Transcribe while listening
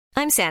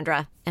I'm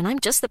Sandra, and I'm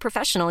just the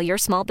professional your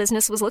small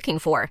business was looking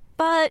for.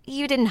 But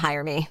you didn't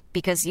hire me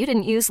because you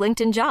didn't use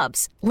LinkedIn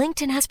Jobs.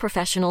 LinkedIn has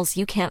professionals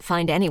you can't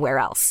find anywhere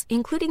else,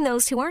 including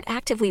those who aren't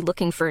actively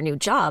looking for a new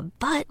job,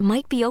 but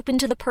might be open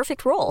to the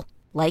perfect role,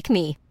 like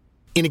me.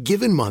 In a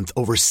given month,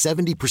 over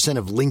 70%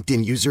 of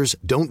LinkedIn users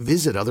don't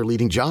visit other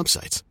leading job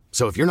sites.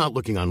 So if you're not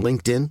looking on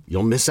LinkedIn,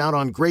 you'll miss out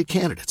on great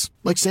candidates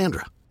like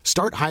Sandra.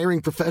 Start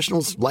hiring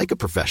professionals like a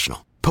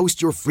professional.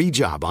 Post your free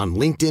job on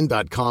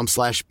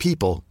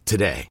linkedin.com/people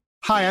today.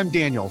 Hi, I'm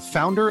Daniel,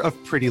 founder of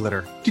Pretty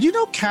Litter. Did you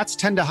know cats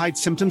tend to hide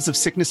symptoms of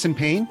sickness and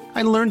pain?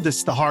 I learned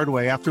this the hard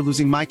way after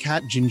losing my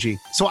cat, Gingy.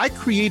 So I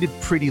created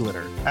Pretty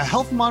Litter, a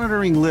health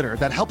monitoring litter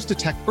that helps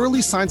detect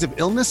early signs of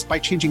illness by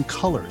changing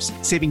colors,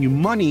 saving you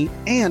money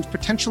and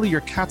potentially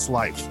your cat's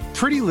life.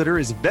 Pretty Litter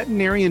is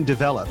veterinarian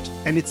developed,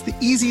 and it's the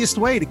easiest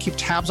way to keep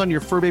tabs on your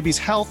fur baby's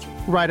health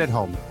right at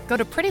home. Go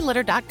to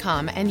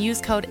prettylitter.com and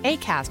use code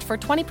ACAST for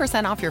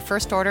 20% off your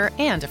first order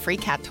and a free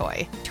cat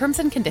toy. Terms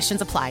and conditions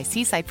apply.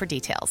 See site for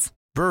details.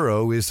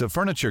 Burrow is a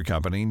furniture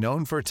company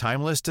known for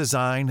timeless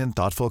design and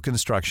thoughtful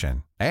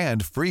construction,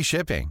 and free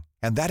shipping,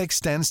 and that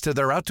extends to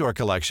their outdoor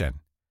collection.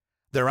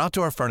 Their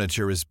outdoor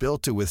furniture is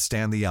built to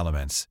withstand the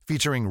elements,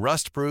 featuring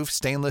rust-proof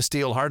stainless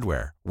steel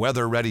hardware,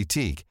 weather-ready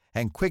teak,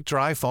 and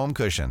quick-dry foam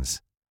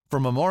cushions. For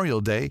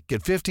Memorial Day,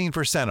 get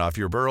 15% off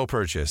your Burrow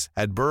purchase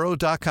at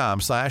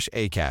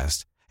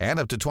burrow.com/ACAST, and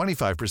up to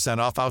 25%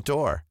 off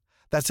outdoor.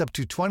 That's up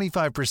to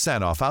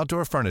 25% off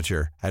outdoor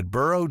furniture at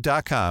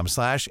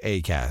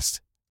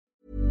burrow.com/ACAST.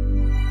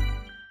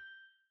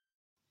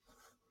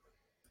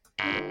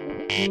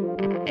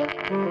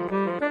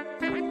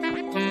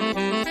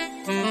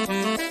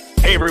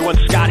 Hey everyone,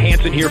 Scott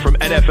Hansen here from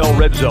NFL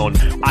Red Zone.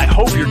 I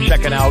hope you're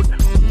checking out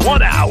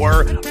 1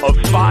 hour of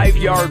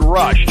 5-Yard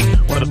Rush,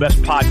 one of the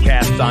best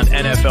podcasts on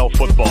NFL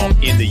football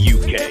in the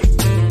UK.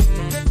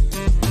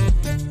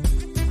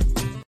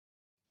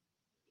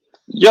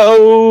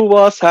 Yo,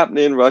 what's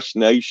happening, Rush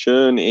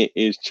Nation? It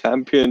is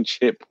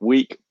Championship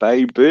Week,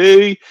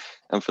 baby.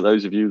 And for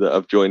those of you that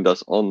have joined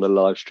us on the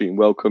live stream,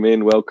 welcome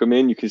in, welcome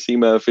in. You can see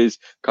Murphy's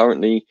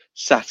currently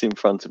sat in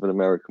front of an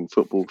American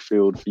football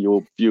field for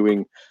your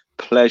viewing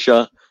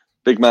pleasure.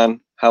 Big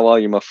man, how are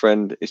you, my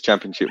friend? It's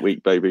Championship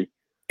Week, baby.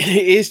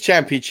 It is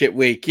Championship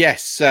Week,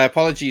 yes.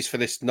 Apologies for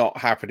this not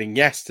happening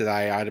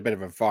yesterday. I had a bit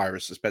of a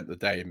virus. I spent the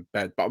day in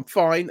bed, but I'm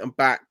fine. I'm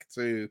back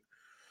to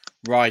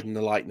riding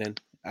the lightning,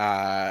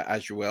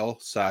 as you will.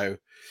 So,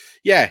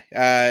 yeah,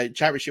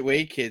 Championship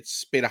Week.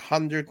 It's been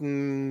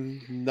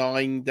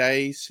 109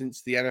 days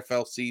since the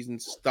NFL season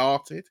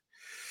started.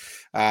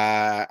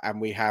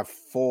 And we have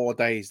 4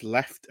 days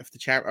left of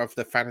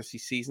the fantasy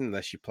season,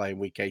 unless you play in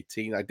week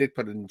 18. I did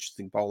put an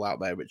interesting poll out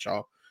there, which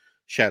I'll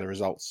share the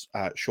results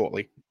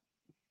shortly.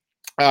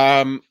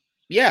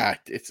 Yeah,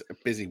 it's a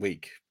busy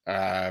week.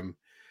 A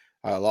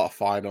lot of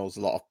finals,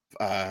 a lot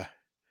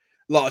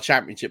of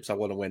championships I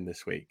want to win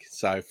this week.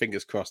 So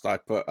fingers crossed. I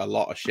put a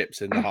lot of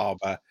ships in the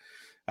harbour.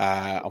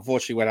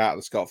 Unfortunately, went out of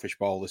the Scottish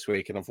Bowl this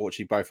week, and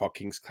unfortunately, both our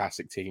Kings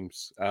Classic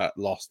teams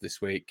lost this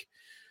week.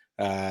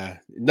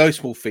 No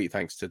small feat,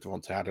 thanks to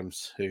Devonta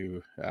Adams,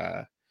 who,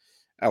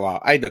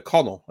 Aidan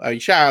Connell.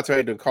 Shout out to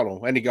Aidan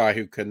Connell, any guy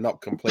who can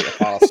not complete a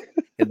pass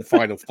in the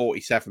final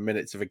 47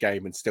 minutes of a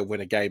game and still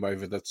win a game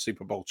over the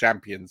Super Bowl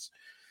champions.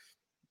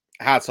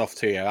 Hats off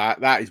to you.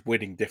 That is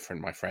winning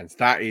different, my friends.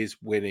 That is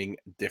winning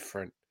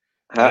different.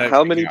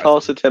 How many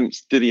pass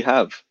attempts did he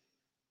have?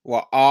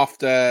 Well,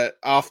 after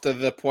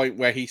the point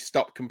where he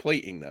stopped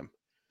completing them?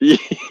 Yeah.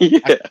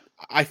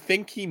 I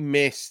think he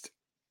missed.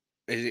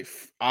 I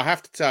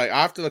have to tell you,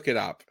 I have to look it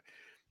up.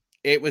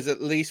 It was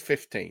at least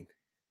 15.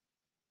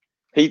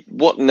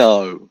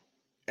 No.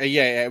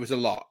 Yeah, it was a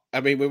lot. I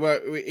mean,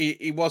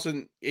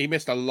 he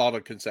missed a lot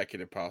of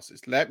consecutive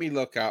passes. Let me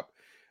look up.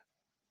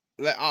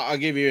 I'll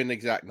give you an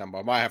exact number.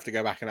 I might have to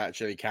go back and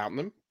actually count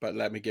them, but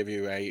let me give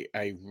you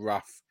a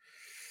rough.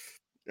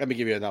 Let me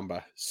give you a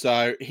number.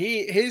 So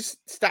his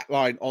stat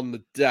line on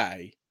the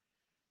day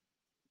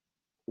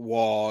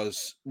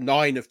was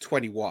 9 of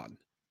 21.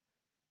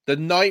 The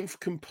 9th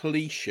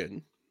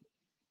completion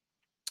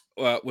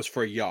was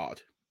for a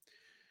yard.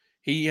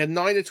 He had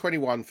 9 of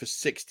 21 for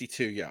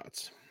 62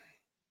 yards.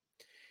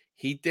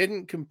 He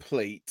didn't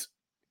complete.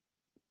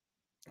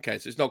 Okay,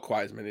 so it's not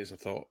quite as many as I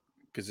thought,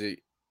 because he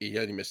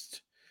only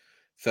missed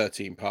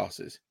 13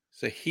 passes.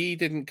 So he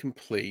didn't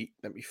complete.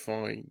 Let me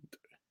find.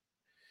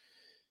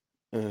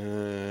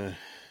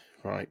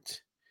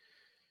 Right.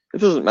 It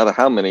doesn't matter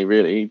how many,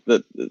 really.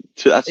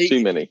 That's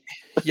too many.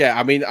 Yeah,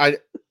 I mean,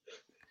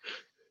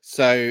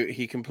 So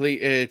he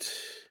completed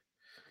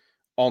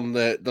on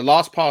the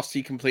last pass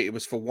he completed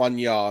was for 1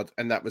 yard,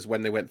 and that was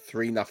when they went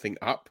 3-0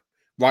 up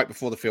right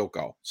before the field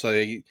goal. So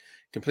he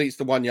completes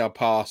the 1 yard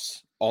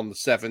pass on the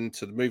 7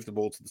 to move the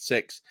ball to the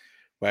 6,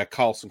 where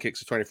Carlson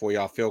kicks a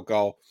 24-yard field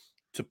goal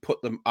to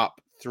put them up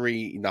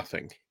 3-0 in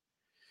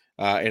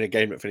a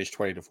game that finished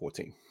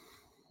 20-14.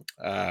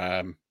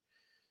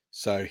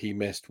 So he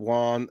missed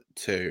 1,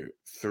 2,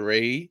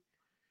 3,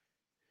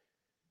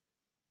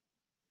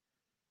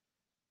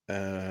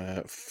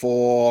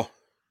 4,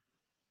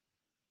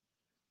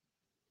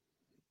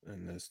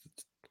 And there's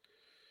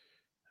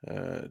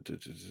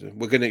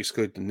we're going to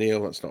exclude the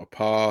kneel. That's not a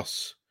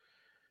pass.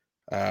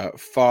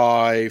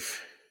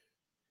 5,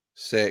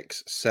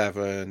 6,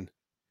 7,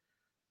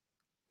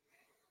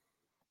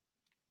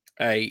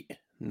 8,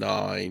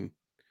 9.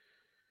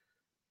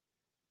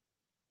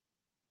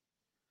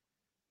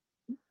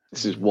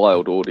 This is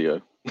wild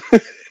audio.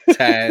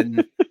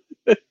 10.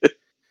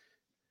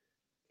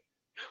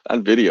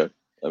 And video.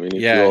 I mean,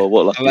 if Yeah, you're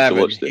lucky 11.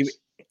 to watch this.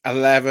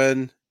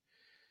 11.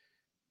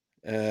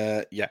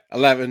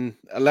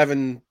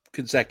 11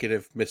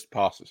 consecutive missed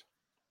passes.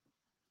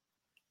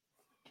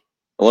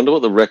 I wonder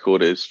what the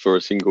record is for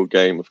a single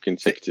game of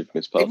consecutive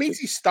missed It means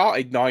passes. he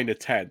started 9 of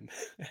 10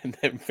 and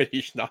then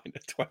finished 9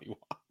 of 21.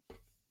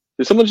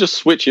 Did someone just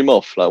switch him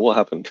off? Like, what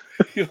happened?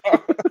 He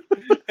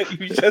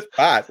was just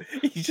bad.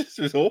 He just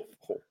was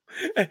awful.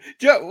 Do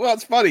you know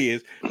what's funny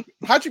is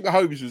Patrick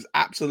Mahomes was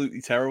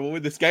absolutely terrible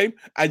in this game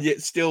and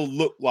yet still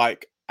looked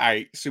like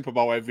a Super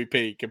Bowl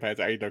MVP compared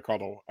to Aiden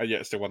O'Connell and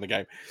yet still won the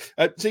game.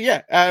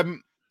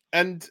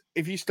 And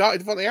if you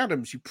started Devontae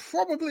Adams, you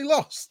probably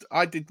lost.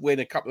 I did win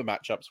a couple of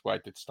matchups where I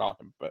did start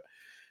him, but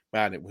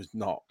man, it was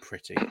not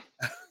pretty.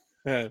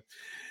 But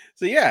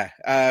we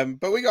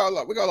got a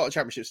lot of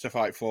championships to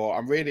fight for.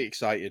 I'm really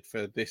excited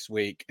for this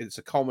week. It's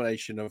a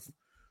culmination of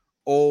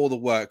all the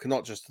work,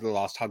 not just the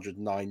last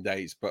 109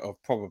 days, but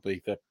of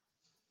probably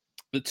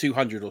the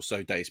 200 or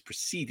so days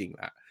preceding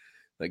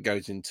that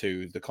goes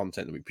into the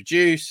content that we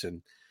produce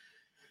and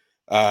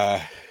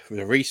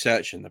the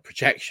research and the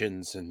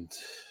projections and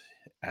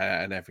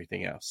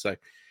everything else. So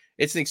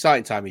it's an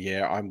exciting time of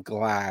year. I'm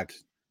glad.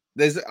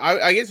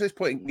 I guess at this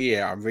point in the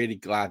year, I'm really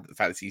glad that the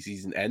fantasy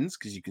season ends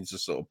because you can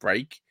just sort of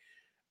break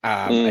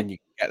and you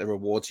get the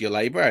rewards of your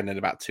labor. And then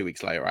about 2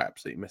 weeks later, I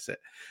absolutely miss it.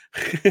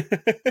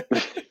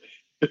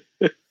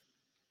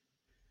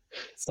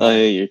 So, I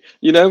hear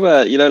you.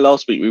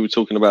 Last week we were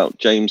talking about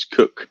James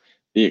Cook,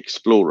 the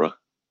explorer.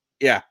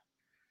 Yeah.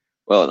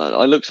 Well,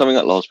 I looked something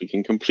up last week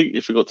and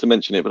completely forgot to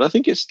mention it, but I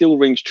think it still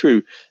rings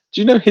true.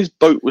 Do you know his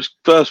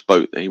first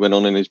boat that he went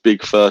on in his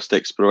big first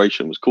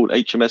exploration was called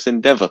HMS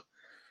Endeavour?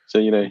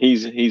 So,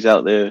 he's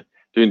out there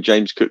doing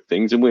James Cook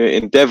things, and we're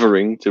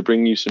endeavouring to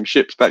bring you some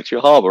ships back to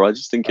your harbour. I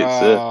just think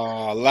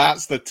it's...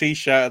 that's the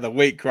T-shirt of the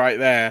week right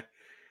there.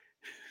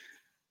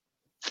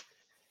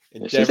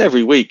 It's just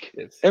every week.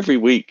 Every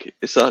week.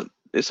 It's a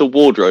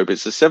wardrobe.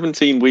 It's a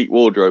 17-week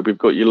wardrobe. We've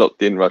got you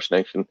locked in, Rush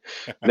Nation.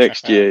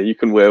 Next year, you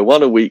can wear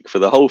one a week for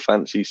the whole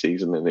fantasy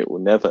season, and it will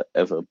never,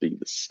 ever be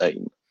the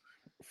same.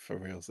 For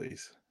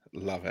realsies.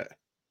 Love it.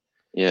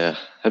 Yeah.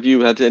 Have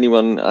you had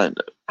anyone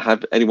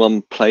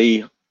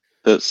play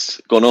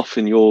that's gone off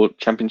in your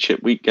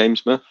championship week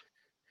games, Murph?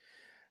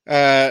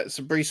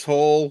 So Brees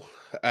Hall,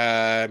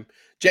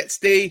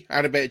 Jetsty. I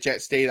had a bit of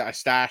Jetsty that I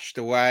stashed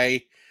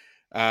away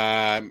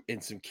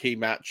in some key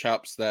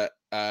matchups that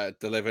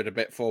delivered a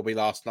bit for me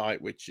last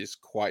night, which is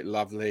quite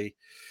lovely.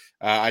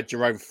 I had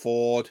Jerome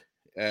Ford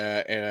in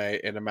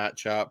a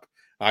matchup.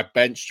 I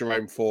benched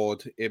Jerome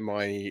Ford in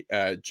my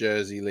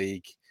Jersey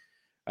league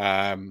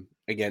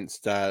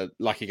against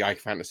Lucky Guy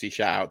Fantasy.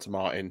 Shout out to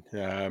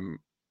Martin.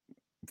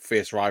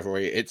 Fierce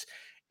rivalry. It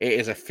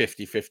is a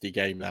 50-50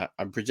 game that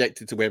I'm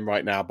projected to win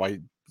right now by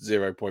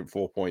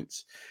 0.4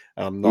 points.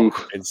 I'm not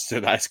convinced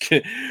that that's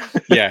good.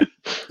 Yeah.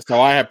 So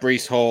I had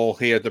Brees Hall.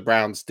 He had the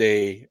Browns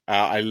D.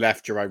 I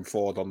left Jerome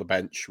Ford on the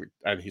bench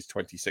and he's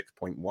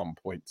 26.1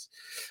 points.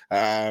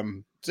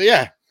 So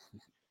yeah,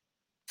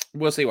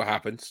 we'll see what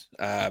happens.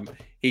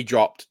 He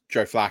dropped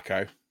Joe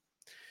Flacco.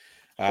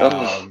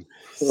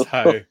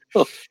 So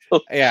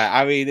yeah,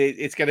 I mean,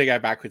 it's going to go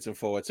backwards and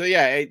forwards. So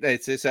yeah,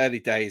 it's early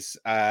days.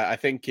 I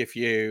think if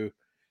you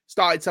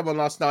started someone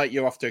last night,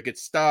 you're off to a good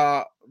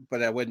start,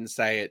 but I wouldn't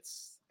say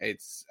it's.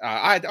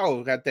 I had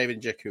David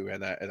Njoku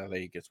in a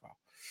league as well,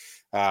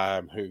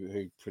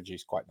 who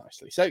produced quite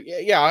nicely. So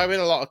yeah, I'm in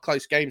a lot of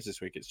close games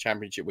this week. It's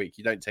championship week.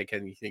 You don't take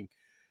anything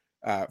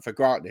for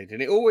granted,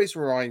 and it always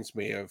reminds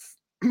me of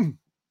you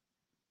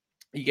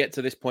get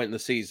to this point in the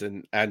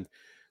season and.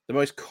 The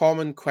most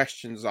common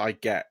questions I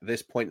get at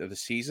this point of the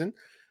season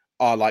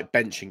are like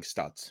benching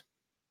studs,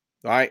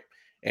 right?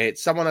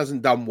 It's someone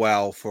hasn't done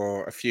well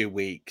for a few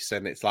weeks,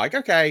 and it's like,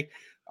 okay,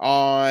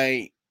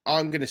 I'm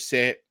going to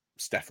sit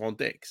Stephon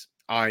Diggs.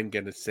 I'm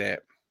going to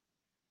sit,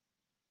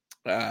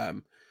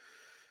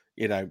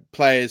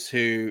 players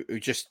who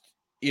just,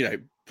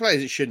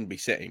 players that shouldn't be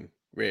sitting,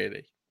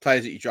 really.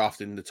 Players that you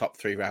drafted in the top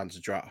 3 rounds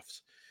of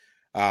drafts.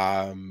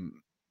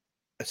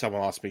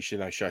 Someone asked me,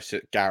 should I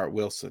sit Garrett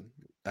Wilson?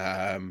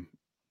 And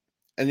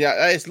yeah,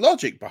 there's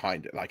logic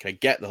behind it. Like, I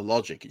get the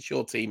logic. It's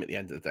your team at the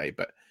end of the day.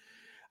 But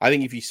I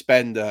think if you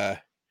spend a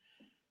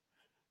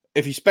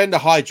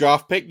high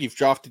draft pick, you've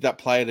drafted that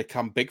player to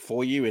come big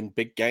for you in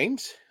big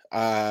games.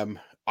 I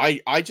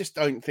just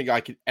don't think I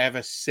could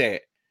ever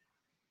sit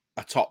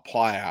a top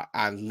player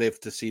and live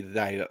to see the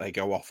day that they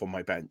go off on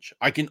my bench.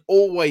 I can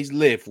always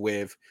live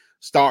with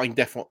starting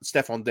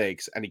Stephon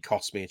Diggs and he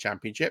costs me a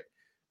championship,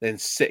 then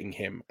sitting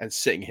him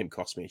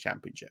cost me a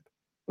championship.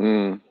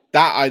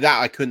 That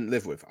I couldn't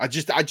live with. I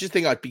just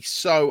think I'd be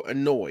so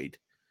annoyed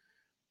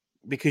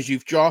because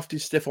you've drafted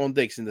Stephon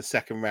Diggs in the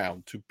second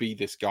round to be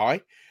this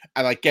guy,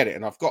 and I get it.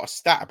 And I've got a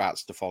stat about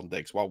Stephon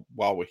Diggs while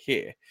we're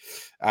here,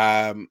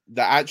 that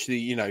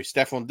actually,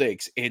 Stephon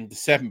Diggs in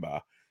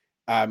December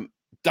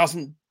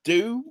doesn't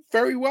do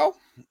very well.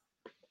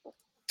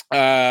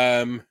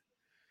 So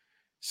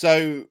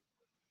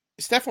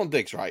Stephon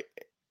Diggs, right?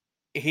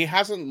 He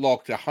hasn't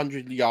logged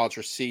 100 yards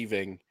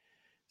receiving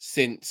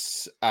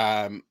since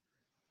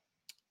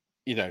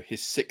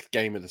his sixth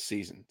game of the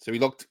season. So he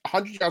logged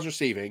 100 yards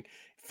receiving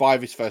 5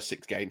 of his first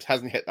 6 games,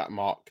 hasn't hit that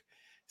mark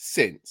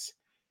since.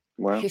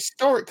 Wow.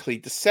 Historically,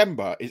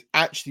 December is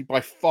actually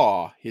by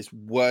far his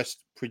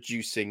worst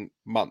producing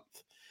month.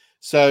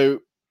 So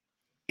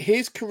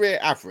his career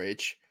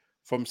average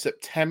from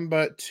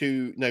September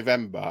to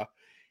November,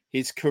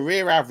 his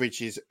career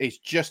average is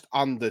just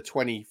under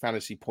 20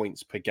 fantasy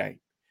points per game.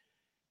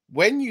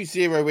 When you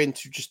zero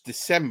into just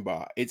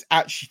December, it's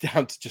actually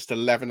down to just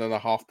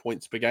 11.5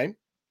 points per game.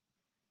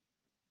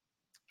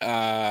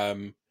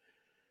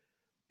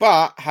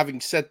 But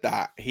having said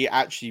that, he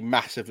actually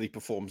massively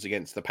performs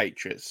against the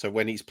Patriots. So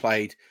when he's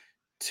played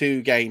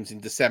 2 games in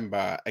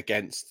December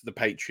against the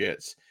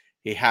Patriots,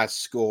 he has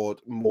scored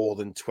more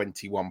than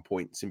 21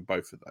 points in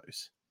both of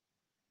those.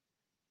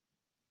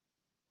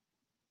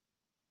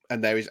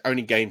 And there is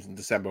only games in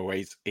December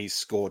where he's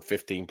scored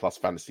 15 plus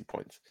fantasy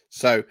points.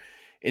 So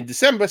in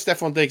December,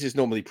 Stephon Diggs is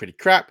normally pretty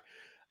crap.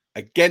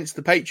 Against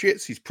the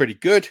Patriots, he's pretty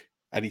good,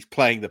 and he's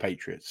playing the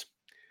Patriots.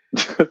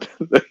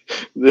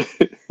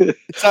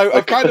 So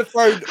I've kind of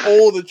thrown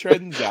all the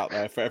trends out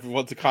there for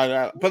everyone to kind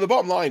of... But the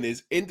bottom line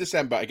is, in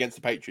December against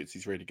the Patriots,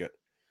 he's really good.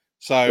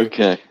 So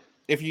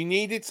if you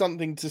needed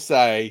something to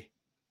say,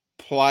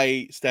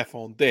 play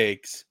Stephon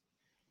Diggs,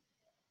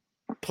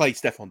 play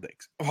Stephon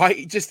Diggs.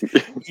 Right? Just,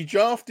 you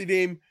drafted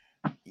him.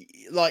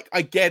 Like,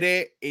 I get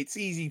it. It's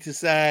easy to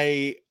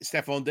say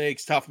Stephon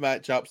Diggs, tough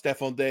matchup.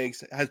 Stephon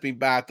Diggs has been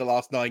bad the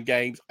last 9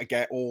 games. I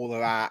get all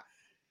of that.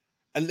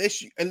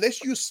 Unless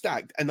you're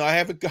stacked, and I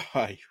have a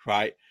guy,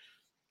 right?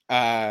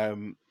 I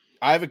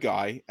have a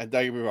guy, and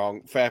don't get me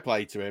wrong, fair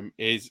play to him.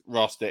 His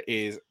roster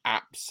is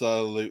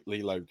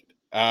absolutely loaded.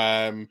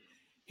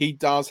 He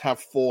does have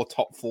 4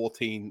 top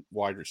 14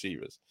 wide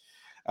receivers.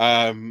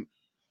 And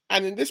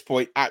in this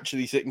point,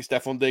 actually sitting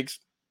Stephon Diggs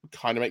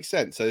kind of makes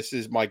sense. So this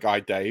is my guy,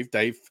 Dave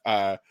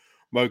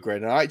Mogren,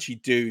 and I actually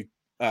do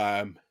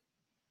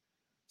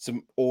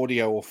some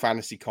audio or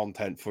fantasy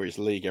content for his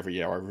league every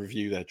year. I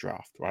review their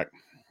draft, right?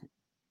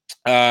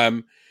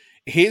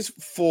 His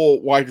 4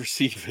 wide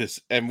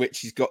receivers, in which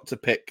he's got to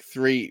pick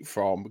 3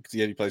 from because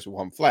he only plays with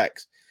 1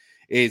 flex,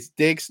 is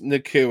Diggs,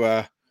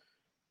 Nakua,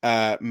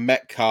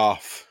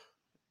 Metcalf,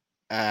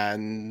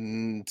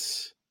 and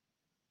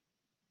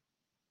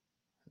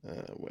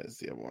where's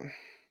the other one?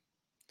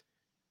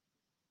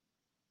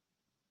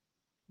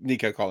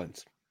 Nico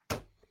Collins.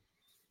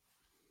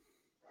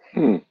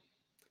 And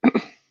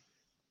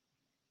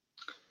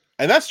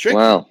that's tricky.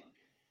 Wow.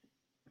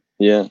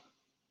 Yeah.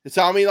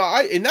 So, I mean,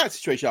 in that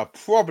situation, I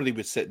probably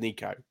would sit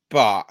Nico,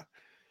 but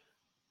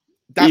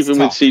that's even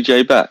tough. with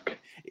CJ back.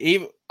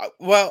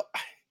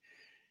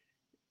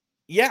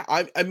 Yeah.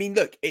 I mean,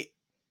 look,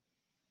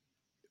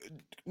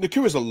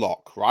 Nakua's a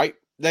lock, right?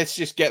 Let's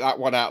just get that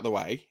one out of the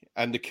way,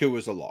 and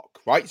Nakua's a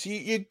lock, right? So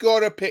you got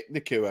to pick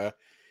Nakua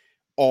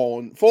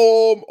on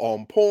form,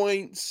 on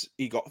points.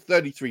 He got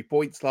 33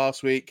 points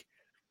last week.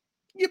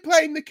 You're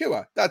playing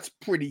Nakua. That's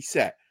pretty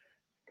set.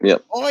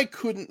 Yep. I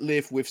couldn't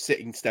live with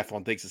sitting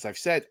Stephon Diggs, as I've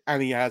said,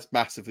 and he has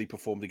massively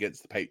performed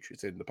against the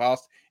Patriots in the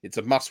past. It's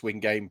a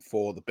must-win game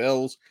for the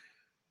Bills.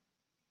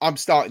 I'm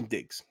starting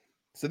Diggs.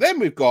 So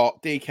then we've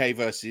got DK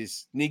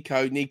versus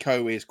Nico.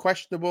 Nico is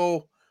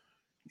questionable.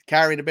 He's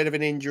carrying a bit of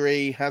an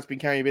injury, has been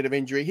carrying a bit of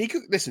injury. He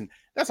could, listen,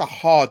 that's a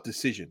hard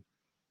decision.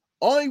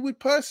 I would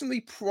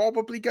personally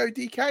probably go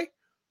DK,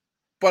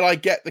 but I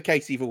get the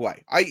case either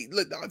way.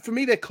 For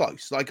me, they're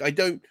close. Like, I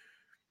don't...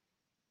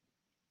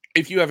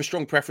 If you have a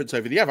strong preference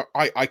over the other,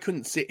 I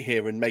couldn't sit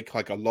here and make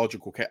like a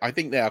logical case. I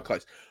think they are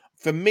close.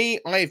 For me,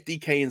 I have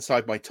DK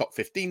inside my top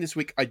 15 this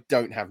week. I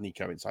don't have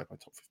Nico inside my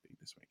top 15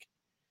 this week.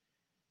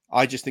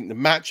 I just think the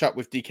matchup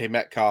with DK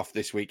Metcalf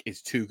this week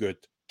is too good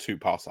to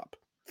pass up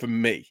for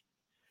me.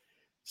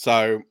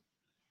 So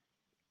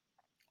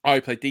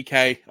I play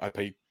DK, I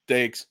play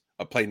Diggs,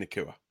 I play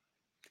Nakua.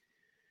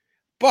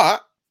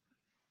 But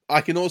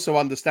I can also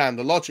understand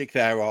the logic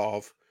there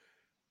of,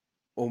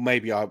 or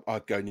maybe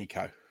I'd go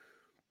Nico.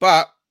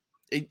 But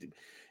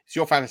it's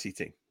your fantasy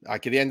team.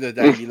 Like, at the end of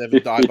the day, you live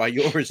and die by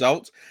your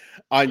results.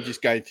 I'm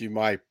just going through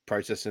my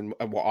process and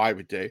what I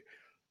would do.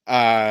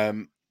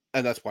 And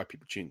that's why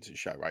people tune into the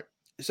show, right?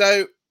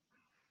 So,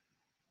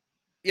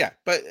 yeah.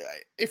 But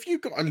if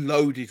you've got a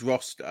loaded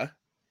roster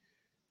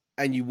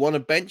and you want to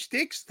bench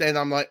Diggs, then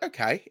I'm like,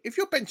 okay. If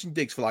you're benching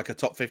Diggs for like a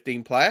top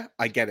 15 player,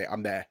 I get it.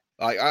 I'm there.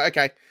 Like,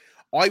 okay.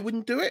 I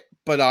wouldn't do it,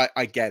 but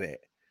I get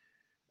it.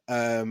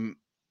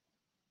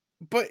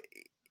 But...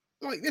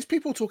 like, there's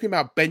people talking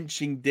about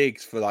benching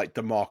Diggs for like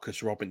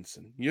DeMarcus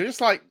Robinson. You're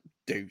just like,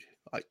 dude,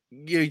 like,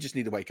 you just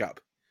need to wake up.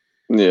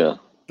 Yeah.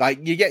 Like,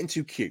 you're getting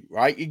too cute,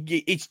 right?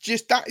 It's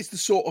just that is the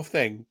sort of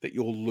thing that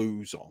you'll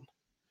lose on.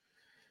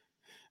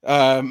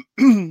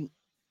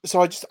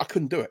 So I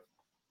couldn't do it.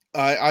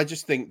 I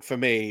just think for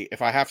me,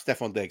 if I have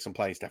Stephon Diggs, I'm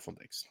playing Stephon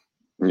Diggs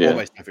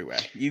almost everywhere.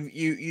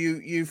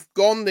 You've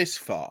gone this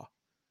far.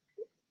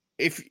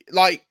 If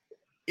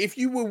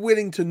you were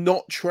willing to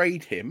not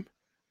trade him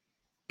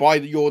by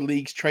your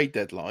league's trade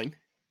deadline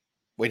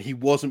when he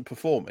wasn't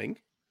performing,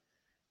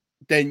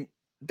 then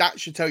that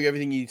should tell you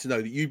everything you need to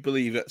know, that you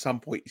believe at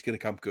some point he's going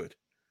to come good.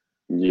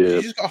 Yeah.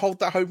 You just got to hold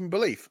that hope and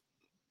belief.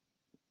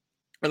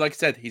 And like I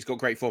said, he's got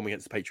great form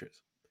against the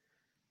Patriots.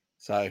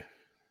 So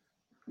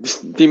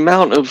the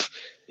amount of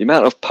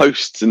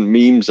posts and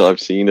memes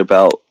I've seen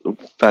about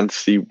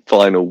fantasy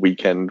final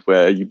weekend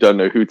where you don't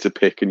know who to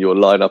pick and your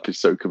lineup is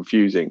so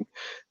confusing.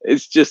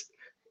 It's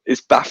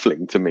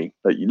baffling to me.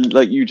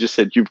 Like you just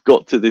said, you've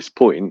got to this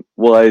point.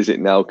 Why is it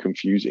now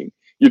confusing?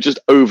 You're just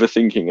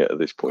overthinking it at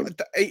this point.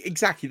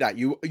 Exactly that.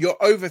 You're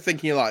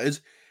overthinking a lot.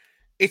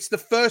 It's the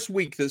first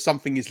week that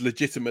something is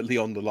legitimately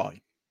on the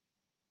line.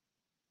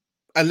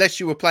 Unless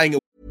you were playing a...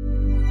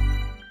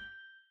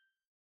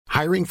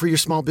 Hiring for your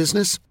small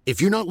business?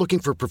 If you're not looking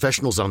for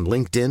professionals on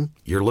LinkedIn,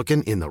 you're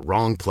looking in the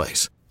wrong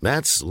place.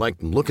 That's like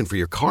looking for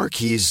your car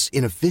keys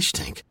in a fish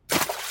tank.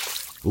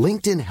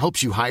 LinkedIn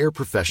helps you hire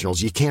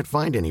professionals you can't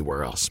find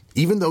anywhere else,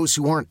 even those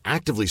who aren't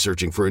actively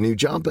searching for a new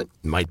job but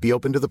might be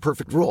open to the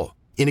perfect role.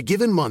 In a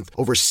given month,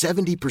 over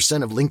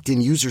 70% of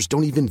LinkedIn users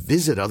don't even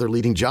visit other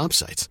leading job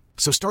sites.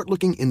 So start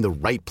looking in the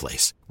right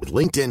place. With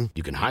LinkedIn,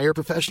 you can hire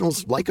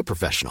professionals like a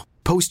professional.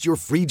 Post your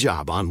free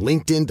job on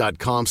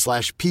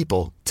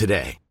linkedin.com/people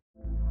today.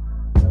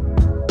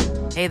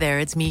 Hey there,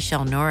 it's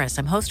Michelle Norris.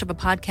 I'm host of a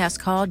podcast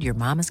called Your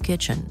Mama's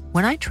Kitchen.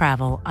 When I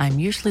travel, I'm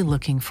usually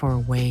looking for a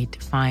way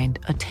to find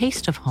a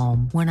taste of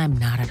home when I'm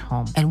not at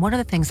home. And one of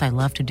the things I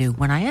love to do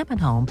when I am at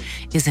home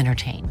is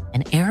entertain.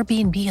 And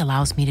Airbnb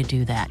allows me to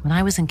do that. When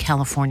I was in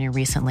California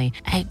recently,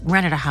 I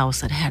rented a house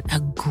that had a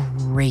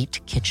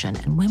great kitchen.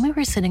 And when we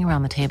were sitting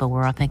around the table, we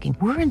were all thinking,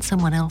 we're in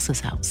someone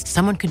else's house.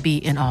 Someone could be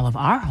in all of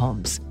our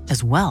homes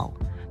as well.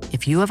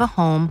 If you have a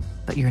home,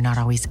 but you're not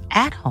always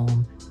at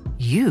home,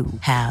 you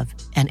have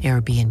an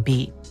Airbnb.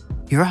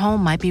 Your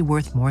home might be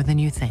worth more than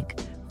you think.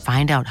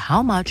 Find out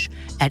how much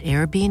at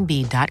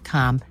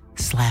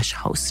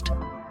airbnb.com/host.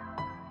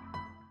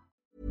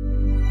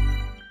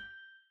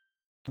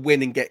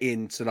 Win and get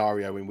in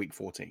scenario in week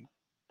 14.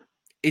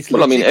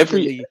 Well, I mean,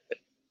 every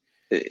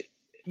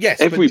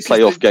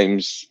playoff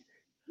game's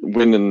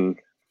win and...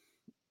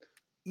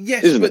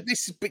 Yes, but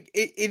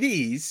it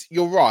is,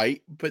 you're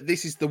right, but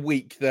this is the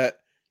week that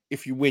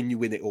if you win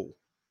it all.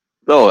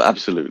 Oh,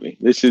 absolutely.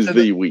 This is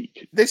the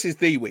week. This is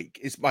the week,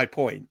 is my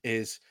point,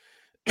 is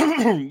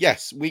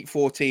yes, week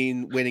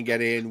 14, win and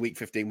get in, week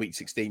 15, week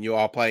 16, you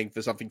are playing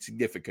for something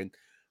significant,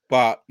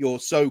 but you're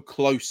so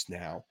close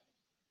now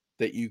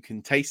that you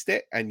can taste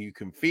it and you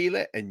can feel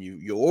it, and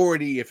you're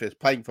already, if it's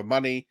playing for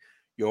money,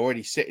 you're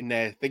already sitting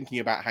there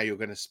thinking about how you're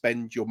going to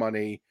spend your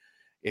money.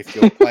 If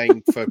you're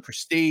playing for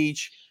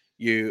prestige,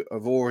 you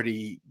have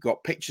already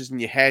got pictures in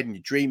your head and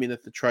you're dreaming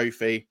of the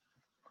trophy.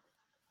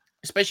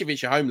 Especially if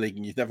it's your home league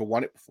and you've never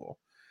won it before.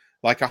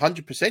 Like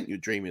 100% you're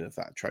dreaming of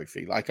that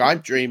trophy. Like I'm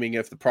dreaming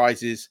of the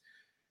prizes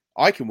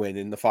I can win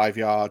in the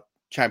 5-yard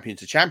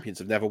champions of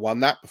champions. I've never won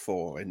that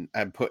before,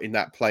 and putting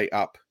that plate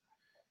up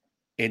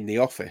in the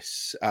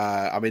office.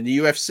 I'm in the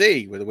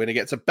UFC where the winner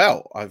gets a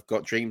belt. I've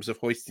got dreams of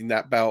hoisting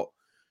that belt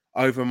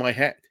over my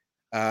head.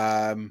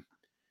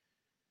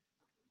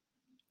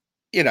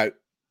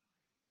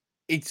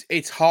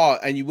 It's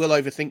hard, and you will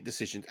overthink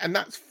decisions, and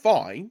that's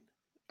fine.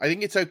 I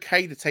think it's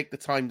okay to take the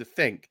time to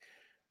think,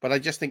 but I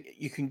just think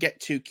you can get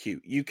too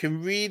cute. You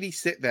can really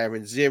sit there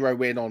and zero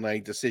in on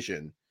a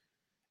decision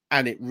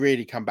and it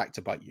really come back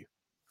to bite you.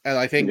 And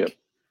I think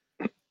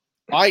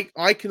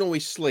I can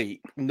always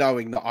sleep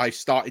knowing that I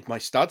started my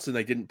studs and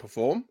they didn't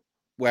perform,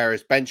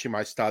 whereas benching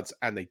my studs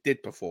and they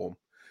did perform.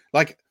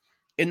 Like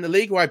in the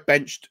league where I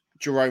benched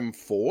Jerome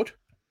Ford,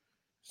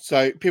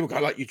 so people go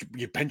like,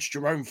 you benched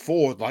Jerome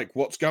Ford, like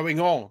what's going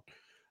on?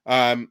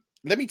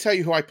 Let me tell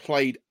you who I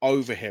played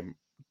over him.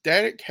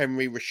 Derrick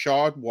Henry,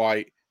 Rashad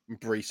White, and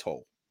Breece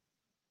Hall.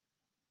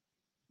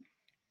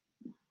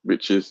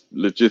 Which is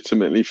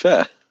legitimately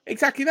fair.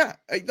 Exactly that.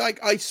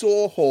 Like I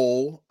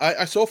saw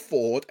I saw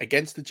Ford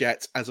against the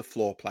Jets as a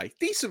floor play.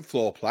 Decent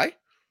floor play.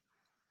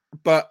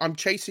 But I'm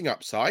chasing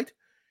upside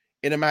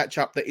in a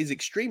matchup that is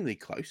extremely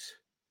close.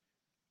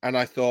 And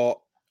I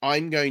thought,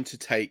 I'm going to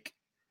take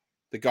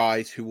the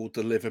guys who will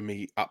deliver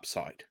me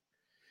upside.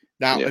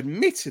 Now,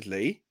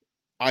 admittedly,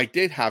 I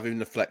did have in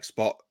the flex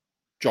spot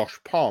Josh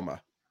Palmer,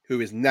 who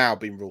has now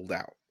been ruled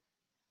out.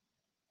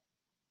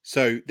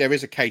 So there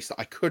is a case that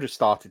I could have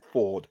started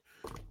Ford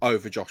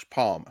over Josh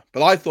Palmer.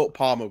 But I thought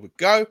Palmer would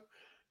go.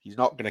 He's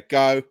not going to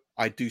go.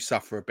 I do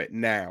suffer a bit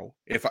now.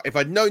 If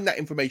I'd known that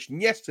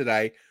information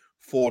yesterday,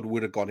 Ford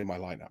would have gone in my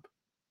lineup.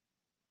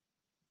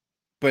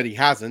 But he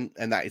hasn't,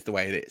 and that is the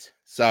way it is.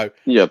 So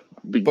but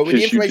with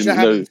the information I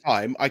have at the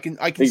time, I can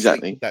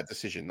exactly sleep that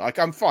decision. Like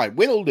I'm fine.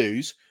 Win or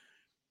lose,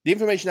 the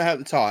information I had at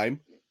the time,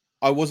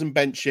 I wasn't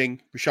benching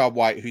Rashad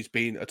White, who's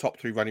been a top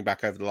 3 running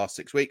back over the last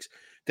 6 weeks,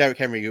 Derrick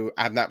Henry, who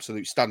had an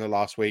absolute stunner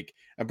last week,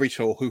 and Breece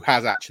Hall, who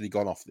has actually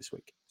gone off this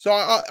week. So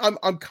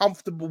I'm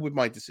comfortable with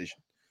my decision,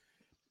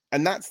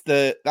 and that's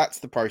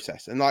the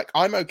process. And like,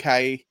 I'm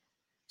okay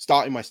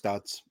starting my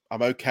studs.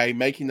 I'm okay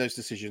making those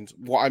decisions.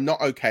 What I'm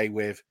not okay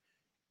with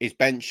is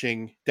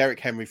benching Derrick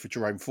Henry for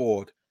Jerome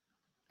Ford,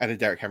 and then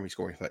Derrick Henry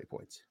scoring 30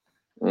 points.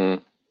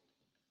 And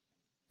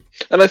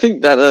I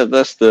think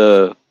that's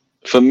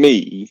for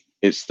me,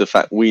 it's the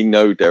fact we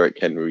know Derrick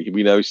Henry,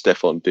 we know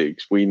Stephon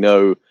Diggs, we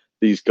know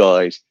these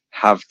guys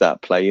have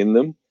that play in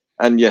them.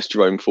 And yes,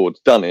 Jerome Ford's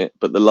done it,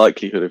 but the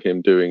likelihood of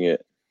him doing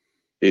it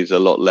is a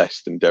lot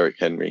less than Derrick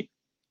Henry.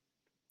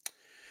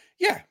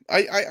 Yeah,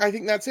 I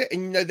think that's it.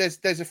 And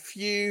there's a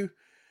few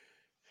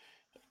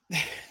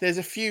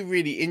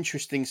really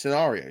interesting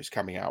scenarios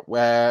coming out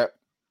where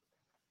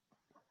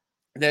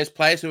there's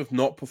players who have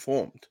not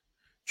performed.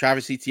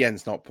 Travis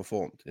Etienne's not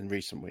performed in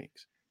recent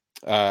weeks.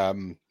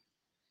 Stephon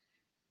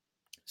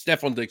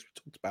Diggs, we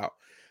talked about,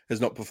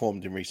 has not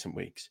performed in recent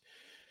weeks.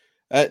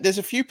 There's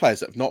a few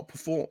players that have not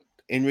performed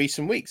in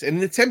recent weeks,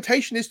 and the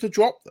temptation is to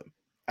drop them.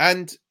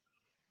 And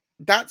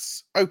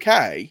that's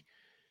okay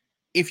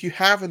if you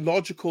have a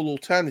logical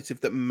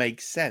alternative that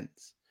makes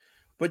sense.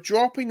 But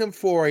dropping them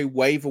for a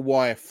waiver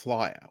wire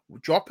flyer,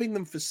 dropping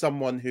them for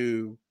someone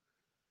who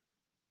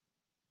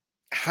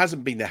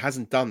hasn't been there,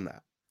 hasn't done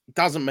that,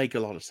 doesn't make a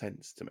lot of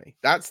sense to me.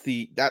 That's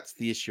the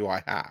issue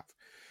I have.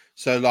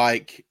 So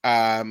like,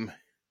 I'm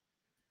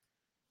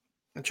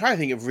trying to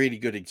think of really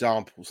good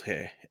examples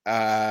here.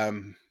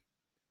 I'm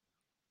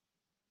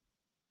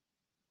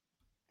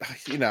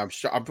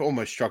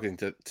almost struggling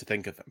to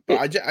think of them, but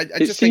I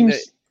just think that,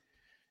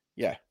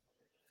 yeah.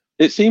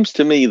 It seems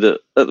to me that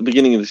at the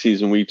beginning of the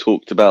season, we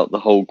talked about the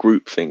whole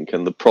groupthink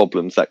and the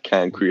problems that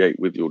can create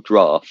with your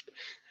draft.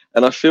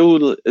 And I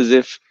feel as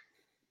if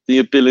the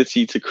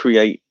ability to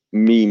create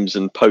memes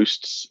and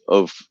posts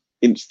of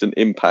instant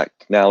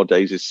impact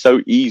nowadays is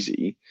so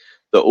easy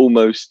that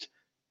almost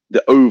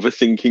the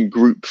overthinking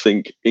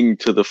groupthink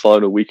into the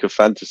final week of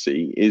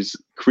fantasy is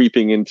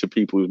creeping into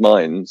people's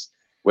minds,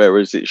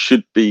 whereas it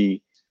should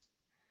be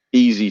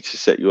easy to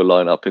set your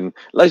lineup. And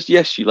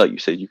yes, like you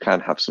said, you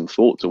can have some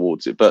thought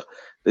towards it, but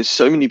there's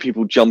so many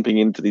people jumping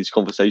into these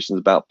conversations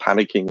about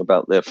panicking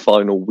about their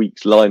final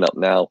week's lineup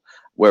now,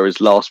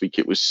 whereas last week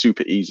it was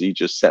super easy,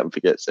 just set and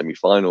forget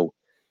semi-final.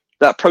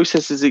 That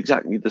process is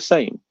exactly the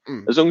same.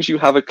 As long as you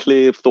have a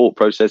clear thought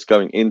process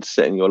going into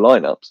setting your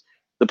lineups,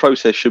 the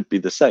process should be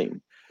the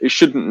same. It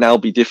shouldn't now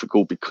be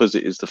difficult because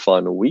it is the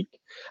final week.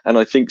 And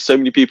I think so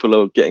many people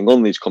are getting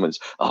on these comments.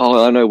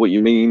 Oh, I know what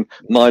you mean.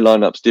 My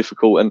lineup's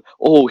difficult, and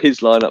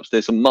his lineup's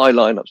this, and my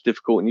lineup's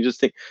difficult. And you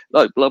just think,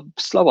 like,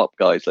 slow up,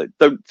 guys. Like,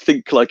 don't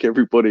think like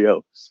everybody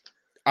else.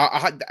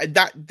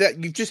 That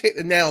you've just hit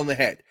the nail on the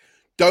head.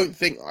 Don't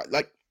think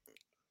like.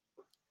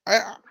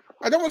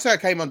 I don't want to say I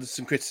came under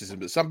some criticism,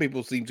 but some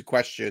people seem to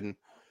question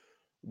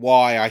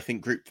why I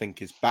think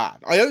groupthink is bad.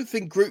 I don't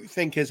think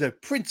groupthink as a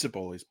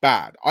principle is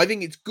bad. I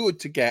think it's good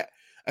to get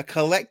a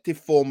collective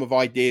form of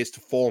ideas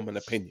to form an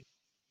opinion.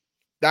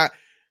 That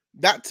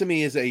to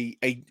me is a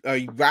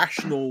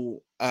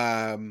rational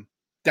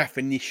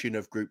definition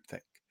of groupthink,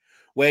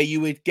 where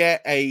you would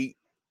get a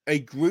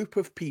group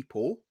of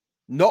people,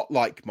 not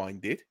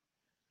like-minded,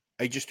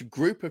 just a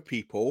group of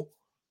people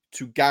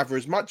to gather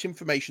as much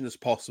information as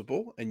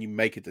possible, and you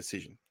make a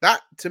decision.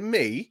 That, to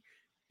me,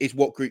 is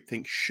what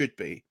groupthink should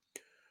be.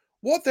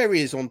 What there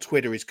is on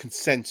Twitter is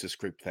consensus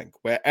groupthink,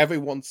 where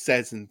everyone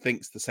says and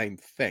thinks the same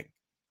thing,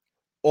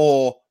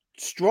 or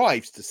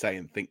strives to say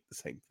and think the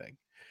same thing.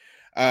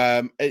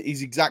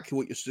 Is exactly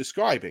what you're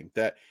describing,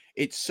 that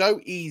it's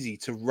so easy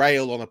to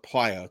rail on a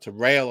player, to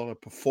rail on a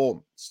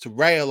performance, to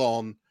rail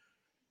on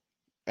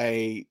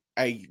a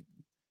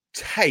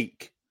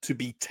take to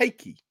be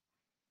takey,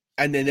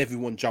 and then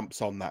everyone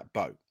jumps on that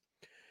boat.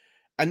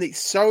 And it's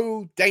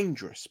so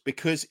dangerous,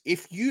 because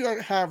if you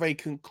don't have a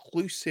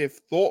conclusive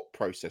thought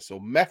process or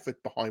method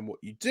behind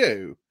what you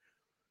do,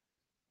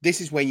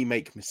 this is when you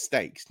make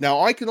mistakes.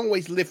 Now, I can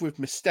always live with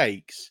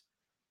mistakes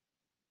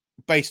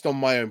based on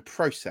my own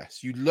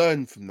process. You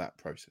learn from that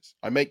process.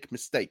 I make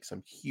mistakes.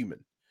 I'm human.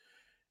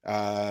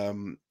 I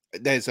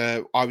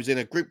was in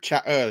a group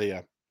chat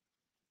earlier,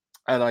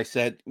 and I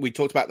said, we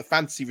talked about the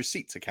fantasy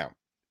receipts account,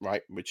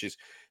 right? Which is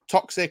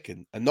toxic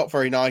and not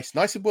very nice.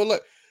 And I said, well,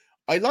 look,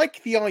 I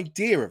like the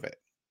idea of it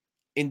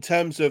in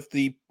terms of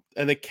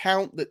an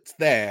account that's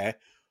there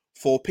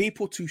for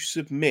people to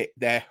submit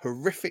their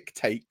horrific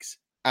takes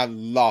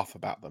and laugh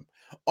about them.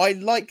 I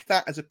like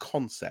that as a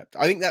concept.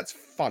 I think that's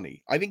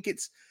funny. I think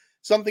it's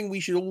something we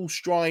should all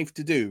strive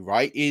to do,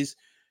 right? Is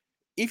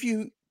if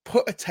you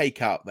put a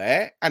take out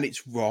there and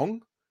it's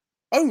wrong,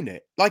 own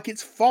it. Like,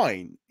 it's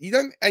fine. You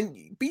don't,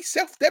 and be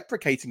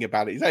self-deprecating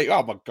about it. You say,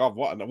 oh my God,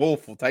 what an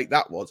awful take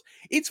that was.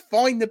 It's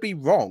fine to be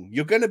wrong.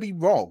 You're going to be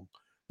wrong.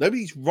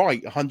 Nobody's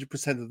right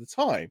 100% of the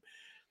time.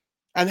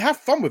 And have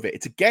fun with it.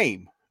 It's a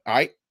game,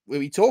 right? Where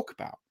we talk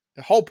about.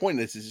 The whole point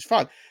of this is it's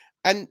fun.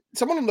 And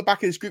someone on the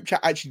back of this group chat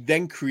actually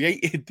then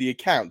created the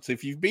account. So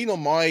if you've been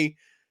on my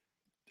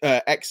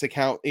X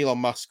account, Elon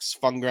Musk's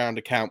Fun Ground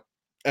account,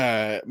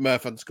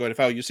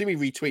 Murph_NFL, you'll see me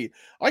retweet.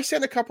 I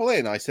sent a couple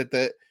in. I said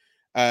that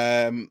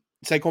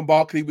Saquon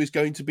Barkley was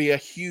going to be a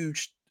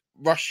huge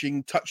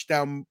rushing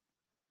touchdown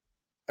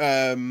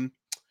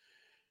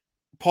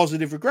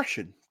positive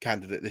regression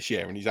candidate this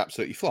year, and he's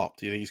absolutely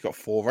flopped. He's got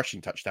 4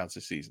 rushing touchdowns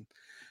this season.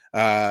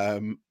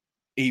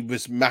 He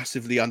was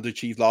massively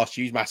underachieved last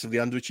year. He's massively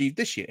underachieved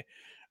this year.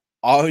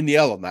 I own the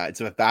L on that. It's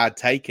a bad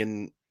take,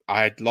 and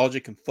I had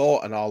logic and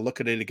thought, and I'll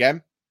look at it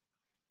again.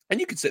 And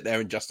you could sit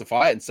there and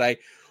justify it and say,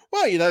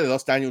 well, they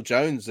lost Daniel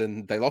Jones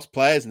and they lost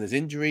players and there's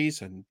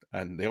injuries and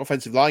the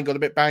offensive line got a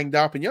bit banged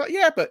up. And you're like,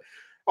 yeah, but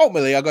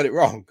ultimately I got it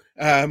wrong.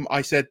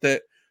 I said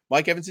that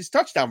Mike Evans'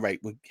 touchdown rate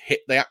would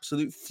hit the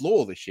absolute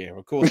floor this year.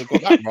 Of course, I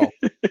got that wrong.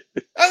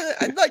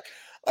 and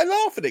I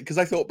laugh at it because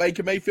I thought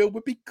Baker Mayfield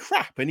would be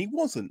crap, and he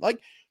wasn't.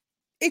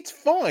 It's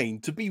fine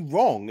to be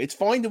wrong. It's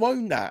fine to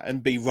own that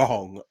and be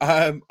wrong.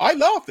 I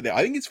laugh at it.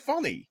 I think it's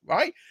funny,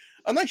 right?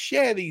 And I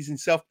share these in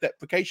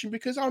self-deprecation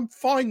because I'm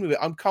fine with it.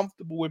 I'm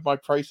comfortable with my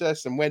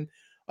process. And when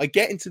I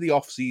get into the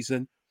off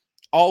season,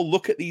 I'll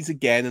look at these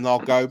again and I'll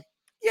go,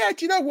 yeah,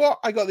 do you know what?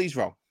 I got these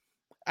wrong.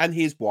 And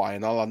here's why.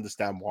 And I'll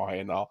understand why.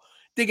 And I'll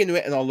dig into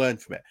it and I'll learn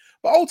from it.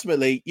 But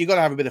ultimately, you got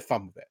to have a bit of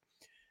fun with it.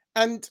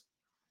 And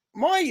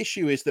my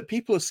issue is that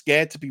people are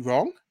scared to be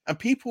wrong, and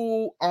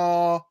people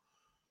are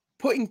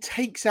putting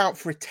takes out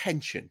for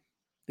attention.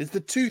 There's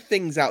the 2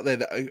 things out there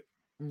that are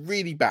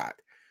really bad.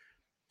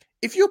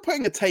 If you're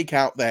putting a take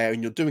out there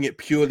and you're doing it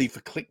purely for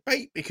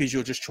clickbait because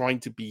you're just trying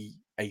to be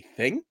a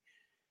thing,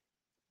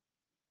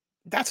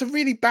 that's a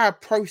really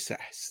bad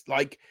process.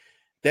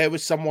 There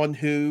was someone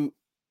who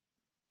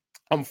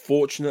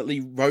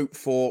unfortunately wrote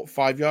for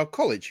 5 Yard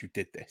College who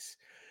did this.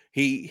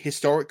 He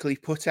historically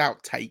put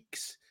out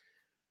takes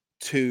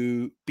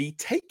to be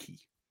takey,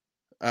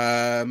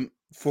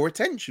 for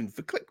attention,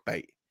 for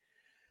clickbait.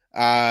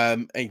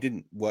 And he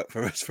didn't work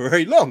for us for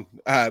very long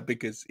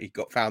because he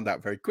got found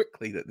out very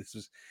quickly that this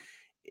was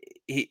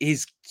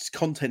his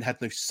content had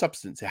no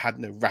substance. It had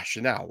no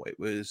rationale. It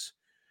was,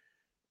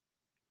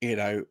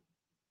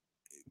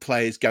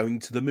 players going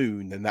to the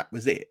moon, and that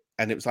was it.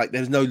 And it was like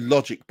there was no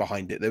logic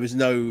behind it. There was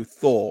no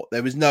thought.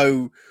 There was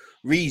no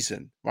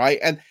reason, right?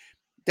 And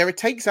there are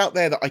takes out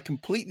there that I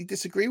completely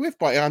disagree with,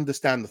 but I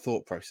understand the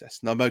thought process,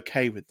 and I'm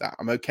okay with that.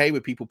 I'm okay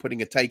with people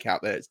putting a take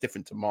out there that's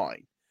different to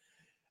mine.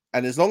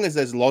 And as long as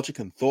there's logic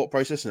and thought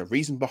process and a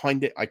reason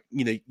behind it,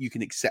 you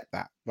can accept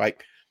that, right?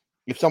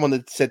 If someone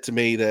had said to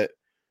me that,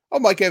 oh,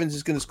 Mike Evans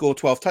is going to score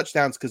 12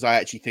 touchdowns because I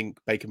actually think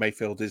Baker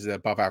Mayfield is an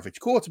above average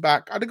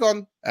quarterback, I'd have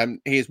gone,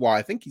 here's why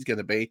I think he's going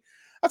to be.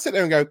 I'd sit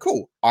there and go,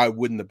 cool, I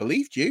wouldn't have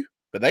believed you,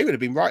 but they would have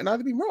been right and I'd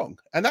have been wrong.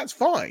 And that's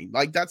fine.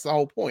 That's the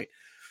whole point.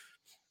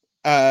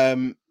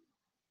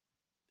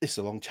 It's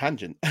a long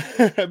tangent.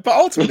 But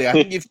ultimately, I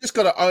think you've just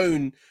got to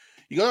own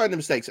the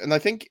mistakes. And I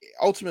think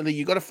ultimately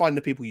you got to find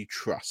the people you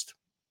trust.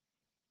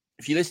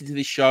 If you listen to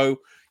this show,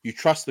 you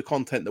trust the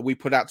content that we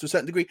put out to a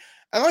certain degree.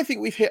 And I think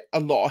we've hit a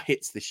lot of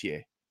hits this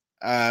year.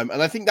 And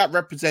I think that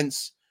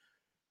represents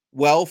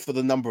well for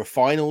the number of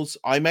finals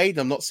I made.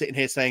 I'm not sitting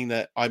here saying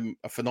that I'm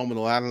a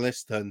phenomenal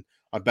analyst and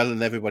I'm better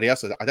than everybody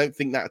else. I don't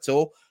think that at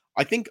all.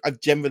 I think I've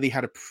generally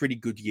had a pretty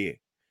good year.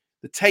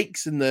 The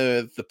takes and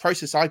the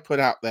process I put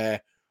out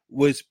there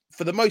was,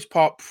 for the most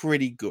part,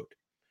 pretty good.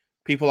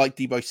 People like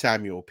Deebo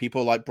Samuel,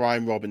 people like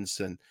Brian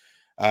Robinson.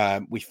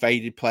 We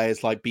faded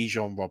players like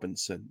Bijan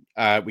Robinson.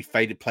 We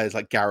faded players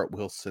like Garrett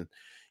Wilson.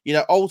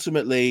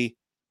 Ultimately,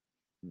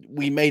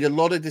 we made a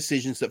lot of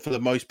decisions that, for the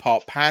most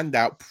part, panned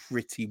out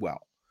pretty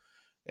well.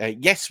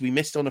 Yes, we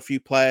missed on a few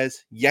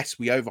players. Yes,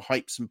 we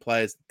overhyped some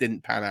players that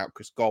didn't pan out.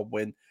 Chris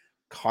Godwin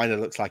kind of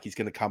looks like he's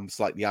going to come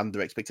slightly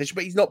under expectation,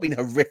 but he's not been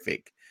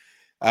horrific.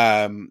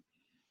 But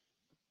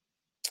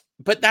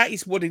that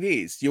is what it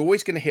is. You're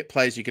always going to hit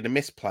players. You're going to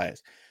miss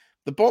players.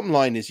 The bottom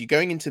line is, you're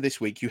going into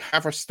this week, you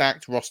have a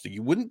stacked roster.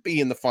 You wouldn't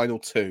be in the final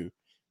 2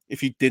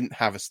 if you didn't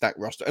have a stacked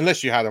roster,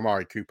 unless you had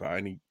Amari Cooper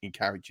and he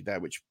carried you there,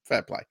 which,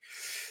 fair play.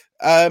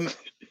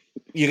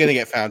 You're going to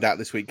get found out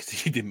this week because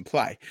he didn't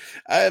play.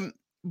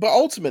 But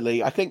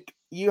ultimately, I think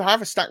you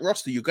have a stacked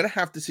roster. You're going to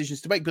have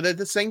decisions to make, but they're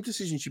the same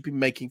decisions you've been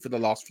making for the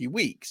last few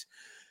weeks.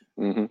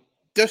 Mm-hmm.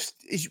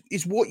 Just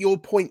is what your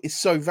point is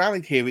so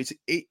valid here.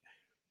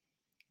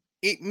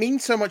 It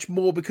means so much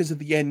more because of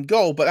the end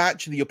goal, but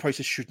actually your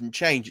process shouldn't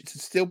change. It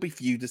should still be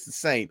viewed as the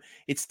same.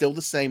 It's still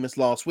the same as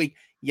last week.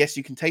 Yes,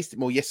 you can taste it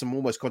more. Yes, I'm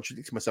almost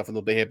contradicting myself a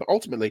little bit here, but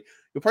ultimately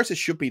your process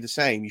should be the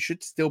same. You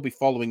should still be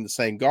following the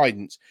same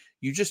guidance.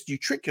 You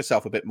trick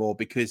yourself a bit more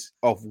because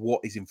of what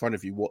is in front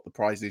of you, what the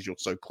prize is. You're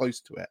so close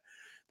to it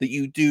that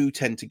you do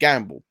tend to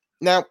gamble.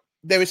 Now,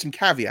 there are some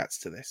caveats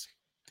to this.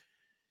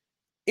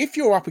 If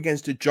you're up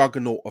against a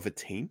juggernaut of a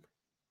team,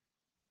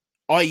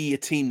 i.e. a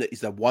team that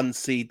is a 1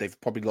 seed,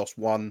 they've probably lost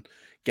 1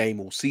 game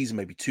all season,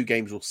 maybe 2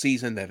 games all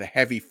season, they're the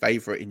heavy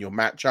favorite in your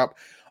matchup,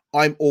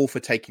 I'm all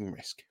for taking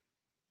risk.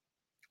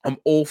 I'm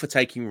all for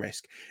taking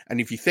risk. And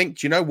if you think,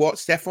 do you know what,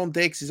 Stephon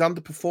Diggs is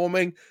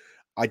underperforming,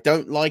 I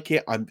don't like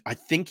it. I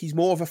think he's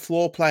more of a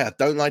floor player. I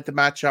don't like the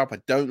matchup.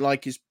 I don't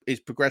like his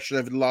progression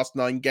over the last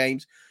 9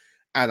 games.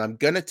 And I'm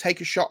going to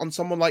take a shot on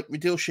someone like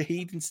Rashid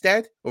Shaheed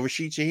instead, or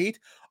Rashid Shaheed.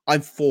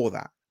 I'm for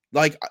that.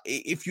 Like,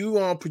 if you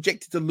are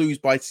projected to lose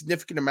by a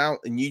significant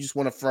amount and you just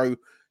want to throw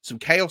some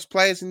chaos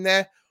players in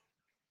there,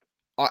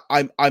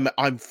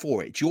 I'm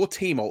for it. It's your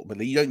team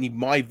ultimately. You don't need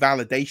my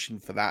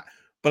validation for that,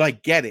 but I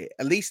get it.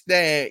 At least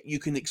there you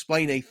can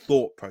explain a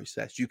thought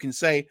process. You can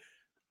say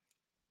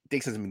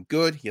Diggs hasn't been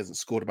good. He hasn't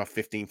scored above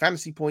 15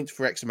 fantasy points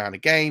for X amount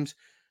of games.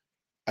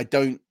 I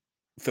don't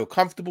feel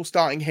comfortable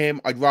starting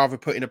him. I'd rather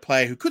put in a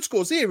player who could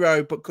score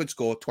 0 but could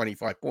score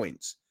 25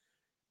 points.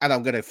 And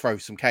I'm going to throw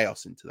some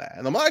chaos into there.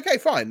 And I'm like, okay,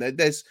 fine.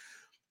 There's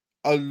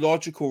a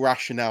logical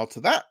rationale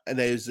to that. And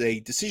there's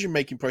a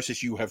decision-making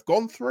process you have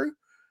gone through.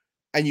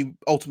 And you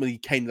ultimately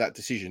came to that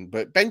decision.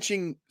 But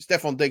benching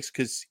Stephon Diggs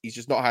because he's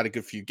just not had a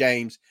good few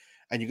games,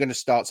 and you're going to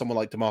start someone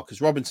like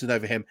Demarcus Robinson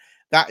over him,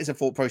 that is a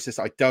thought process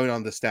I don't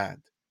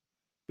understand.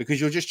 Because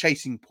you're just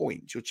chasing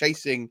points. You're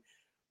chasing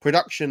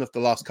production of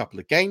the last couple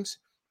of games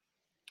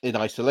in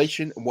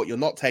isolation. And what you're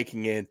not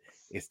taking in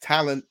is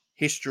talent,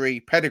 history,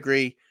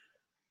 pedigree,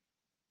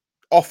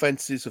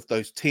 offenses of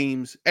those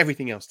teams,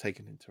 everything else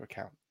taken into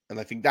account. And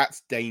I think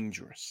that's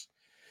dangerous.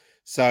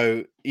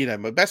 So,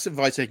 my best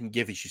advice I can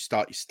give is you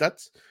start your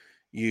studs.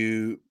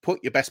 You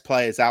put your best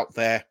players out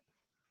there,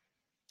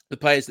 the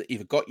players that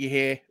either got you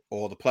here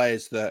or the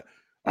players that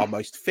are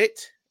most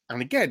fit.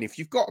 And again, if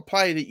you've got a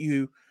player that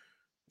you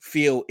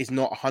feel is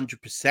not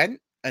 100%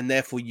 and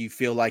therefore you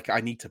feel like I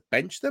need to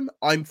bench them,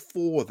 I'm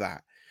for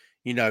that.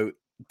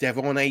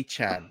 Devon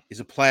Achane is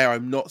a player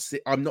I'm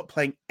not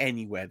playing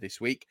anywhere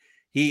this week.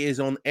 He is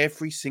on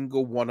every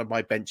single one of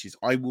my benches.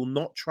 I will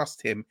not trust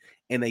him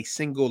in a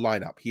single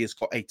lineup. He has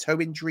got a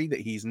toe injury that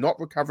he's not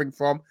recovering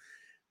from.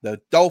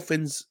 The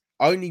Dolphins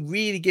only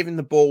really giving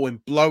the ball in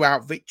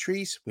blowout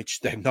victories, which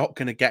they're not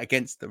going to get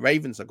against the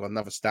Ravens. I've got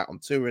another stat on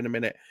Tua in a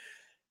minute.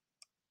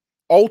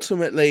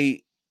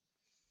 Ultimately,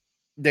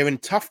 they're in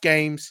tough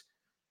games.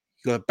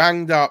 You've got a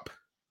banged up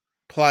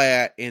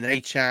player in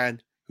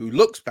Achane who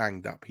looks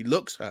banged up. He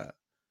looks hurt.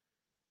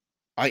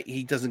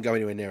 He doesn't go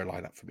anywhere near a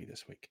lineup for me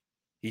this week.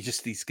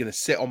 He's going to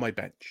sit on my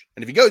bench.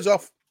 And if he goes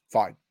off,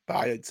 fine. But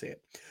I don't see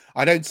it.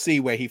 I don't see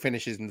where he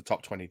finishes in the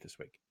top 20 this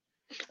week.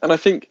 And I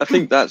think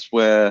that's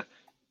where,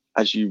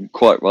 as you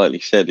quite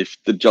rightly said, if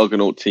the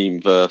juggernaut team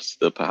versus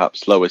the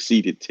perhaps lower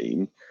seeded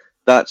team,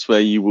 that's where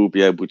you will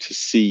be able to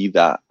see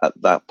that at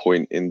that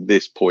point. In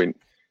this point,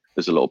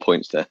 there's a lot of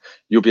points there.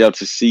 You'll be able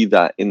to see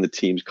that in the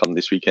teams come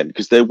this weekend,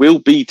 because there will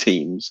be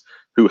teams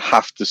who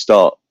have to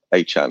start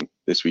Achane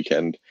this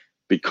weekend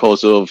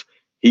because of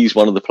he's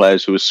one of the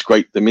players who has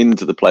scraped them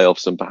into the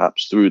playoffs and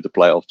perhaps through the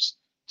playoffs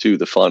to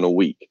the final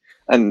week.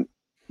 And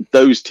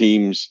those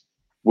teams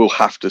will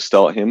have to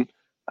start him.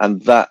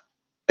 And that,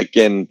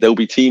 again, there'll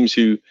be teams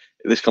who,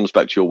 this comes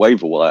back to your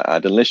waiver wire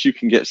ad, unless you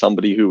can get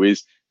somebody who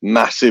is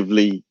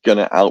massively going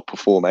to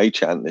outperform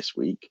Achane this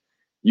week,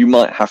 you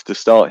might have to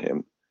start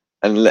him.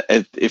 And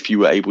if you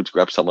were able to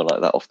grab someone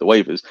like that off the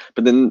waivers.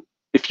 But then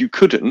if you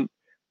couldn't,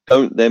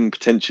 don't then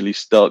potentially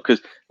start,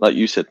 because like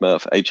you said,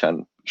 Murph,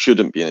 Achane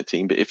shouldn't be in a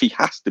team, but if he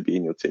has to be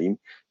in your team,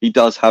 he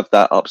does have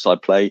that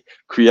upside play,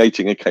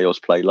 creating a chaos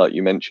play, like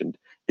you mentioned,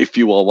 if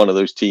you are one of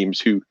those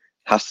teams who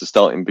has to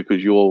start him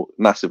because you're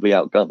massively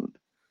outgunned.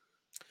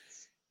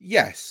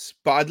 Yes,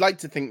 but I'd like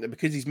to think that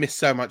because he's missed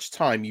so much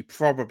time, you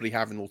probably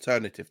have an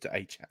alternative to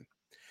Achane.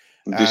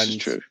 This is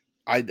true.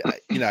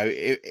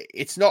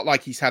 It's not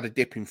like he's had a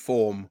dip in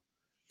form.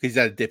 He's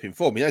had a dip in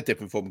form. He had a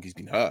dip in form because he's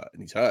been hurt,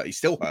 and he's hurt. He's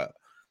still hurt.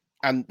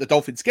 And the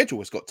Dolphins' schedule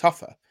has got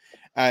tougher.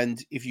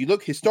 And if you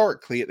look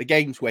historically at the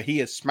games where he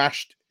has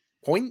smashed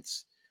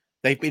points,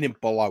 they've been in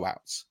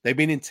blowouts. They've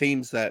been in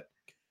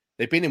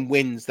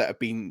wins that have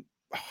been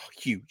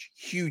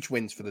huge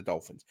wins for the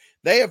Dolphins.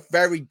 They are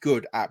very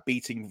good at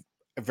beating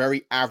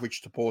very average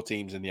to poor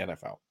teams in the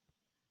NFL.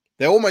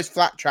 They're almost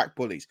flat track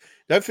bullies.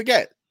 Don't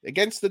forget,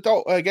 against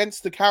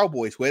the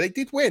Cowboys, where they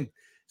did win,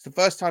 it's the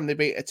first time they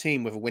beat a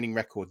team with a winning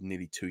record in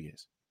nearly 2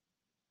 years.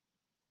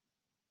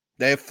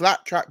 They're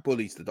flat track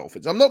bullies, the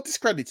Dolphins. I'm not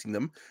discrediting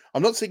them.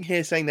 I'm not sitting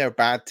here saying they're a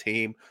bad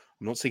team.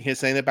 I'm not sitting here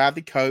saying they're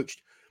badly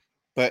coached.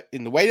 But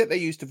in the way that they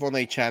use Devon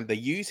Achane, they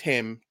use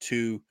him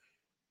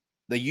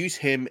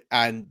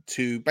and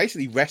to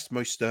basically rest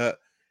Mostert,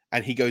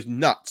 and he goes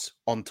nuts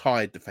on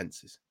tired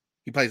defenses.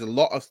 He plays a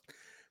lot of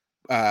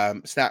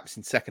snaps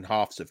in second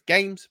halves of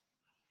games.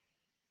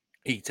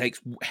 He takes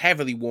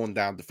heavily worn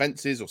down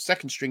defenses or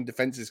second string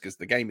defenses because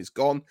the game is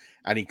gone,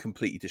 and he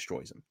completely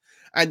destroys them.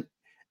 And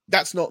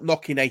that's not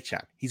knocking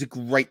Achane. He's a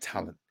great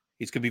talent.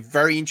 It's going to be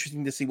very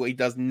interesting to see what he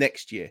does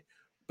next year.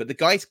 But the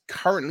guy's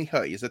currently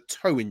hurt. He has a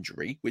toe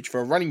injury, which for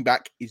a running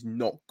back is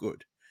not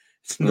good.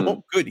 It's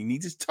not good. He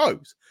needs his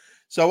toes.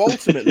 So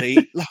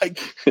ultimately,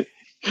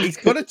 he's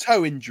got a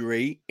toe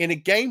injury in a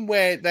game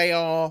where they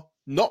are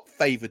not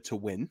favored to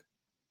win.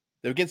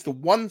 They're against the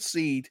 1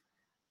 seed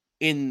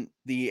in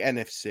the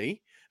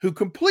NFC, who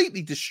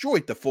completely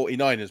destroyed the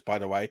 49ers, by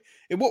the way,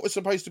 in what was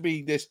supposed to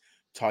be this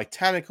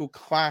titanical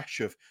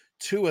clash of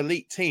two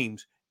elite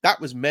teams, that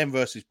was men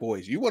versus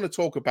boys. You want to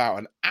talk about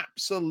an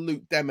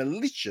absolute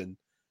demolition?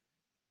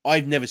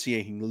 I've never seen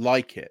anything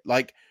like it.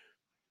 Like,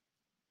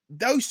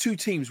 those two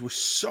teams were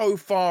so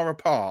far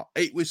apart.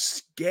 It was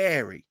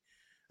scary.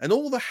 And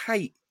all the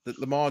hate that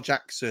Lamar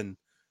Jackson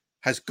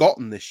has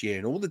gotten this year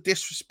and all the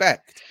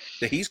disrespect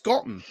that he's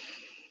gotten,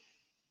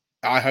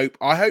 I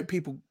hope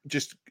people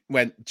just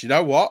went, do you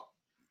know what?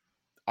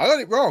 I got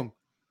it wrong.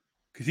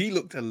 Because he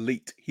looked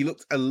elite. He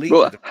looked elite.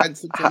 Well, the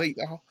defense looked elite.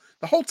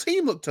 The whole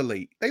team looked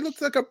elite. They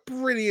looked like a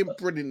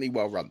brilliantly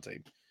well-run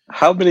team.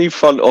 How many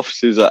front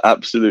offices are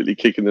absolutely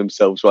kicking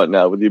themselves right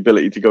now with the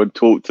ability to go and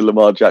talk to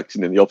Lamar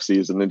Jackson in the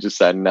offseason and just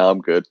saying, "No, I'm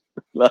good."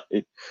 Like,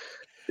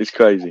 it's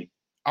crazy.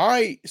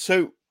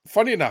 So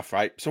funny enough,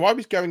 right? So I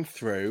was going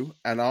through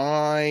and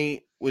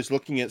I was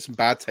looking at some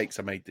bad takes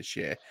I made this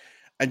year.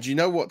 And do you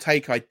know what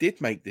take I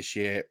did make this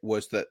year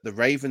was that the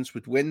Ravens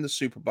would win the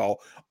Super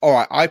Bowl. All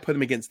right, I put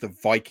them against the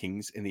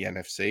Vikings in the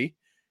NFC,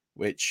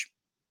 which,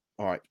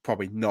 all right,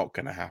 probably not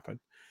going to happen.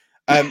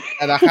 And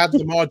I had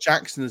Lamar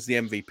Jackson as the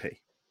MVP.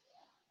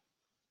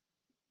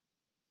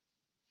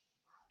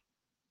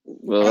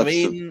 Well, that's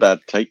a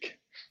bad take.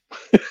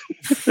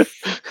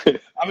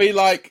 I mean,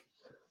 like,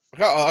 I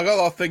got a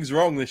lot of things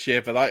wrong this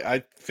year, but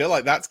I feel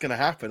like that's going to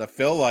happen. I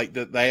feel like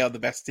that they are the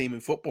best team in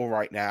football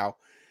right now.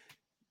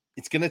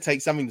 It's going to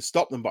take something to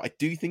stop them, but I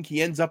do think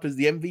he ends up as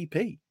the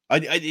MVP.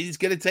 It's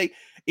going to take...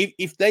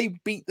 If they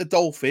beat the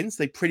Dolphins,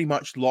 they pretty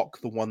much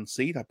lock the 1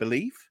 seed, I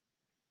believe.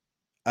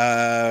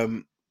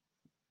 I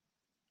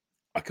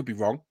could be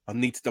wrong. I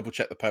need to double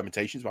check the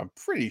permutations, but I'm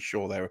pretty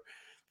sure they're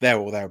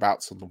or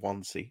thereabouts on the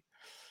 1 seed.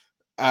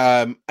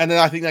 And then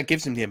I think that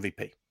gives him the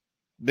MVP.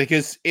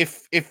 Because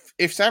if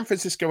San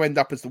Francisco end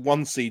up as the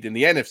 1 seed in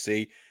the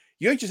NFC,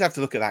 you just have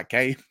to look at that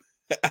game,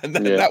 and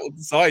that will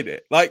decide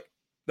it. Like,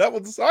 that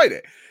will decide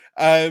it.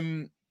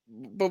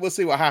 But we'll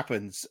see what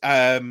happens.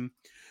 I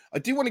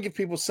do want to give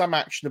people some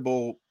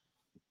actionable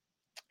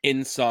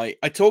insight.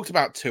 I talked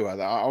about Tua.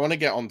 I want to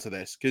get onto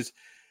this because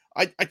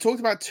I talked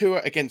about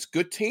Tua against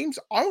good teams.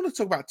 I want to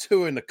talk about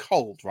Tua in the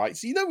cold, right?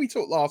 So, we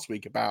talked last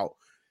week about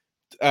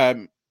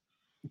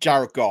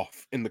Jared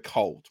Goff in the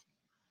cold.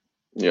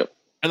 Yep.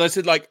 And I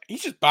said, like,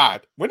 he's just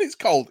bad. When it's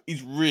cold,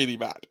 he's really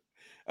bad.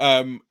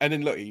 And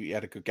then, look, he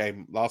had a good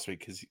game last week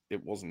because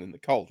it wasn't in the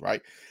cold,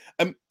 right?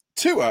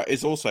 Tua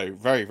is also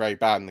very, very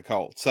bad in the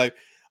cold. So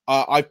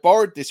I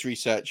borrowed this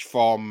research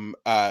from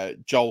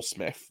Joel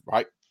Smith,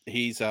 right?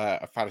 He's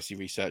a fantasy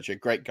researcher,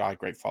 great guy,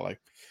 great follow.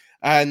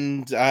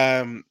 And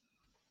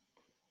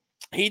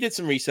he did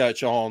some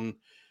research on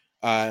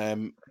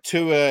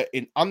Tua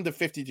in under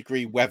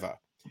 50-degree weather.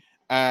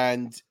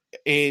 And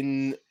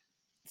in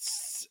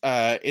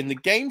the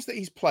games that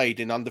he's played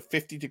in under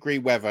 50-degree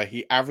weather,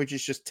 he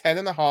averages just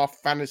 10.5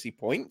 fantasy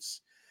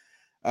points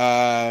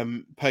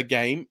per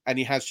game, and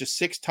he has just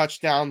 6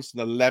 touchdowns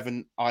and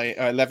 11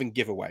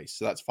 giveaways.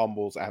 So that's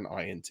fumbles and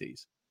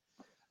INTs.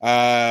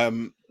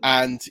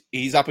 And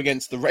he's up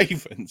against the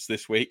Ravens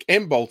this week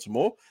in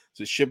Baltimore,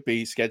 so it should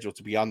be scheduled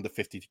to be under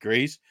 50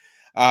 degrees.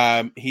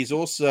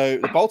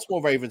 The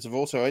Baltimore Ravens have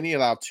also only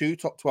allowed 2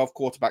 top 12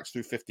 quarterbacks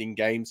through 15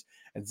 games,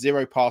 and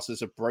 0 passers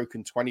have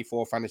broken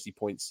 24 fantasy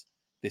points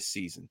this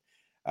season.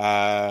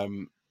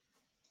 And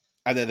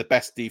they're the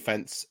best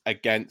defense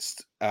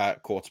against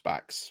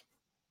quarterbacks.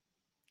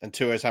 And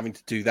Tua is having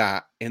to do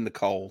that in the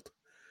cold,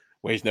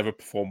 where he's never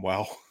performed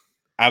well,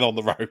 and on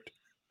the road.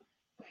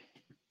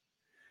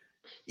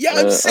 Yeah,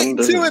 I'm sitting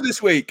Tua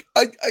this week.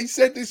 I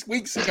said this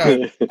weeks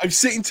ago. I'm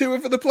sitting Tua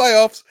for the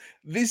playoffs.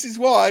 This is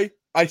why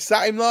I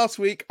sat him last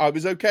week. I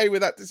was okay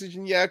with that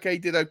decision. Yeah, okay, he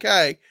did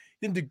okay.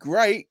 Didn't do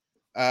great,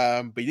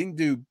 but he didn't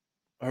do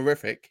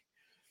horrific.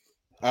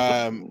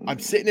 I'm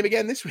sitting him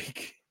again this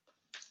week.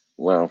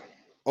 Wow.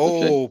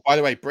 Oh, okay. By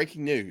the way,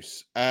 breaking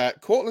news.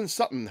 Cortland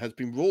Sutton has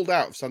been ruled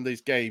out of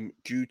Sunday's game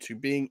due to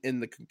being in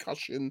the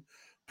concussion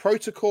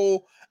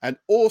protocol, and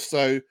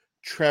also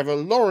Trevor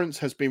Lawrence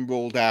has been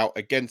ruled out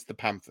against the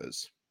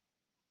Panthers.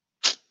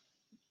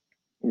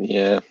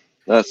 Yeah,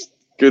 that's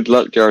good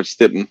luck, Jared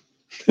Stidham.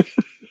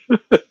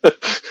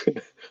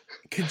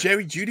 Can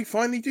Jerry Jeudy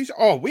finally do so?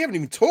 Oh, we haven't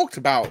even talked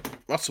about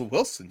Russell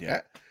Wilson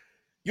yet.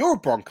 You're a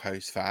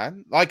Broncos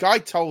fan. Like, I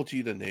told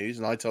you the news,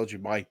 and I told you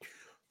my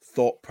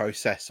thought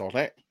process on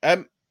it.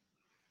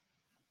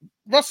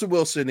 Russell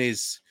Wilson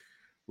is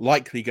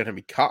likely going to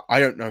be cut. I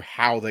don't know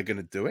how they're going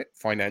to do it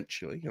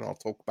financially, and I'll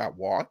talk about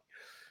why.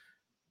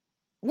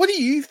 What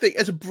do you think,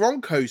 as a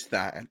Broncos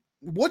fan?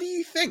 What do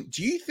you think?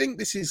 Do you think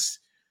this is?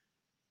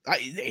 I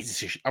mean,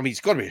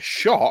 it's got to be a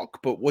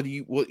shock. But what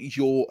is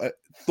your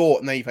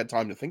thought now you've had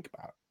time to think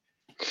about it?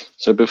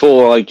 So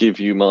before I give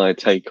you my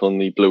take on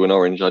the blue and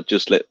orange, I'd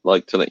just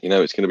like to let you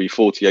know it's going to be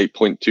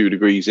 48.2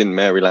 degrees in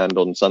Maryland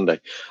on Sunday,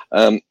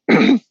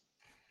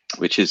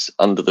 which is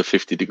under the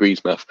 50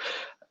 degrees, Murph.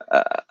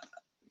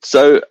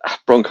 So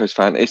Broncos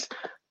fan,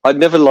 I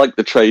never liked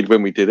the trade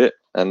when we did it,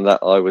 and that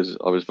I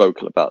was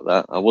vocal about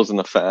that. I wasn't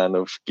a fan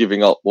of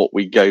giving up what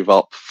we gave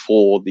up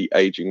for the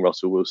aging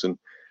Russell Wilson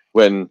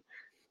when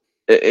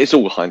it's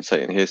all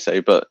hindsight and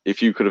hearsay, but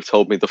if you could have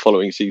told me the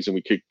following season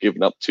we could have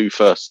given up 2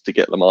 firsts to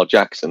get Lamar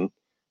Jackson,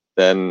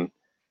 then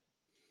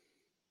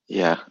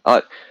yeah,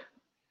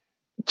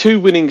 2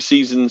 winning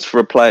seasons for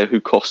a player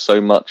who costs so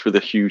much with a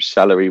huge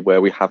salary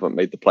where we haven't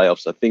made the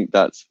playoffs. I think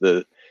that's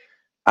the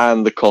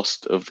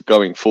cost of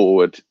going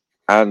forward.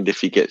 And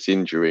if he gets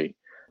injury,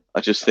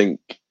 I just think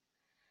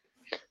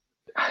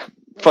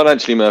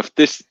financially, Murph,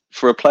 this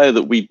for a player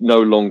that we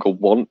no longer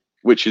want,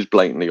 which is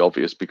blatantly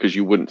obvious because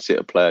you wouldn't sit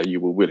a player you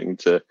were willing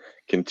to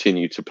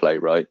continue to play,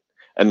 right?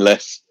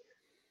 Unless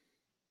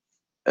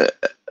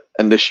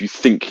you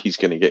think he's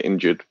going to get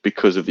injured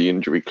because of the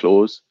injury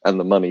clause and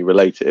the money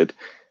related.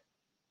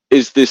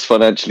 Is this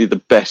financially the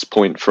best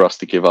point for us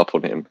to give up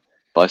on him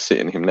by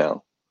sitting him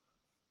now?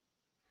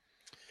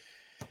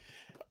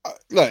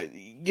 Look,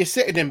 you're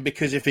sitting him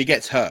because if he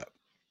gets hurt,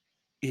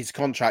 his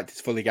contract is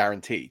fully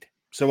guaranteed.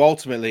 So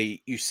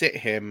ultimately, you sit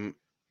him.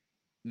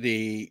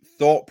 The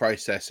thought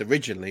process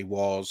originally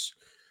was,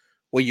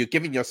 well, you're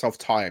giving yourself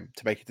time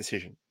to make a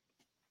decision,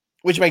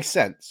 which makes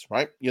sense,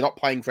 right? You're not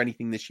playing for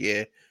anything this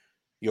year.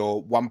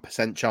 You're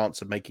 1%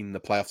 chance of making the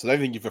playoffs. I don't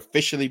think you've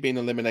officially been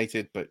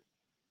eliminated, but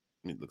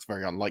it looks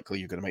very unlikely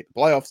you're going to make the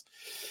playoffs.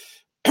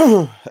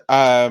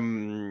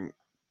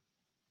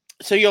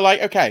 So you're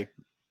like, okay,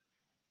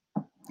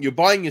 you're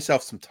buying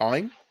yourself some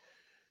time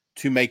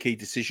to make a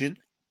decision,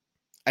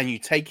 and you're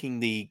taking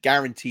the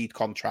guaranteed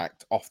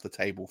contract off the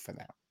table for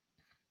now.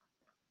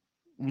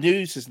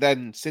 News has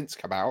then since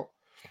come out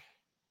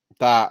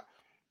that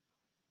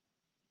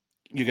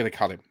you're going to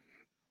cut him.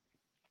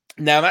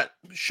 Now, that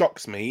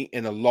shocks me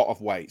in a lot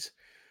of ways.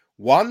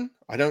 One,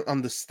 I don't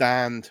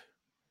understand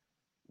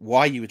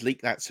why you would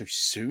leak that so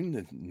soon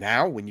and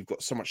now when you've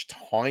got so much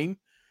time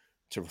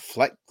to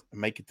reflect and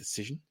make a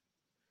decision.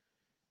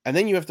 And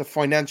then you have the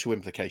financial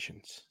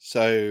implications.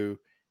 So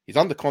he's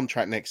under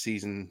contract next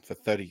season for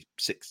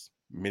 $36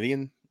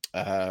 million.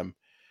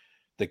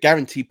 The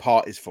guarantee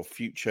part is for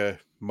future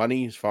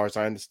money, as far as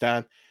I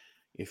understand.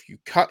 If you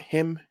cut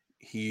him,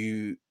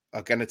 you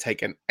are going to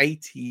take an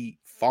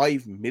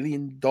 $85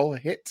 million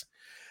hit,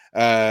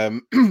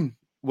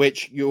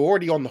 which you're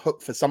already on the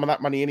hook for some of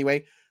that money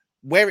anyway.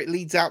 Where it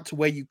leads out to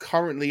where you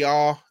currently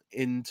are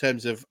in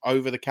terms of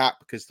over the cap,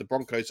 because the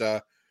Broncos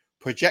are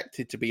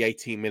projected to be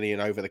 18 million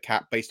over the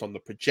cap based on the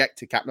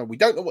projected cap number. We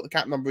don't know what the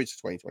cap number is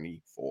for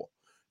 2024.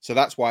 So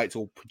that's why it's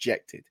all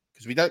projected,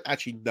 because we don't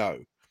actually know.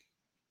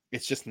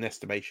 It's just an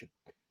estimation.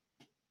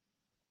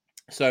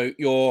 So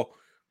you're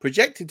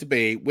projected to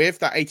be, with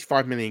that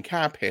 85 million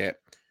cap hit,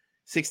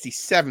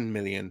 67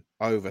 million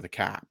over the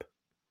cap.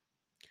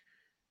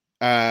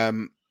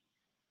 Now,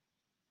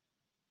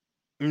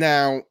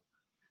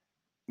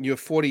 you're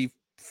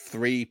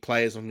 43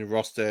 players on your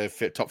roster,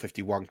 top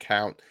 51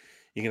 count.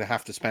 You're going to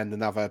have to spend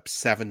another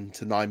 7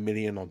 to 9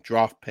 million on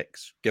draft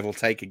picks, give or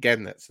take.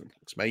 Again, that's an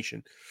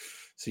approximation.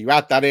 So you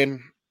add that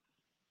in,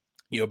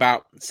 you're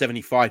about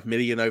 75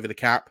 million over the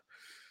cap.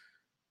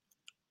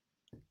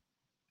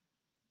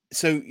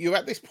 So you're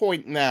at this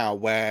point now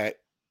where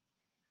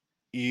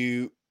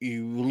you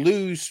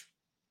lose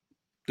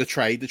the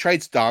trade. The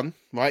trade's done,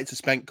 right? It's a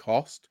spent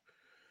cost.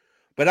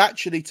 But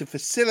actually, to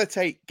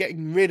facilitate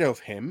getting rid of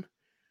him,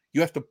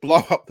 you have to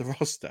blow up the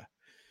roster.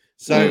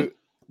 So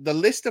the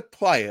list of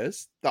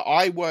players that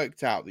I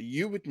worked out that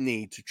you would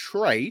need to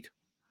trade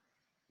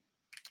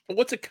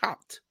or to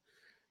cut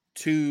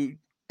to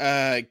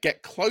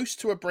get close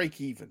to a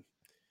break even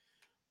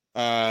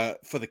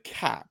for the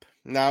cap.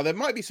 Now, there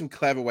might be some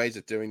clever ways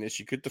of doing this.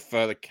 You could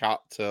defer the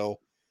cut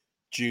till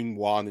June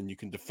 1, and you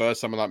can defer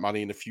some of that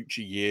money in the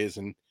future years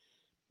and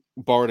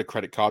borrow the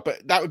credit card.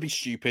 But that would be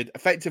stupid.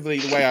 Effectively,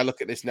 the way I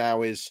look at this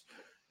now is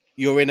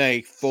you're in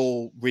a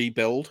full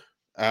rebuild,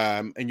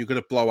 and you're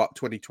going to blow up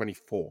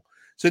 2024.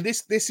 So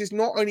this is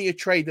not only a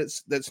trade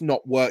that's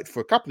not worked for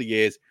a couple of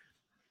years.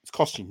 It's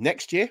cost you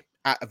next year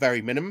at a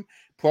very minimum.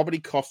 Probably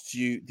costs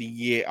you the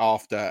year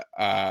after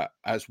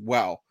as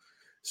well.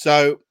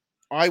 So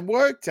I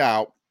worked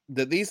out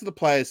that these are the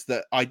players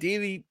that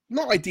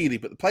not ideally,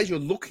 but the players you're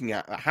looking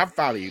at that have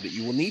value that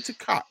you will need to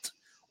cut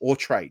or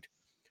trade.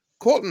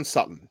 Cortland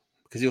Sutton,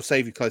 because he'll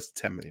save you close to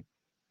 10 million.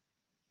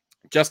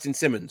 Justin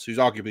Simmons, who's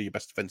arguably your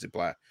best defensive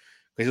player,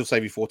 because he'll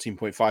save you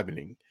 14.5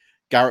 million.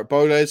 Garrett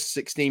Bowles,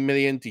 16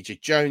 million.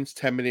 DJ Jones,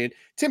 10 million.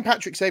 Tim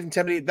Patrick saving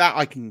 10 million. That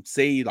I can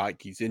see, like,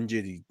 he's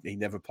injured. He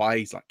never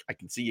plays. Like, I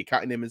can see you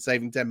cutting him and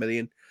saving 10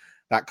 million.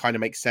 That kind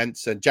of makes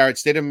sense. And Jared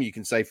Stidham, you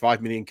can save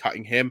 5 million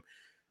cutting him.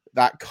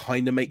 That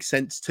kind of makes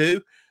sense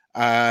too.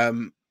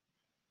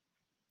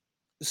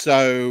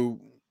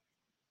 So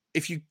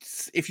if you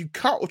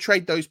cut or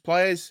trade those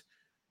players,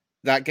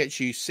 that gets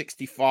you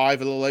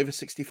 65, a little over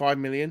 65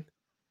 million.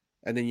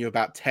 And then you're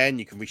about 10.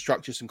 You can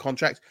restructure some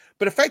contracts.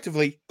 But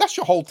effectively, that's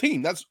your whole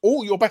team. That's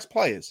all your best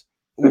players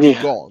all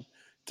gone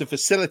to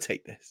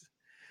facilitate this.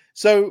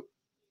 So,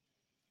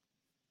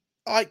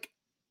 like,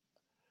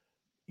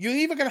 you're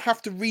either going to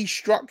have to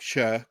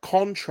restructure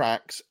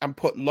contracts and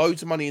put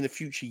loads of money in the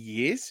future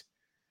years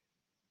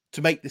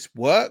to make this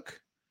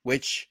work,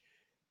 which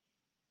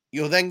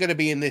you're then going to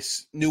be in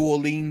this New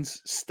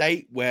Orleans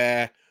state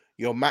where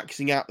you're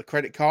maxing out the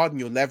credit card and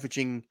you're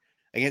leveraging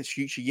against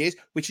future years,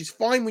 which is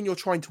fine when you're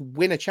trying to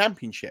win a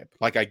championship.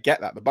 Like, I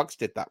get that. The Bucks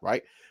did that,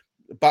 right?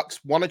 The Bucks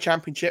won a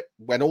championship,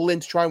 went all in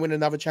to try and win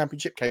another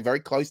championship, came very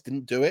close,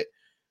 didn't do it.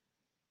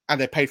 And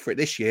they paid for it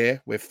this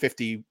year with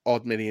 50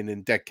 odd million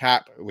in dead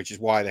cap, which is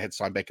why they had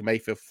signed Baker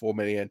Mayfield for 4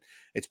 million.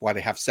 It's why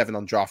they have 7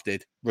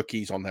 undrafted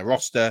rookies on their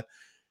roster.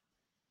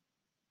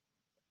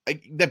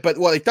 But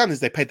what they've done is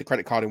they paid the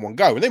credit card in one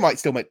go, and they might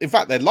still make, in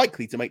fact, they're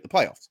likely to make the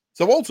playoffs.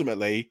 So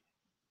ultimately,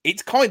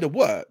 it's kind of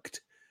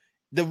worked.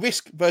 The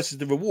risk versus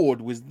the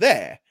reward was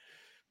there.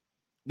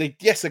 They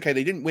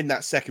didn't win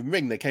that second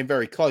ring. They came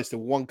very close. They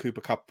were one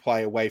Cooper Cup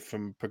play away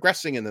from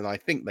progressing, and then I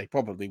think they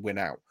probably win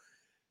out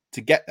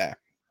to get there.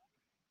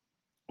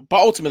 But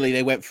ultimately,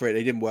 they went for it.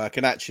 They didn't work.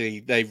 And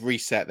actually, they've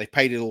reset. They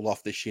paid it all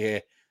off this year.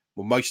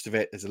 Well, most of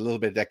it. There's a little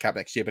bit of dead cap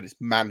next year, but it's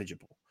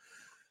manageable.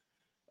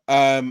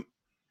 The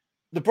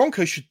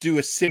Broncos should do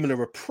a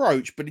similar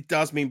approach, but it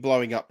does mean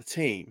blowing up the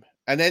team.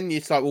 And then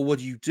it's like, well, what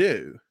do you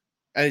do?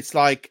 And it's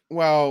like,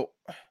 well,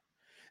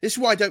 this is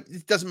why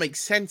it doesn't make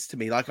sense to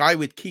me. Like, I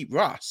would keep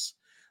Russ.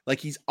 Like,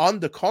 he's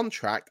under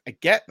contract. I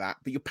get that,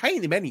 but you're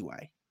paying him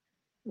anyway.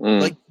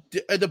 Like,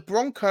 the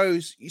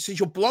Broncos, since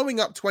you're blowing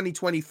up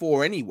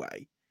 2024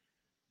 anyway,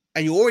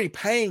 and you're already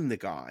paying the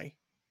guy,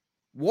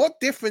 what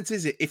difference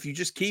is it if you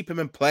just keep him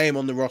and play him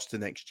on the roster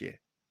next year?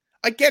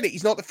 I get it.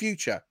 He's not the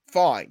future.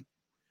 Fine.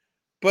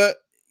 But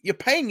you're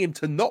paying him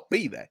to not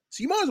be there.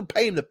 So you might as well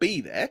pay him to be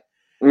there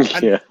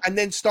and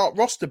then start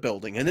roster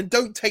building, and then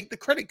don't take the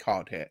credit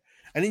card hit.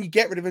 And then you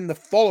get rid of him the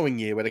following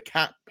year where the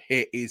cap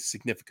hit is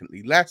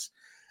significantly less.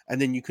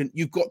 And then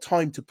you've got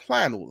time to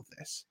plan all of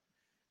this.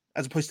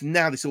 As opposed to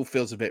now, this all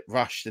feels a bit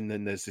rushed. And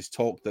then there's this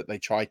talk that they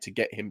tried to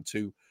get him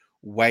to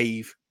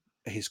waive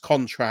his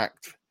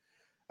contract,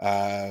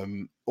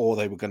 or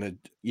they were going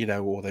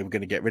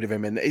to, get rid of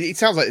him. And it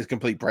sounds like it's a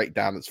complete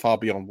breakdown that's far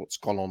beyond what's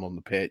gone on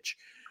the pitch.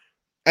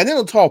 And then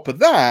on top of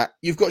that,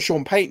 you've got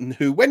Sean Payton,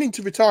 who went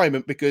into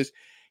retirement because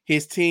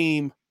his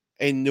team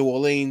in New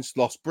Orleans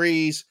lost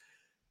Breeze.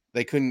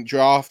 They couldn't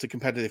draft a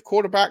competitive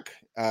quarterback.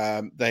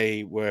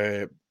 They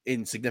were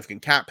in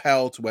significant cap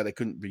hell to where they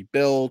couldn't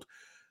rebuild.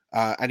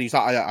 And he's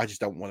like, I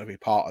just don't want to be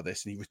part of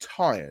this. And he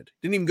retired.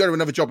 Didn't even go to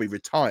another job. He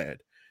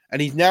retired.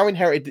 And he's now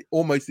inherited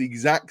almost the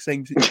exact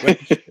same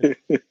situation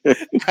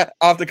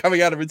after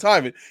coming out of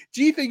retirement.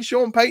 Do you think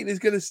Sean Payton is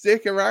going to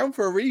stick around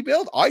for a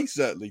rebuild? I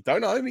certainly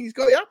don't. I don't think he's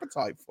got the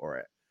appetite for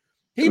it.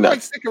 He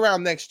might stick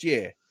around next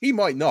year. He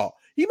might not.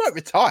 He might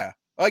retire.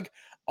 Like,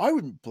 I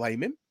wouldn't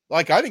blame him.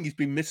 Like, I think he's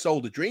been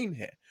missold a dream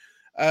here.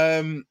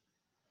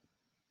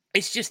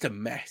 It's just a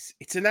mess.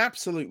 It's an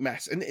absolute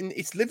mess. And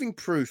it's living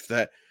proof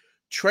that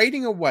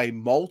trading away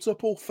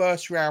multiple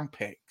first-round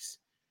picks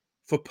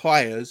for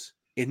players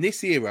in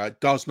this era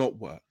does not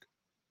work.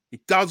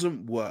 It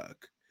doesn't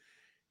work.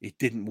 It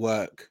didn't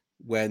work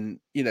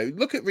when,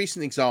 look at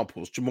recent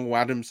examples. Jamal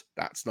Adams,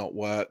 that's not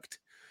worked.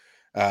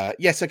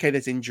 Yes, okay,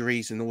 there's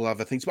injuries and all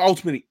other things, but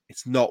ultimately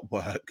it's not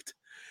worked.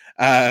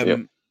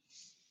 Trey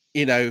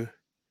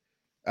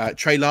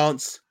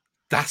Lance,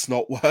 that's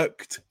not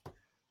worked.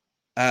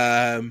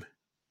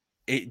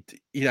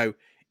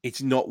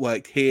 It's not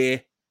worked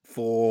here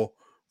for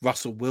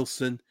Russell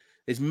Wilson.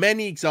 There's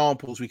many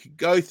examples we could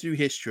go through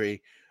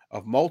history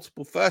of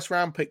multiple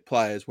first-round pick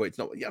players where it's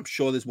not. Yeah, I'm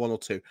sure there's one or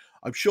two.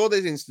 I'm sure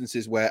there's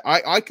instances where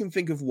I can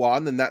think of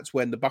one, and that's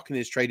when the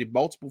Buccaneers traded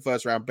multiple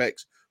first-round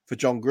picks for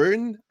John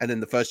Gruden, and then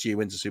the first year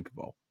wins a Super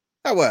Bowl.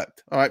 That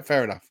worked. All right,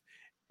 fair enough.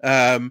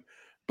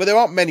 But there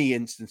aren't many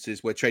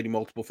instances where trading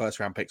multiple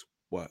first-round picks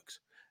works,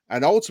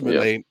 and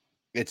ultimately,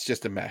 it's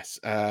just a mess.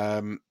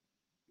 I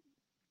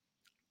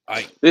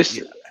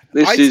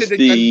said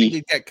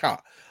he'd get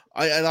cut.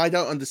 I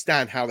don't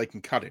understand how they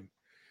can cut him.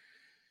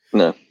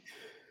 No.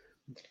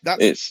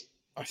 I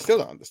still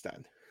don't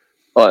understand.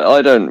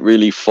 I don't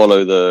really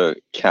follow the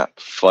cap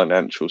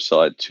financial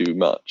side too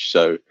much,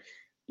 so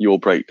your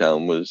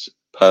breakdown was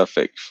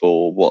perfect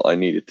for what I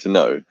needed to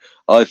know.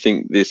 I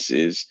think this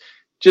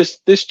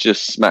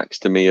just smacks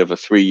to me of a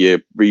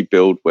 3-year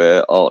rebuild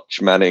where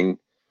Arch Manning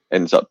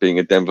ends up being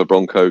a Denver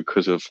Bronco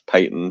because of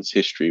Peyton's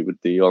history with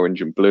the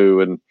orange and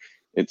blue, and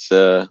it's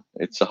a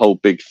whole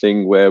big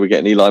thing where we get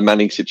an Eli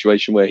Manning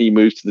situation where he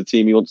moves to the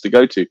team he wants to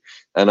go to,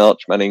 and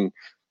Arch Manning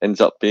ends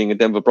up being a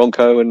Denver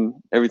Bronco, and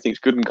everything's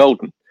good and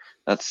golden.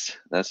 That's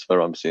where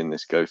I'm seeing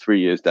this go. 3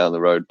 years down the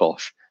road,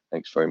 bosh.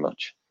 Thanks very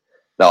much.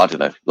 No, I don't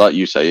know. Like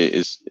you say,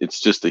 it's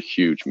just a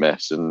huge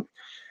mess, and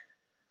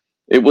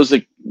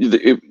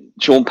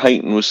Sean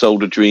Payton was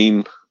sold a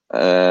dream,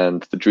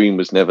 and the dream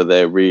was never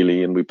there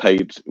really. And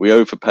we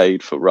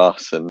overpaid for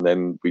Russ, and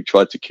then we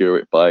tried to cure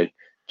it by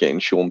getting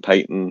Sean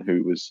Payton,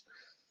 who was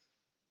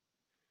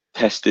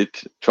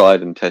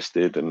tried and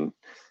tested, and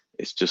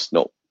it's just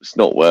not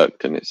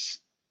worked, and it's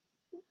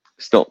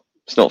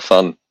not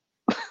fun.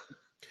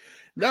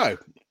 No,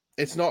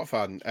 it's not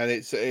fun, and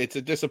it's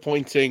a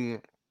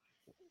disappointing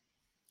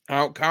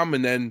outcome.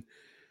 And then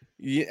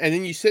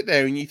you sit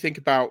there and you think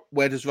about,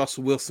 where does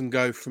Russell Wilson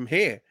go from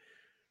here?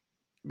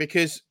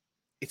 Because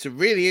it's a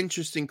really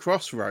interesting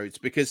crossroads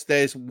because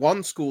there's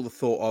one school of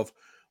thought of,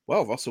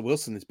 well, Russell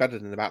Wilson is better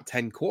than about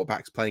 10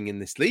 quarterbacks playing in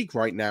this league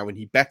right now, and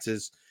he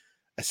betters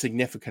a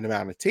significant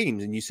amount of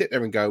teams. And you sit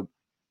there and go,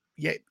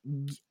 yeah,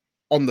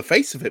 on the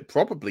face of it,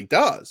 probably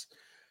does.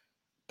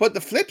 But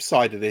the flip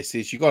side of this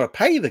is you got to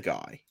pay the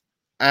guy,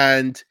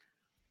 and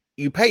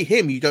you pay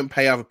him, you don't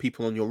pay other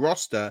people on your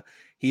roster.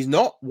 He's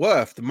not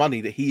worth the money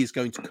that he is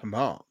going to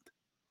command.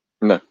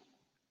 No.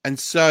 And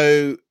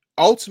so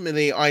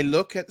ultimately, I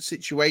look at the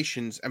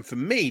situations, and for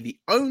me, the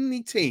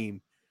only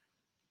team,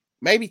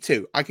 maybe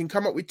two, I can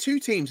come up with two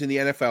teams in the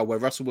NFL where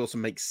Russell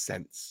Wilson makes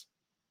sense.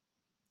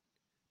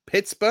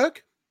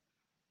 Pittsburgh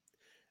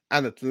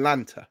and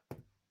Atlanta.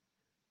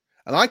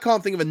 And I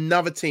can't think of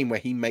another team where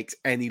he makes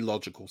any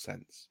logical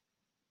sense.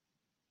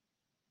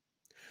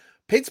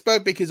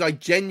 Pittsburgh, because I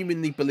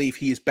genuinely believe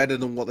he is better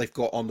than what they've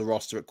got on the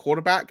roster at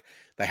quarterback.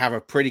 They have a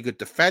pretty good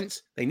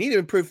defense. They need to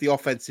improve the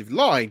offensive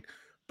line,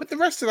 but the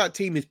rest of that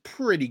team is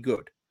pretty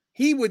good.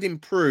 He would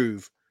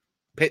improve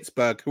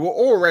Pittsburgh, who are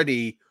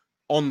already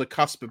on the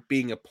cusp of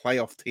being a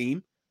playoff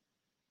team,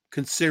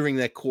 considering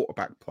their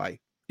quarterback play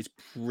is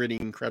pretty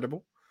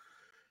incredible.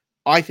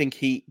 I think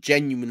he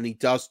genuinely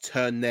does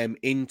turn them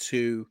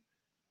into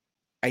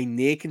a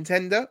near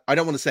contender. I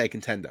don't want to say a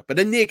contender, but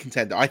a near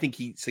contender. I think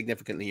he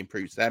significantly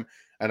improves them.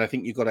 And I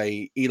think you've got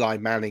a Eli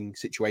Manning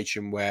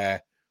situation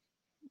where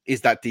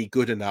is that D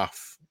good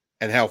enough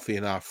and healthy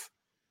enough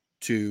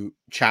to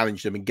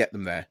challenge them and get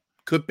them there?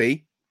 Could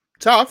be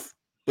tough,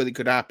 but it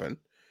could happen.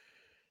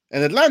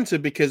 And Atlanta,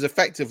 because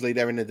effectively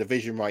they're in a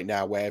division right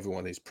now where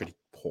everyone is pretty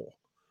poor.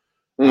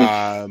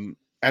 And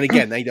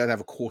again, they don't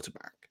have a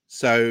quarterback.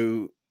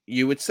 So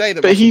you would say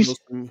that Russell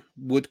Wilson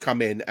would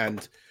come in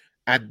and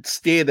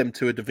steer them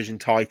to a division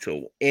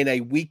title in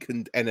a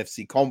weakened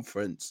NFC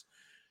conference.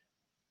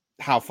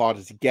 How far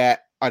does he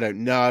get? I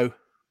don't know.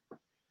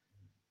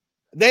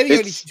 They're the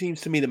only two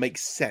teams to me that make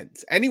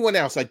sense. Anyone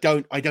else, I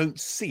don't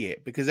see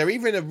it because they're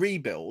either in a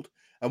rebuild,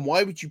 and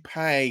why would you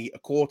pay a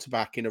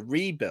quarterback in a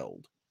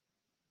rebuild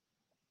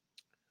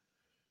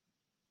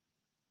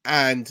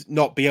and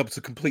not be able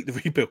to complete the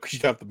rebuild because you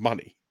don't have the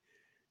money?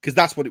 Because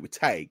that's what it would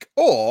take.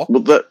 Or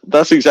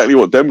that's exactly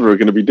what Denver are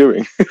going to be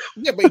doing.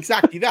 Yeah, but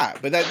exactly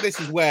that. But this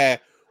is where,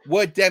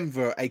 were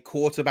Denver a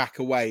quarterback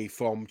away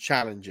from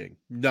challenging?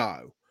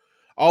 No.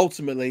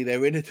 Ultimately,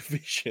 they're in a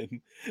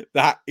division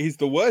that is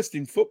the worst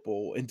in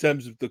football in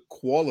terms of the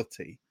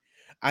quality.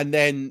 And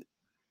then,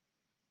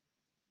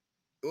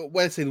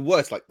 when I say the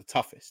worst, like the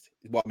toughest,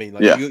 is what I mean.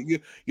 Like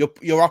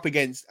you're up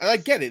against, and I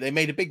get it. They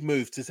made a big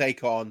move to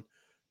take on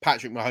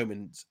Patrick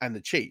Mahomes and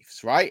the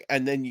Chiefs, right?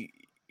 And then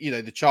you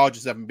know, the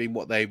Chargers haven't been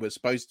what they were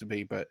supposed to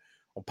be, but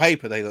on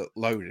paper they look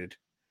loaded.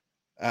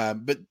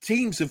 But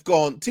teams in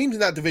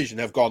that division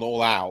have gone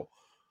all out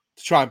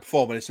to try and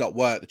perform, and it's not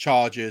worked. The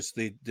Chargers,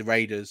 the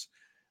Raiders,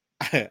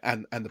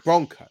 and the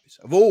Broncos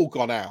have all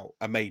gone out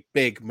and made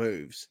big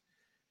moves,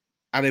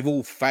 and they've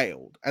all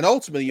failed. And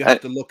ultimately, you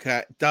have to look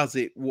at,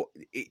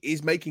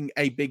 is making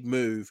a big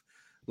move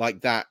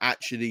like that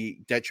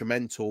actually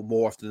detrimental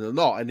more often than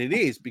not? And it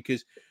is,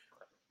 because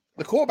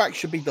the quarterback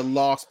should be the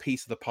last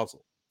piece of the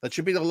puzzle. That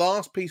should be the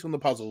last piece on the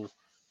puzzle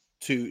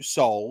to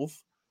solve,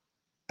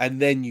 and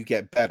then you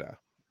get better.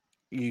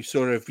 You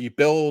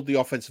build the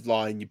offensive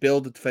line, you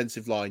build the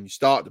defensive line, you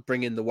start to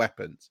bring in the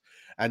weapons,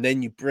 and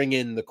then you bring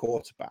in the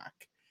quarterback.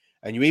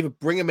 And you either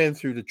bring him in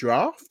through the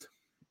draft,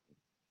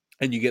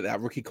 and you get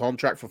that rookie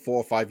contract for 4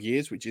 or 5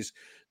 years, which is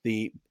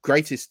the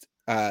greatest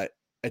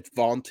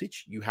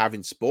advantage you have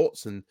in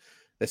sports. And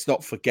let's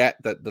not forget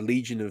that the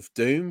Legion of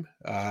Doom,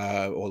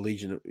 or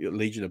Legion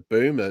of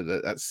Boom,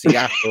 that's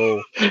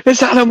Seattle.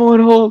 It's Animal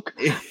and Hawk.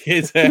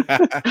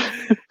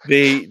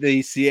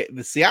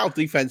 The Seattle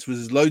defense was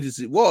as loaded as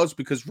it was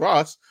because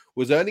Russ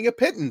was earning a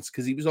pittance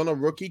because he was on a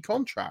rookie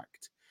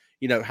contract.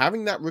 You know,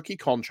 having that rookie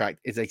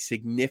contract is a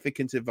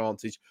significant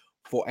advantage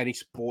for any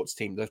sports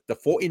team. The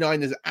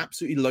 49ers are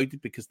absolutely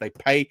loaded because they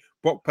pay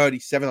Brock Purdy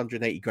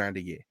 $780,000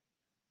 a year.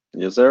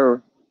 Yes,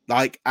 sir.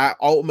 Like,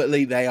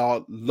 ultimately, they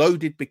are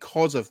loaded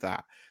because of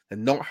that. They're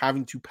not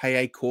having to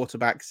pay a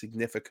quarterback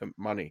significant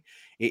money.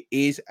 It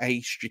is a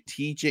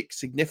strategic,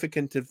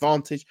 significant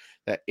advantage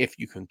that if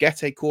you can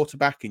get a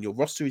quarterback and your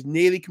roster is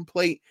nearly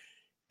complete,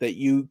 that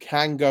you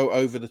can go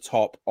over the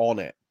top on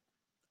it.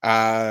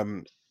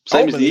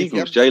 Same as the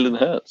Eagles, Jalen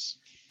Hurts.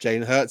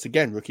 Jalen Hurts,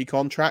 again, rookie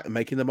contract and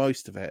making the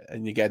most of it.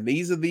 And again,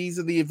 these are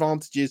the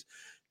advantages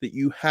that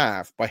you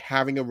have by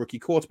having a rookie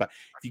quarterback.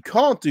 If you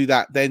can't do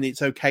that, then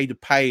it's okay to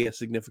pay a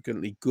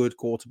significantly good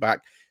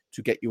quarterback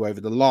to get you over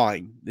the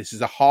line. This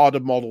is a harder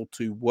model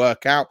to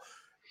work out.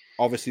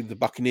 Obviously, the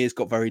Buccaneers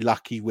got very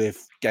lucky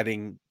with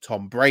getting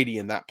Tom Brady,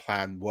 and that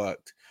plan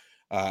worked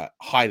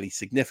highly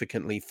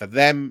significantly for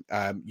them.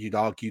 You'd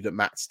argue that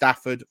Matt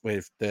Stafford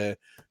with the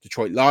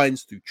Detroit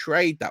Lions through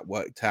trade, that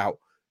worked out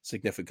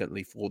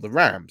significantly for the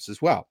Rams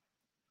as well.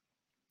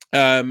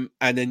 And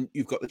then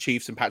you've got the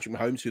Chiefs and Patrick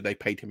Mahomes, who they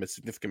paid him a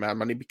significant amount of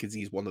money because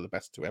he's one of the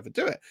best to ever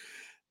do it.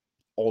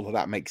 all of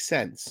that makes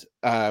sense.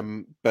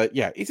 But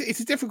yeah, it's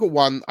a difficult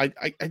one.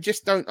 I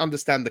just don't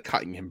understand the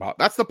cutting him part.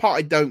 That's the part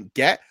I don't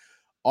get.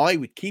 I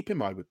would keep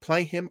him. I would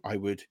play him. I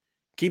would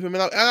keep him.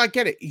 And I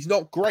get it. He's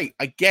not great.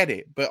 I get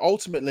it. But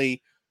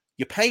ultimately,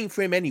 you're paying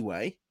for him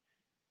anyway.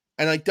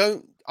 And I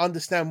don't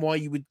understand why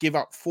you would give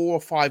up 4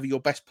 or 5 of your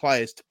best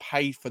players to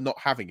pay for not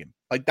having him.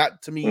 Like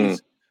that to me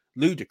is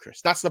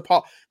ludicrous. That's the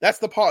part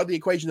of the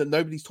equation that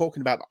nobody's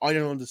talking about that I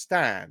don't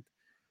understand.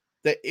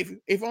 That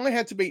if I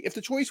had to be, if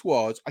the choice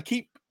was I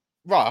keep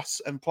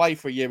Russ and play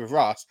for a year with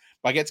Russ,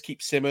 but I get to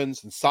keep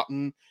Simmons and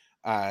Sutton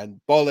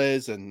and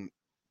Bollers and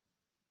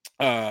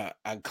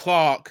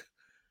Clark,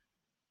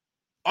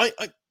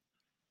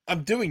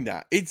 I'm doing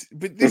that.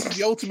 But this is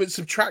the ultimate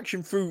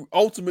subtraction through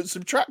ultimate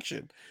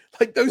subtraction.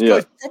 Like those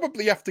guys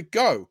probably have to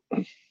go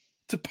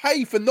to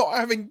pay for not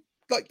having.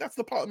 Like that's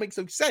the part that makes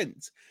no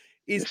sense.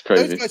 Is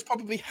those guys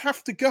probably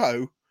have to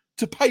go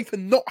to pay for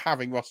not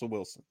having Russell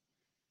Wilson,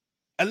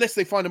 unless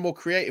they find a more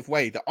creative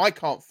way that I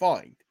can't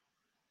find.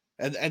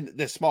 And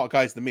they're smarter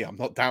guys than me. I'm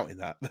not doubting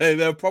that.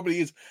 There probably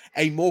is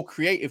a more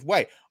creative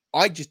way.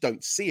 I just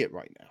don't see it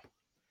right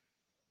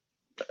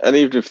now. And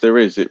even if there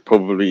is, it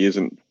probably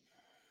isn't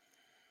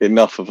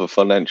enough of a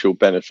financial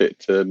benefit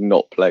to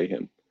not play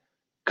him.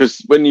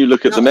 Because when you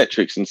look at the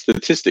metrics and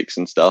statistics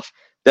and stuff,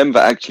 Denver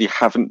actually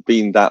haven't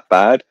been that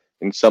bad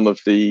in some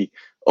of the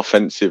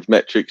offensive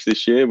metrics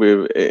this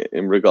year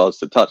in regards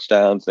to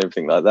touchdowns and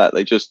everything like that.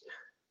 They just,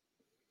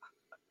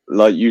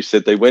 like you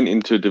said, they went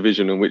into a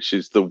division in which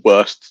is the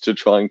worst to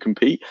try and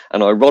compete.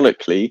 And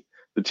ironically,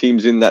 the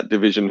teams in that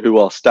division who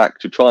are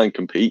stacked to try and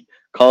compete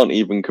can't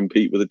even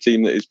compete with a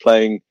team that is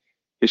playing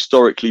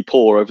historically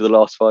poor over the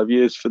last 5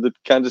 years for the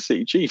Kansas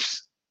City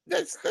Chiefs.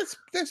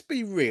 Let's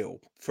be real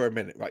for a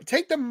minute, right?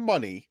 Take the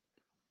money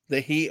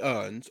that he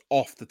earns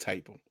off the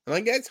table. And I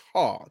get it's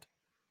hard.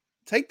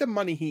 Take the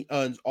money he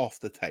earns off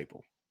the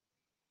table.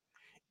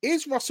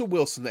 Is Russell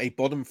Wilson a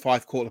bottom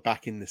 5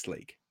 quarterback in this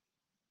league?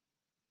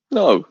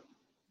 No.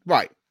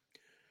 Right.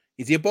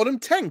 Is he a bottom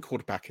 10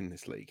 quarterback in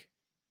this league?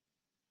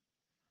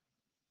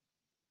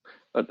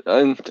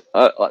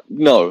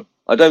 No,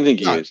 I don't think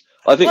he is.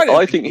 I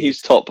think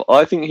he's top.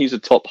 I think he's a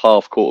top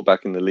half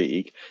quarterback in the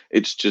league.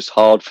 It's just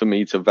hard for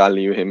me to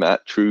value him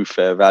at true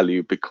fair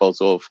value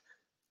because of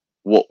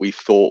what we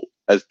thought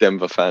as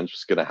Denver fans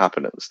was going to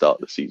happen at the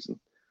start of the season.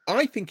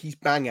 I think he's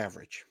bang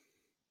average.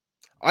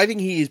 I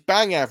think he is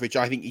bang average.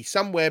 I think he's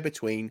somewhere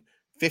between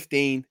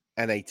 15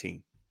 and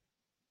 18.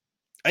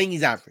 I think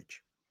he's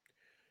average.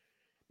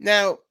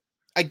 Now,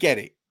 I get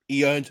it.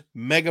 He earned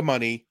mega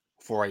money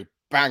for a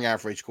bang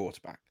average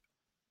quarterback.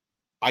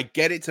 I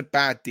get it's a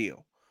bad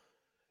deal.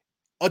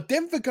 Are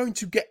Denver going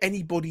to get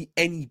anybody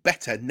any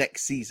better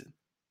next season?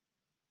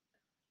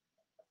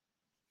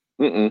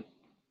 No.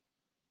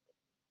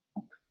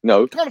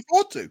 Can't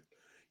afford to.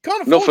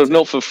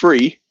 Not for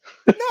free.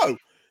 No.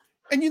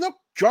 And you're not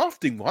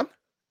drafting one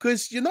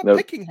because you're not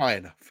picking high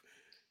enough.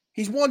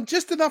 He's won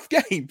just enough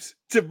games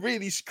to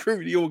really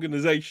screw the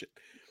organization.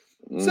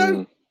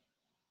 So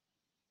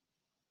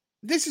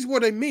this is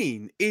what I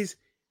mean is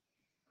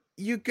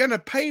you're going to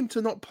pay him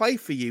to not play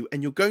for you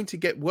and you're going to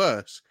get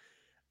worse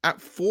at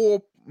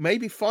 4,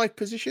 maybe 5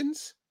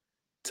 positions.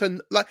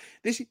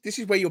 This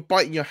is where you're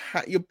biting your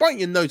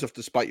nose off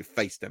to spite your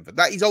face, Denver.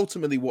 That is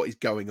ultimately what is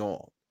going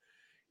on.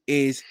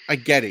 Is I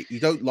get it. You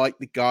don't like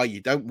the guy.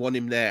 You don't want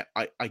him there.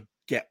 I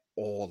get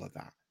all of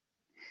that.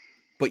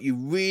 But you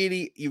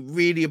really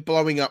are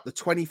blowing up the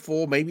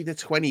 24, maybe the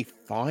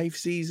 25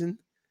 season.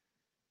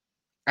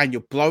 And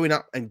you're blowing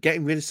up and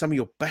getting rid of some of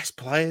your best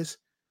players.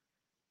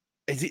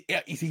 Is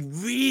he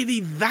really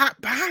that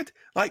bad?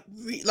 Like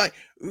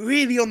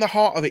really on the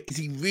heart of it, is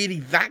he really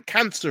that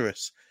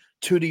cancerous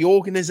to the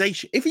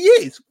organization? If he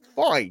is,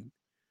 fine.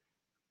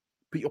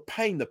 But you're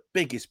paying the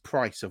biggest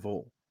price of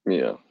all.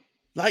 Yeah.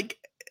 Like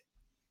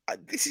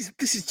this is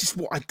just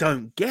what I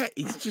don't get.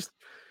 It's just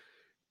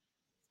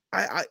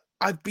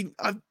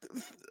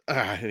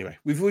anyway,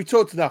 we've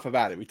talked enough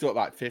about it. We talked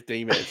like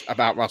 15 minutes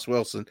about Russ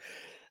Wilson.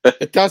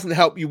 It doesn't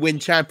help you win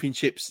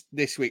championships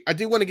this week. I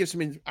do want to give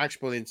some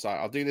actual insight.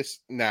 I'll do this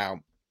now.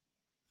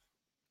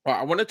 All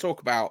right, I want to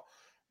talk about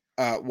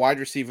wide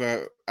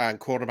receiver and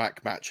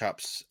quarterback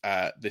matchups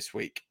this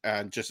week.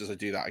 And just as I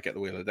do that, I get the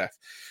wheel of death.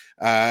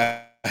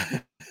 I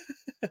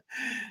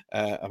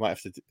might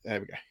have to. There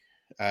we go.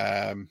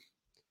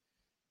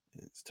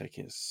 It's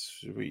taking a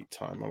sweet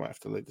time. I might have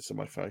to leave this on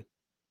my phone.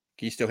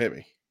 Can you still hear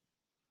me?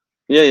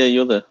 Yeah,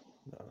 you're there.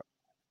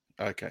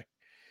 Okay.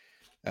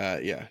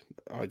 Yeah,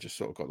 I just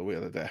sort of got the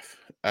wheel of death.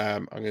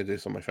 I'm going to do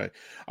this on my phone.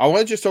 I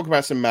want to just talk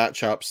about some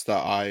matchups that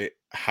I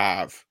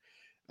have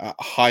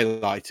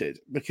highlighted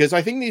because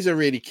I think these are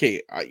really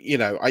key.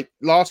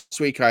 Last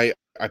week I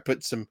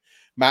put some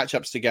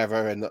matchups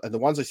together, and the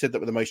ones I said that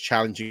were the most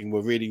challenging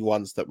were really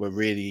ones that were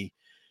really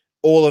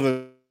all of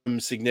them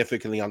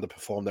significantly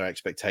underperformed their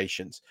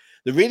expectations.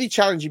 The really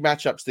challenging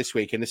matchups this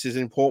week, and this is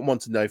an important one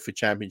to know for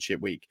championship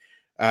week.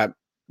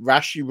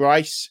 Rashee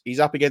Rice, he's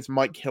up against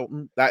Mike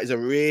Hilton. That is a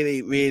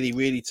really, really,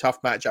 really tough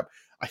matchup.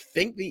 I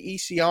think the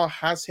ECR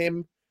has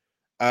him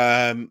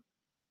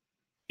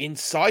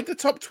inside the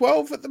top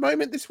 12 at the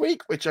moment this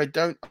week, which I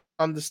don't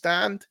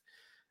understand.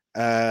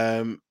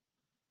 So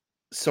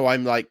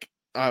I'm like,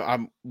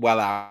 I'm well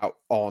out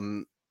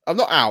on. I'm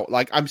not out.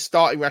 Like I'm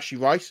starting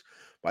Rashee Rice,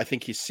 but I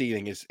think his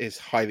ceiling is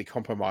highly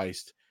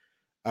compromised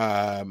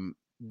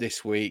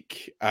this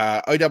week.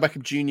 Odell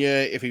Beckham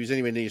Jr., if he was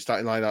anywhere near your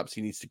starting lineups,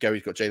 he needs to go.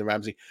 He's got Jalen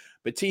Ramsey,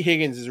 but T.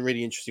 Higgins is a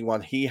really interesting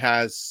one. He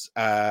has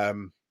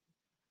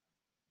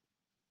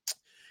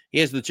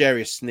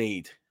L'Jarius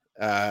Sneed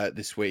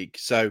this week,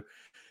 so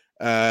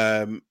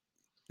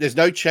there's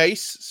no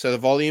Chase, so the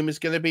volume is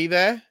going to be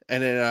there,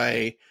 and in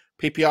a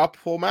PPR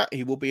format,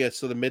 he will be a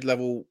sort of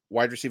mid-level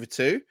wide receiver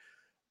too.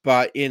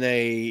 But in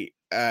a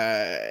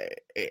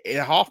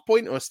half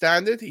point or a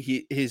standard,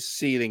 his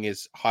ceiling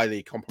is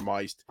highly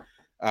compromised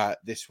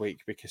this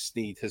week because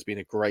Sneed has been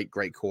a great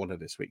corner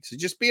this week. So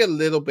just be a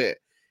little bit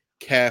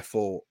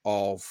careful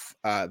of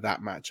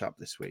that matchup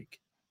this week.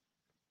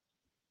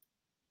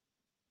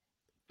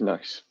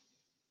 Nice.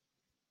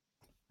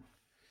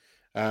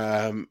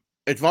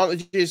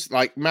 Advantages,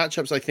 like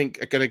matchups, I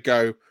think are going to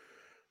go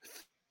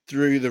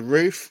through the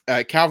roof.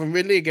 Calvin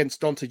Ridley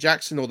against Dante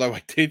Jackson, although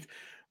I did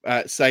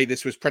say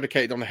this was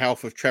predicated on the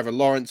health of Trevor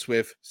Lawrence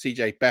with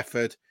CJ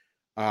Beathard.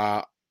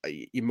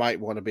 You might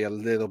want to be a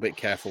little bit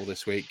careful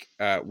this week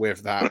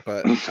with that.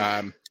 But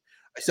I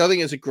still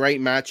think it's a great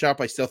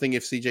matchup. I still think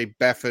if CJ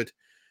Beathard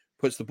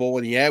puts the ball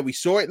in the air, we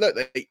saw it. Look,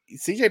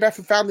 CJ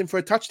Beathard found him for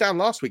a touchdown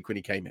last week when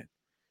he came in.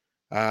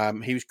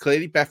 He was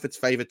clearly Beathard's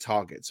favorite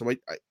target. So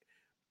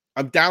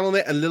I'm down on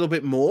it a little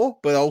bit more,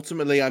 but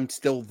ultimately I'm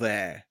still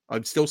there.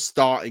 I'm still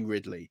starting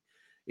Ridley,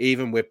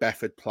 even with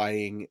Beathard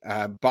playing.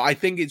 But I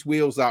think it's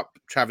wheels up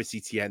Travis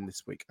Etienne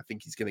this week. I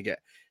think he's going to get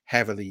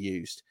heavily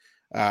used,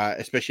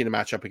 especially in a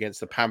matchup against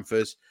the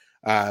Panthers.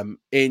 In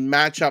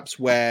matchups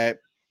where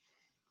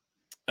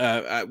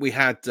we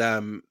had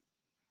a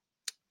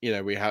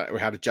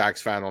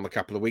Jags fan on a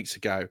couple of weeks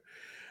ago,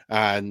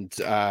 and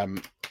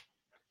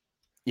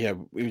he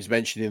was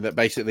mentioning that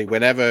basically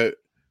whenever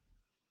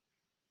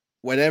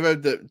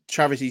the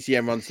Travis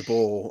Etienne runs the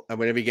ball and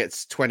whenever he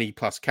gets 20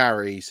 plus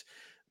carries,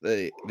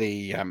 the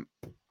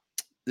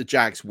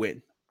Jags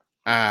win,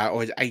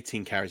 or is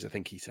 18 carries, I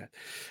think he said.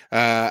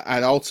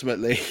 And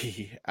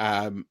ultimately,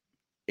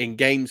 in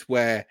games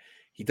where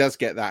he does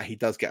get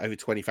over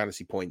 20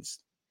 fantasy points,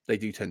 they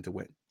do tend to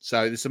win.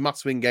 So it's a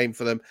must-win game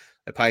for them.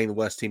 They're playing the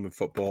worst team in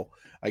football.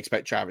 I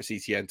expect Travis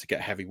Etienne to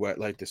get heavy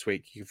workload this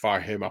week. You can fire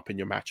him up in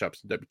your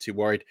matchups and don't be too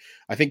worried.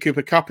 I think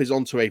Cooper Kupp is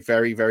onto a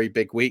very, very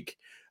big week.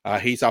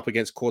 He's up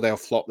against Cordell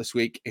Flott this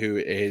week, who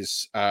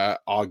is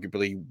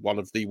arguably one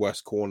of the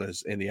worst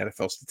corners in the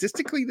NFL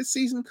statistically this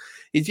season.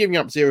 He's giving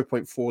up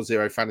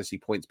 0.40 fantasy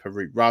points per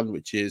route run,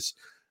 which is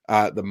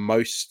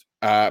the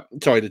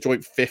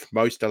joint fifth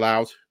most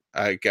allowed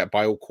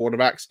by all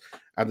cornerbacks.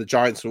 And the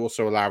Giants are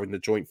also allowing the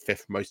joint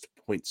fifth most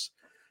points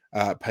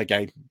per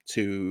game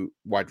to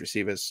wide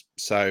receivers.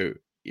 So,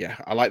 yeah,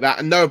 I like that.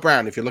 And Noah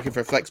Brown, if you're looking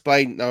for a flex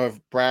play, Noah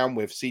Brown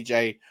with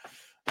CJ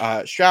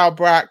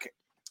Stroud-Brack.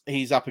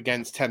 He's up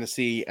against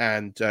Tennessee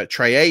and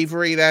Trey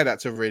Avery there.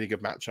 That's a really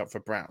good matchup for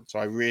Brown. So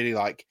I really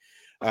like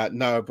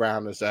Noah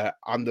Brown as a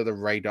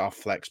under-the-radar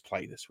flex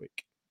play this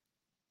week.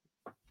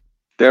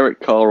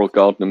 Derek Carr or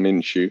Gardner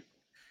Minshew?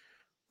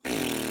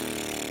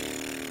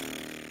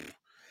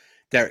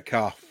 Derek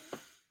Carr.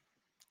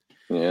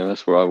 Yeah,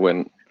 that's where I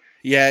went.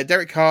 Yeah,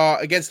 Derek Carr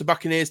against the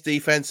Buccaneers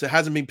defense. It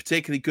hasn't been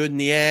particularly good in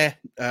the air.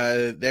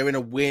 They're in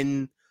a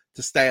win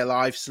to stay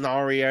alive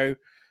scenario.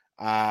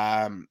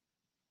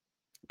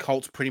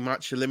 Colts pretty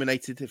much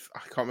eliminated. I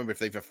can't remember if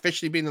they've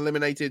officially been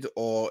eliminated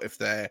or if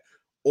they're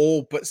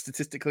all but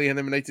statistically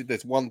eliminated.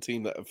 There's one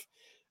team that have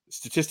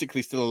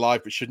statistically still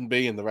alive but shouldn't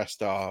be, and the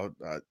rest are.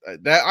 I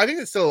think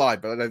it's still alive,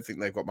 but I don't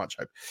think they've got much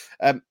hope.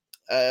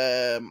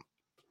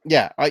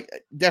 Yeah, I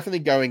definitely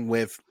going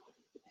with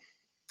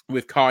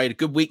Kai. A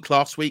good week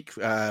last week.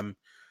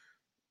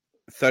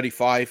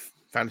 35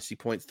 fantasy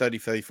points,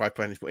 35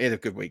 fantasy points. He had a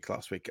good week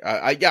last week.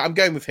 I'm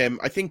going with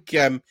him. I think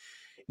he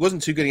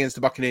wasn't too good against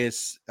the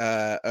Buccaneers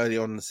early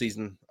on in the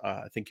season.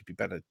 I think he'd be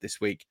better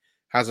this week.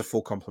 Has a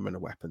full complement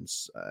of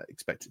weapons.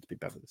 Expected to be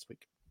better this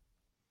week.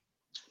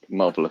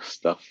 Marvelous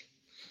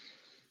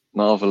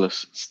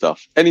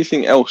stuff.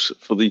 Anything else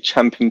for the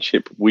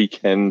championship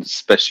weekend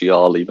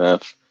speciale,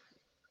 Murph?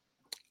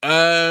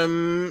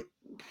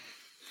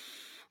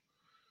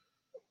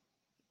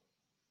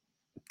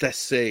 Let's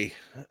see.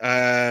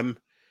 A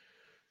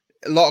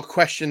lot of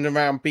question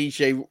around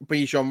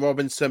Bijan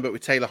Robinson, but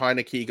with Taylor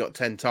Heineke, he got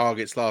 10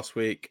 targets last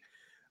week.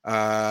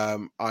 I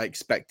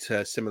expect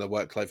a similar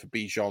workload for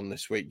Bijan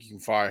this week. You can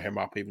fire him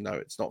up, even though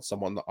it's not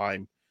someone that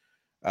I'm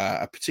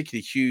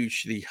particularly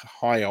hugely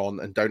high on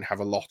and don't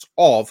have a lot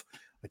of.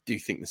 I do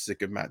think this is a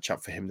good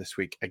matchup for him this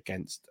week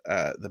against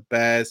the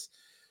Bears.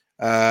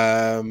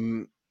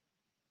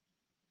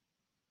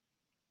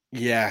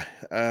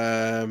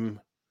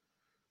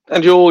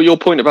 And your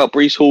point about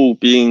Breece Hall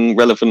being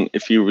relevant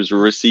if he was a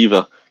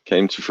receiver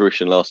came to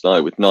fruition last night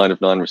with 9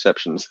 of 9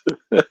 receptions.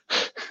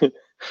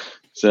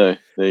 So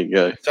there you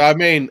go. So I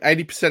mean,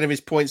 80% of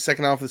his points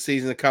second half of the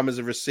season have come as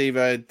a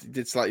receiver.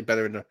 Did slightly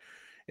better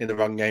in the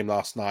run game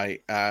last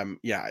night.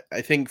 Yeah,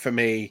 I think for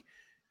me,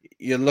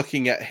 you're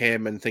looking at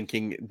him and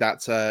thinking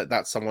that's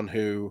someone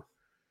who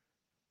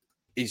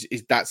is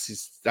that's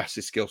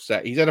his skill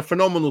set. He's had a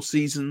phenomenal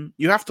season.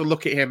 You have to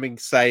look at him and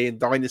say in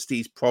Dynasty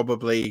he's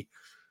probably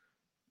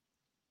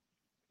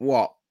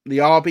what, the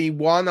RB1,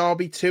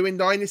 RB2 in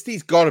Dynasty.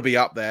 He's got to be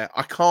up there.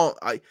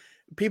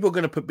 People are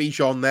going to put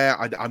Bijan there.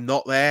 I'm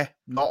not there.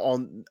 Not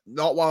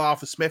while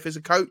Arthur Smith is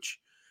a coach.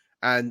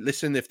 And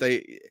listen,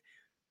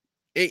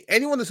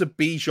 anyone that's a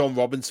Bijan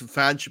Robinson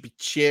fan should be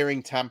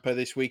cheering Tampa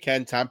this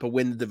weekend. Tampa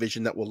win the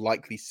division. That will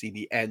likely see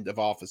the end of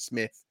Arthur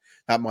Smith.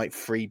 That might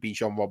free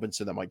Bijan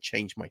Robinson. That might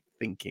change my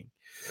thinking.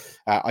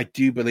 I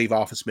do believe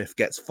Arthur Smith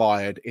gets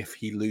fired if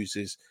he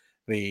loses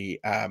the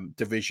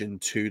division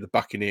to the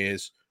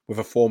Buccaneers with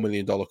a $4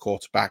 million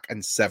quarterback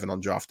and 7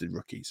 undrafted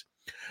rookies.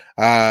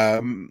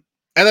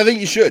 And I think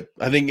you should.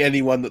 I think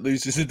anyone that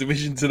loses a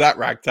division to that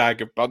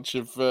ragtag, a bunch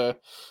of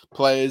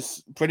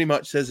players, pretty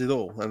much says it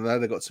all. I know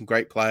they've got some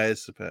great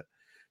players, but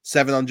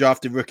 7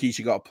 undrafted rookies.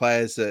 You got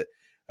players that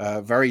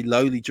are very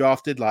lowly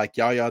drafted, like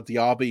Yaya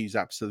Diaby, who's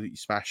absolutely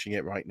smashing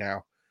it right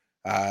now.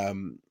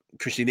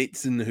 Christian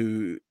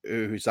Itzen,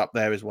 who's up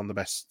there, is one of the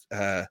best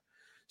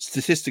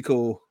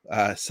statistical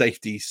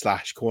safety /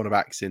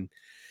 cornerbacks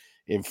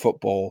in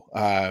football.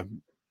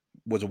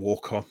 Was a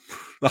walk-on.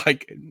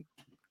 Like,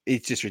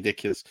 it's just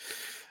ridiculous.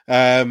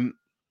 So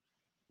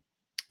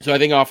I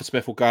think Arthur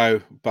Smith will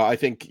go, but I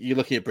think you're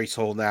looking at Breece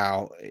Hall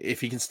now.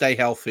 If he can stay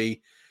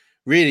healthy,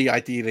 really,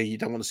 ideally, you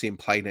don't want to see him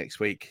play next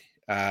week.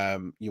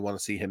 You want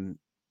to see him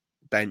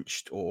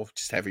benched or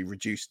just heavy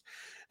reduced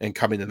and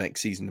come in the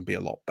next season and be a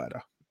lot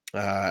better.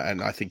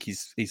 And I think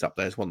he's up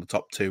there as one of the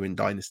top 2 in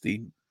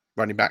Dynasty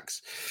running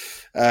backs.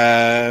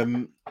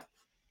 But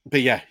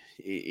yeah,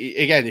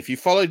 again, if you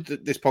followed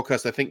this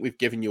podcast, I think we've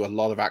given you a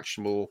lot of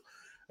actionable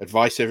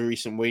advice over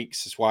recent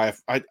weeks. That's why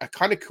I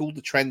kind of called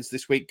the trends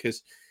this week,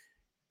 because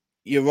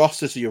your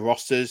rosters are your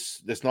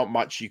rosters. There's not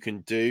much you can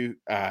do.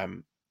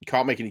 You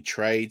can't make any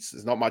trades.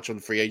 There's not much on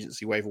the free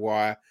agency waiver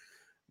wire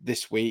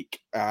this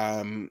week.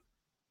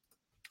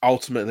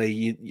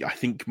 Ultimately, I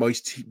think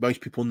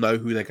most people know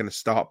who they're going to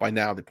start by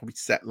now. They probably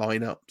set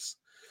lineups.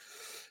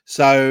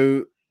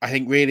 So I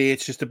think really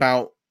it's just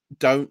about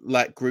don't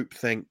let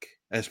groupthink,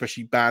 and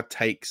especially bad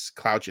takes,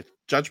 cloud your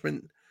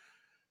judgment.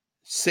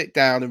 Sit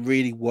down and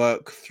really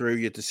work through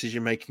your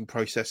decision-making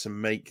process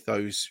and make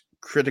those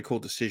critical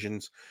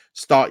decisions.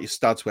 Start your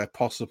studs where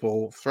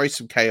possible. Throw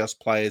some chaos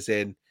players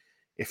in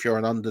if you're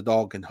an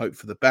underdog and hope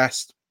for the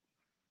best.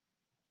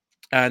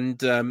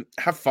 And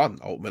have fun,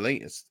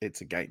 ultimately.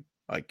 It's a game.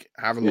 Like,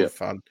 have a lot of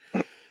fun.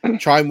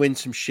 Try and win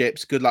some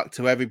ships. Good luck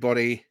to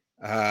everybody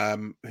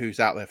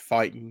who's out there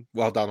fighting.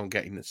 Well done on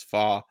getting this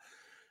far.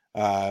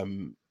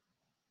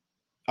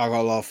 I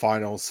got a lot of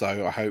finals,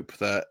 so I hope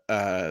that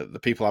the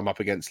people I'm up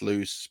against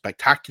lose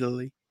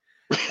spectacularly.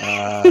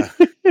 I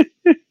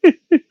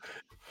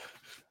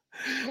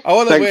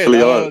want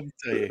to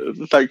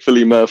win.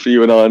 Thankfully, Murphy,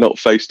 you and I are not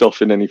faced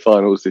off in any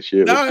finals this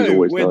year. No, which is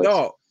always we're nice.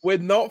 not. We're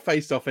not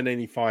faced off in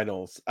any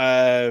finals.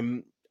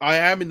 I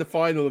am in the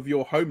final of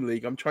your home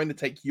league. I'm trying to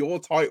take your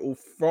title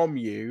from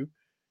you.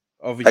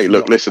 Obviously, hey,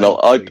 look, listen.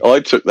 I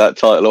took that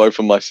title away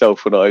from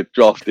myself when I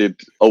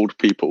drafted old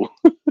people.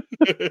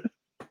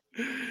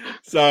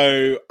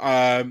 So,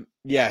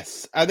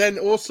 yes. And then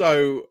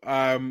also,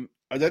 I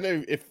don't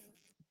know if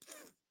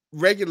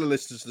regular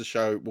listeners of the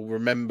show will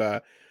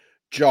remember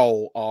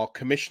Joel, our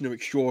commissioner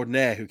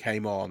extraordinaire, who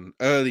came on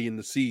early in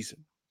the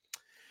season.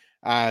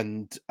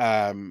 And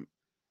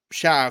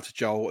shout out to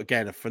Joel.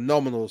 Again, a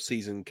phenomenal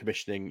season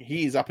commissioning.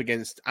 He is up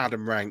against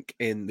Adam Rank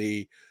in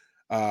the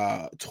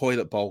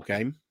toilet bowl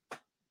game.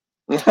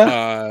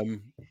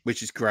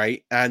 Which is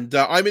great. And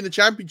I'm in the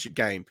championship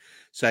game.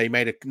 So he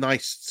made a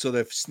nice sort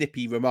of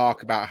snippy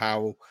remark about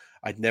how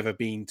I'd never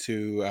been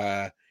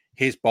to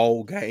his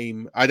bowl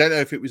game. I don't know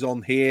if it was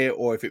on here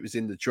or if it was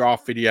in the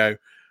draft video,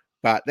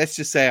 but let's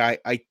just say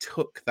I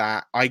took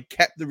that. I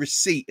kept the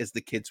receipt, as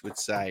the kids would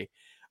say.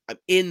 I'm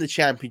in the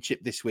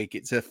championship this week.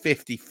 It's a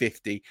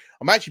 50-50.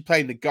 I'm actually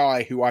playing the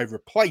guy who I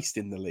replaced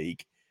in the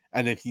league,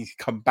 and then he's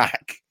come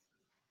back.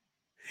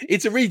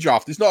 It's a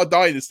redraft. It's not a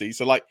dynasty.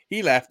 So, like,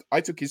 he left,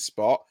 I took his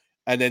spot,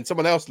 and then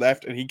someone else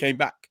left, and he came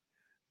back.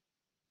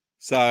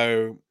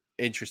 So,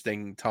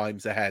 interesting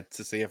times ahead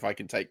to see if I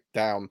can take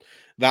down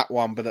that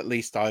one. But at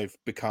least I've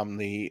become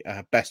the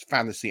best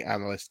fantasy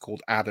analyst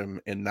called Adam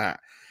in that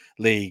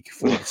league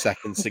for the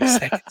second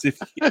consecutive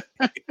year.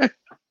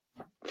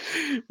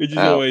 Which is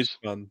always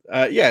fun.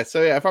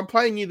 So if I'm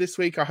playing you this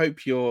week, I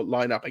hope your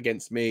lineup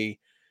against me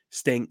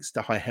stinks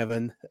to high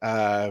heaven.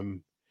 I've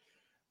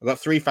got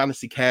 3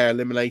 fantasy care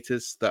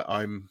eliminators that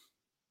I'm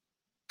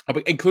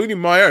including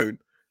my own.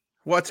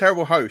 What a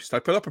terrible host. I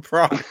put up a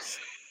prize.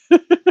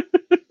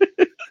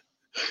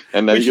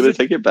 And now you're going to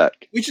take it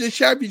back. Which is a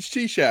champion's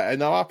t-shirt.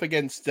 And I'm up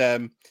against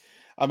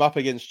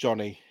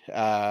Johnny.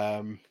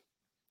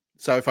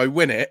 So if I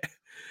win it,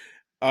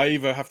 I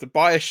either have to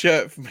buy a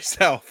shirt for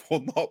myself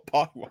or not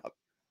buy one.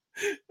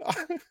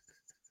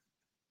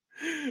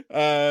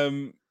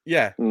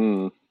 Yeah.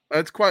 Mm.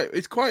 It's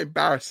quite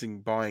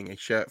embarrassing buying a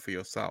shirt for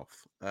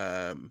yourself.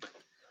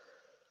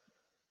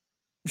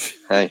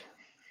 Hey,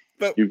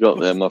 But you got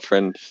there, my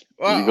friend.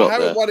 You I got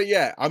haven't there. won it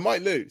yet. I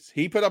might lose.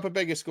 He put up a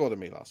bigger score than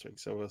me last week,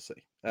 so we'll see.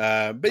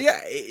 But yeah,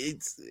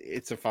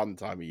 it's a fun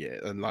time of year,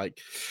 and like,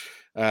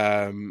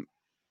 thank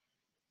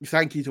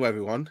you to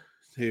everyone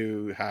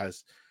who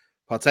has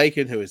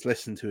partaken, who has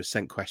listened, who has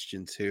sent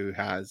questions, who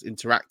has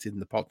interacted in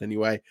the pod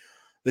anyway.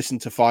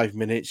 Listened to 5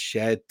 minutes,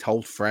 shared,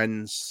 told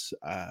friends,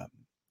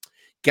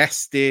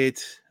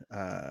 guested,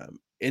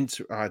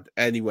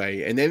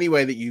 anyway, in any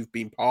way that you've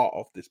been part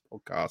of this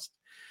podcast.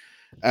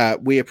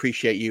 We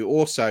appreciate you.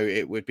 Also,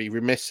 it would be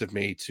remiss of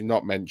me to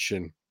not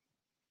mention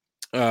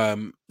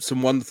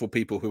some wonderful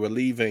people who are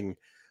leaving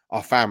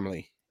our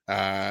family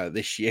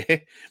this year.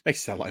 Makes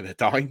it sound like they're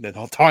dying. They're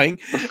not dying.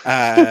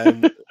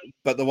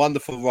 But the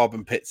wonderful Rob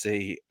and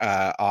Pitsy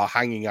are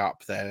hanging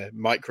up their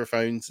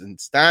microphones and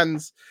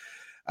stands.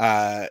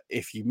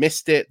 If you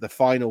missed it, the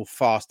final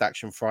Fast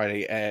Action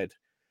Friday aired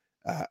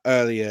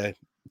earlier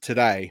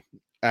today.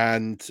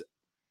 And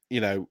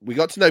we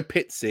got to know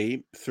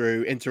Pitsy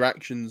through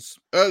interactions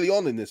early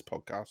on in this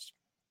podcast.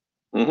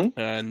 Mm-hmm.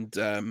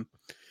 And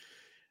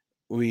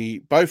we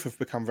both have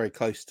become very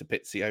close to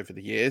Pitsy over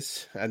the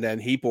years. And then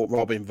he brought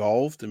Rob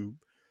involved, and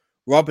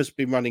Rob has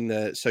been running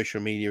the social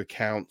media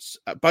accounts.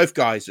 Both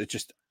guys are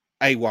just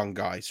A1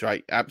 guys,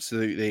 right?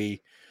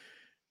 Absolutely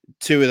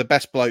two of the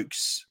best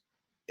blokes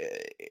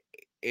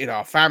in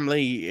our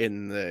family,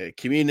 in the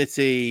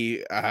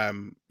community,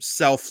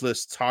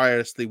 selfless,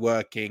 tirelessly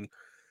working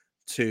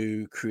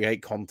to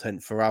create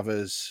content for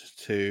others,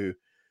 to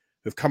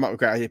have come up with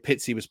great idea.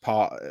 Pitsy was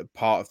part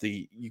of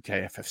the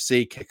UK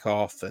FFC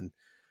kickoff and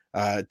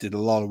did a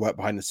lot of work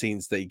behind the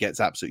scenes that he gets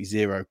absolutely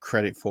zero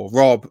credit for.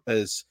 Rob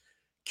has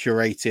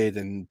curated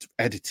and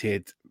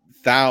edited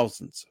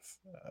thousands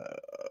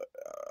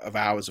of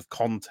hours of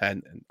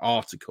content and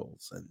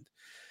articles, and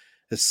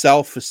has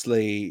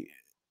selflessly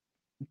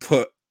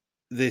put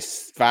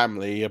this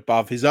family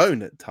above his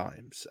own at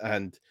times.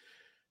 And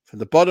from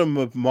the bottom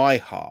of my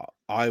heart,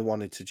 I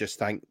wanted to just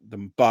thank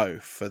them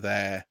both for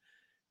their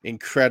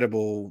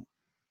incredible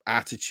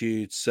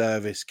attitude,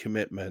 service,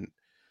 commitment,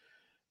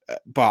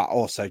 but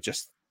also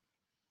just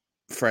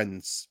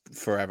friends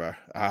forever.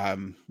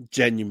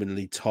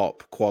 Genuinely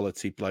top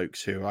quality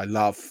blokes who I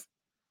love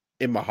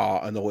in my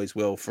heart and always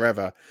will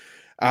forever.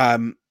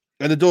 And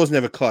the door's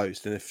never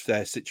closed. And if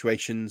their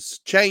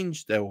situations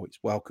change, they're always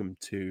welcome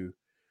to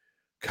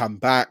come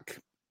back.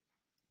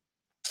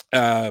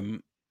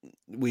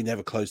 We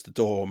never close the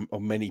door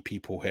on many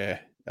people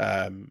here.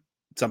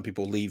 Some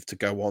people leave to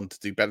go on to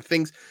do better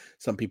things.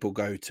 Some people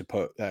go to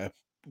put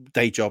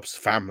day jobs,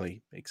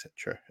 family,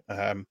 etc.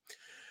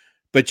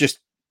 But just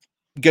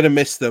going to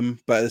miss them.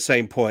 But at the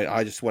same point,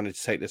 I just wanted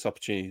to take this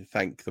opportunity to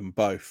thank them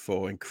both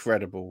for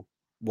incredible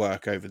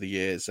work over the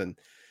years and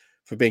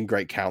for being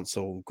great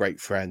counsel, great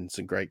friends,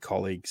 and great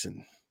colleagues,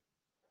 and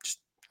just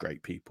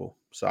great people.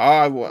 So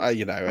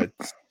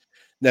it's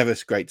never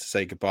great to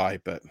say goodbye,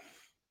 but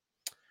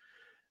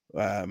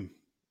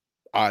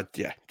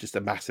just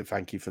a massive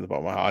thank you from the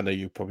bottom of my heart. I know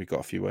you've probably got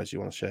a few words you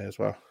want to share as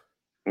well.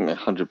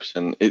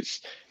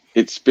 100%.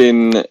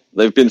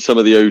 They've been some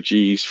of the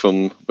OGs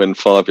from when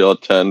 5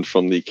 Yard turned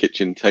from the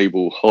kitchen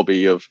table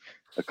hobby of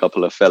a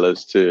couple of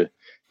fellas to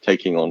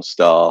taking on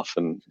staff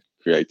and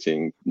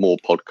creating more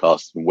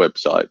podcasts and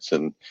websites.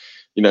 And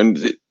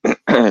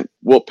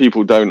what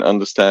people don't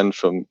understand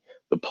from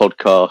the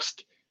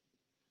podcast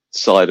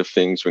side of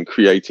things when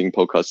creating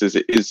podcasts is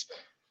it is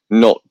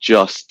not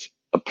just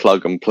a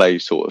plug and play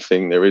sort of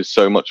thing. There is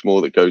so much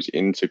more that goes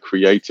into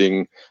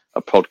creating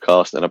a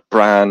podcast and a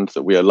brand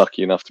that we are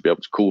lucky enough to be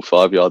able to call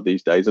 5 Yard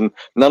these days. And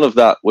none of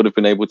that would have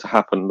been able to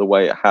happen the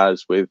way it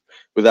has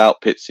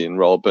without Pitsy and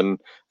Rob. And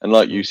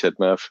like you said,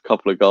 Murph, a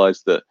couple of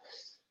guys that,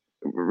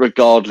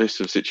 regardless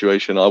of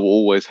situation, I will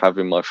always have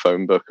in my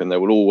phone book, and they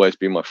will always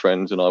be my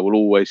friends, and I will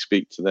always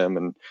speak to them.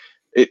 And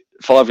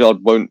 5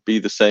 Yard won't be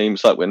the same.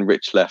 It's like when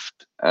Rich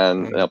left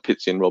and now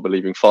Pitsy and Rob are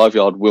leaving. 5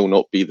 Yard will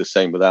not be the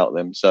same without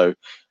them. So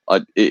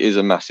it is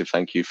a massive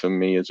thank you from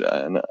me,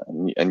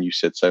 and you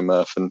said so,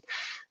 Murph. And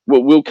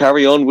we'll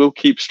carry on. We'll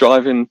keep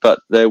striving, but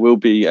there will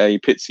be a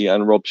Pitsy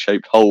and Rob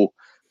shaped hole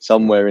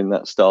somewhere in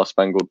that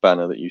Star-Spangled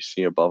Banner that you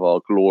see above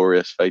our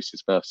glorious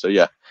faces, Murph. So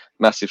yeah,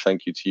 massive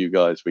thank you to you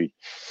guys. We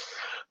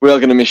are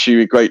going to miss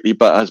you greatly,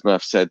 but as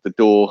Murph said, the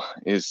door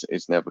is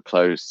never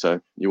closed. So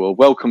you are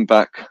welcome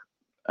back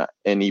at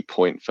any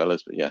point,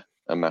 fellas. But yeah,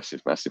 a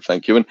massive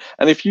thank you.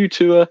 And if you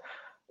two are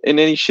in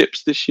any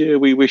ships this year,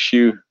 we wish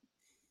you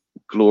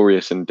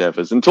glorious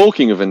endeavors. And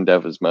talking of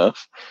endeavors,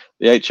 Murph,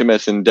 the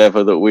HMS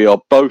Endeavour that we are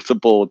both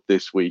aboard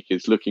this week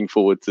is looking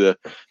forward to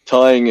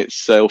tying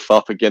itself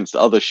up against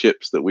other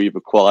ships that we've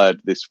acquired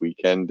this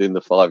weekend in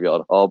the 5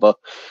 Yard harbour.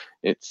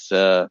 It's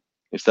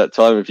that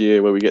time of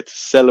year where we get to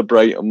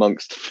celebrate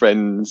amongst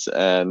friends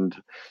and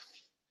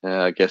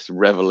I guess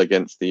revel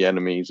against the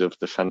enemies of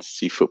the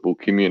fantasy football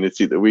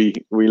community that we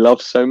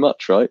love so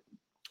much, right?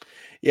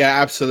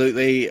 Yeah,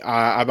 absolutely.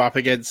 I'm up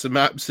against some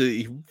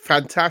absolutely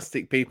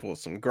fantastic people,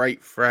 some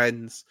great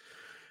friends,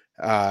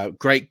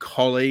 great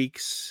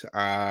colleagues.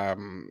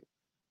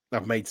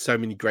 I've made so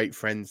many great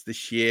friends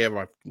this year.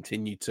 I've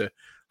continued to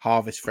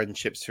harvest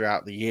friendships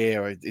throughout the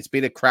year. It's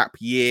been a crap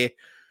year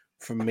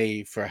for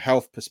me for a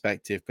health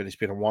perspective, but it's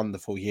been a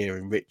wonderful year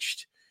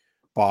enriched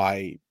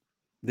by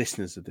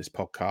listeners of this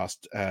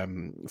podcast,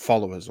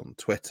 followers on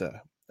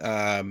Twitter,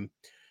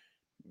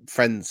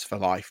 friends for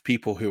life,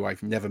 people who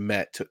I've never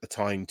met took the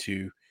time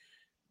to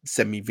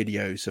send me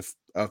videos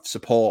of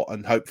support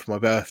and hope for my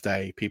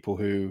birthday, people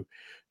who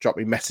dropped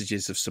me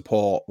messages of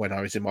support when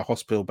I was in my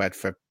hospital bed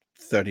for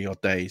 30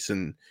 odd days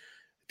and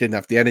didn't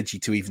have the energy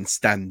to even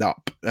stand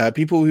up,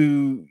 people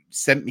who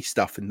sent me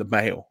stuff in the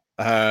mail,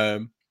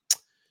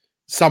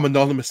 some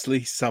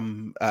anonymously,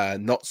 some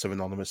not so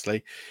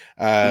anonymously,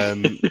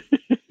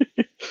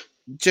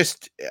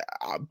 just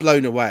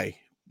blown away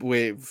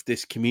with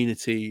this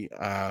community.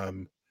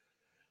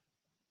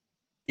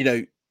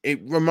 It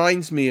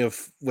reminds me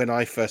of when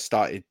I first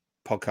started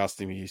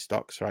podcasting with you,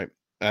 Stocks, right?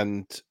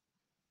 And,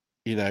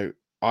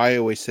 I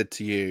always said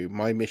to you,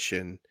 my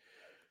mission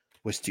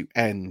was to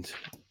end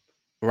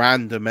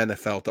random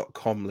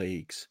NFL.com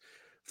leagues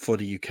for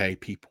the UK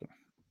people.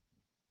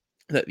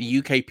 That the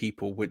UK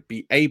people would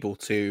be able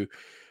to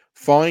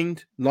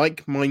find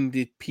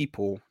like-minded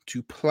people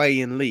to play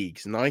in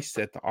leagues. And I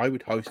said that I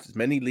would host as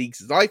many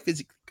leagues as I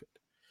physically could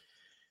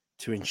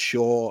to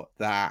ensure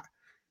that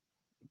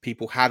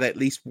people had at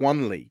least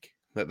one league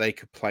that they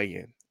could play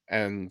in.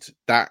 And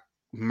that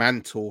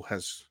mantle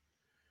has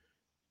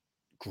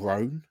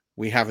grown.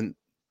 We haven't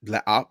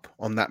let up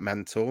on that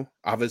mantle.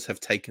 Others have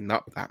taken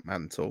up that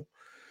mantle.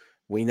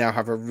 We now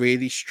have a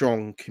really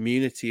strong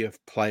community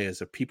of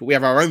players, of people. We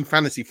have our own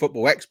fantasy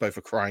football expo,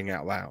 for crying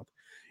out loud.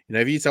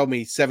 If you told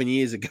me 7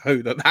 years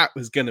ago that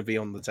was going to be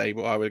on the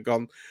table, I would have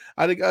gone,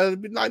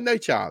 no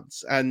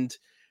chance. And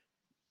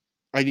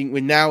I think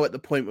we're now at the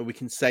point where we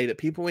can say that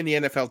people in the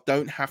NFL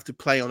don't have to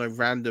play on a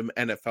random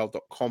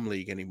NFL.com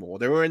league anymore.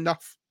 There are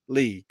enough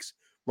leagues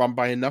run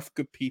by enough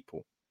good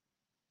people.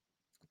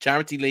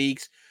 Charity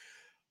leagues,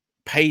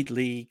 paid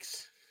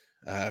leagues,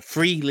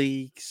 free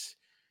leagues,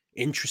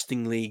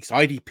 interesting leagues,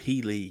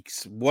 IDP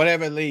leagues,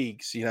 whatever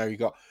leagues. You've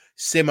got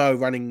Simo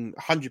running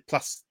 100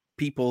 plus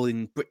people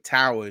in Brick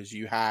Towers.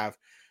 You have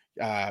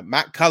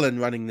Matt Cullen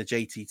running the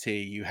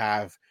JTT. You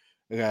have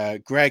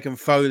Greg and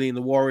Foley in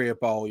the Warrior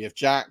Bowl. You have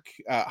Jack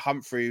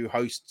Humphrey, who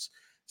hosts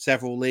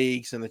several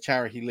leagues and a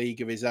charity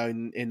league of his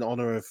own in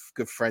honor of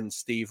good friend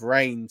Steve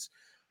Rains.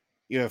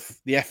 You have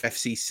the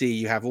FFCC.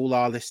 You have all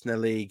our listener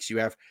leagues. You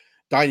have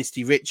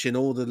Dynasty Rich and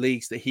all the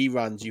leagues that he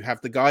runs. You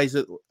have the guys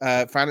at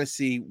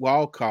Fantasy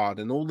Wildcard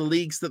and all the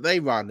leagues that they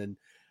run, and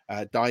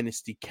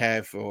Dynasty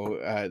Kev, or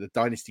the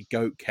Dynasty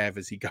Goat Kev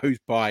as he goes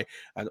by,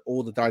 and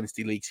all the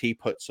Dynasty leagues he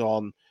puts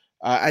on.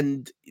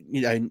 And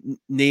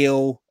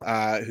Neil,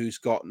 who's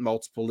got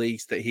multiple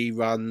leagues that he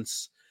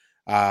runs.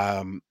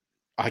 Talking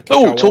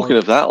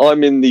of that,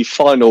 I'm in the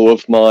final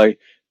of my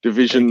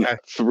Division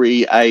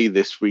 3A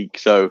this week,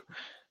 so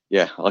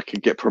yeah, I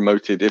could get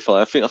promoted if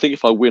I think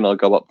if I win, I'll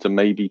go up to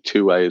maybe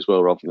 2A as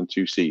well rather than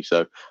 2C.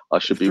 So I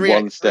should be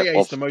 1 step 3A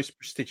off. Is the most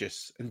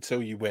prestigious.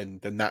 Until you win,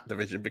 then that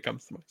division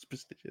becomes the most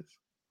prestigious.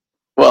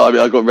 Well,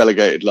 I got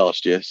relegated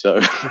last year,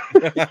 so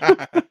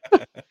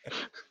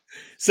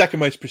second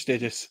most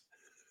prestigious.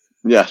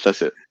 Yeah,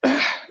 that's it.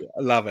 I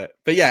love it.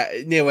 But yeah,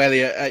 Neil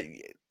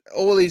Elliott,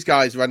 all these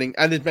guys running,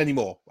 and there's many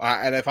more.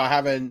 And if I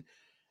haven't,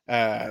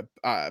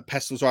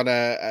 Pestil's run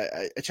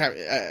a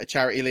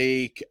charity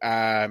league.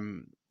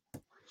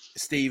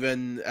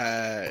 Stephen,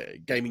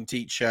 gaming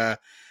teacher,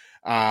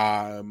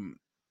 Johnny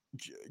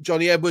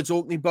Edwards,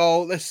 Orkney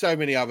Bowl. There's so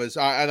many others,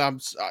 I'm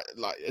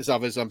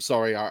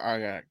sorry,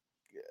 I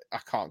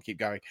can't keep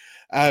going.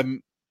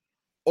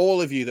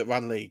 All of you that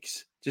run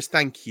leagues, just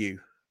thank you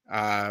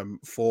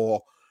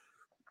for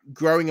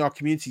growing our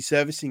community,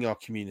 servicing our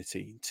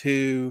community,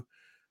 to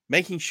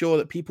making sure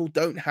that people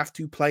don't have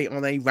to play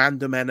on a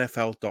random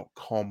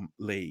NFL.com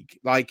league.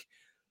 Like,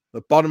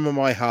 the bottom of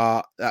my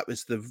heart, that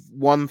was the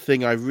one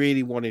thing I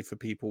really wanted for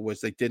people, was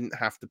they didn't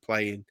have to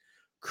play in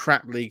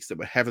crap leagues that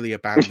were heavily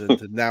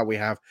abandoned. And now we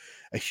have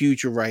a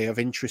huge array of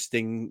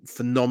interesting,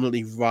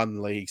 phenomenally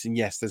run leagues. And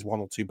yes, there's one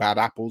or two bad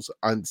apples.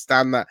 I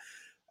understand that.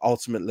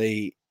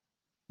 Ultimately,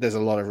 there's a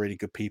lot of really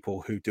good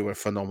people who do a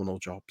phenomenal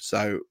job.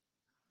 So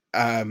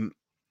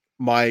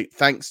my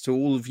thanks to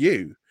all of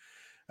you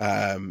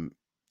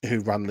who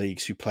run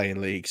leagues, who play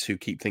in leagues, who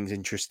keep things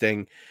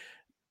interesting.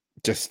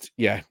 Just,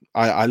 yeah,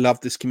 I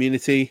love this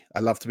community. I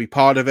love to be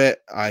part of it.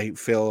 I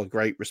feel a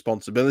great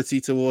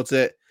responsibility towards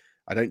it.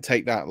 I don't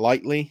take that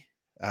lightly.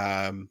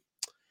 But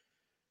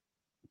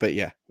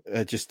yeah,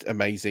 just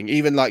amazing.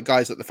 Even like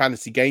guys at the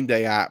Fantasy Game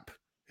Day app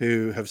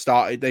who have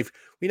started,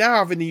 we now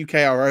have in the UK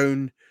our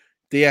own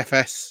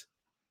DFS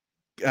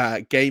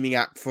gaming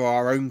app for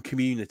our own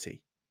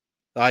community.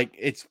 Like,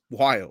 it's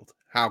wild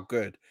how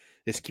good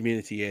this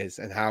community is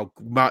and how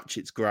much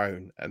it's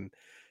grown, and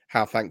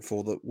how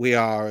thankful that we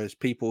are as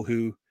people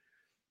who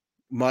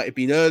might have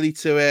been early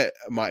to it,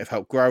 might have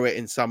helped grow it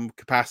in some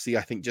capacity.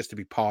 I think just to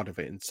be part of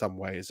it in some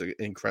way is an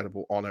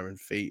incredible honor and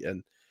feat.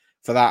 And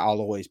for that, I'll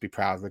always be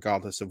proud,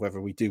 regardless of whether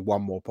we do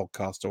one more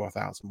podcast or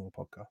 1,000 more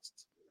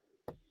podcasts.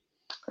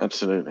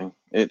 Absolutely.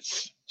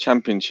 It's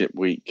championship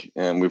week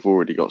and we've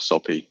already got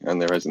soppy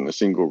and there isn't a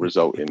single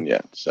result in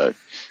yet. So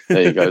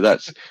there you go.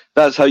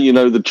 That's how you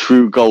know the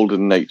true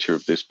golden nature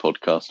of this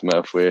podcast,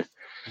 Murph.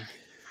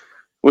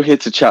 We're here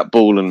to chat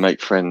ball and make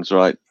friends,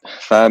 right?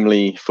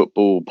 Family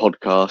football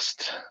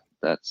podcast.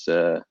 That's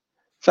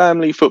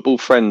family football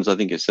friends, I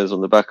think it says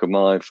on the back of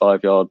my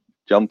 5-yard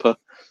jumper.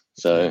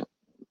 So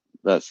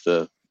that's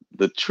the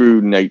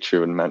true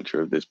nature and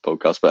mantra of this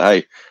podcast. But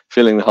hey,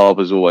 filling the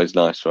harbour is always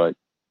nice, right?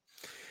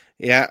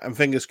 Yeah, and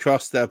fingers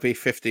crossed there'll be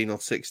 15 or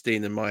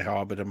 16 in my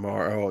harbour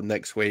tomorrow or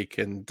next week,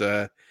 and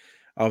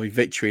I'll be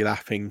victory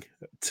lapping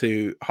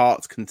to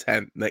heart's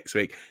content next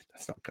week.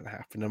 That's not going to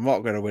happen. I'm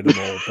not going to win them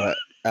all,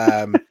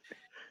 but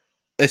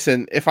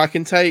listen, if I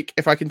can take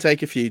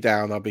a few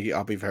down, I'll be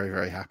very,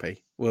 very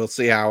happy. We'll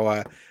see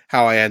how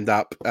I end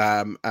up.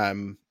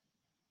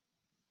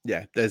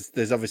 Yeah,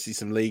 there's obviously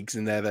some leagues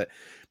in there that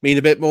mean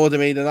a bit more to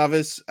me than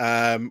others.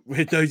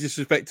 With no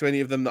disrespect to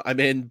any of them that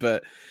I'm in,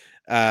 but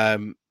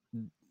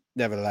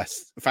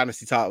nevertheless, a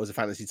fantasy title is a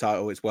fantasy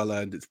title. It's well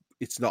earned.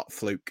 It's not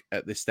fluke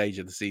at this stage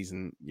of the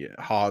season. Yeah,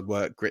 hard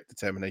work, grit,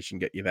 determination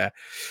get you there.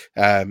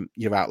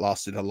 You've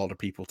outlasted a lot of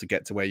people to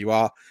get to where you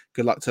are.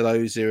 Good luck to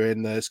those who are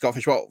in the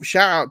Scottish. Well,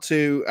 shout out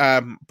to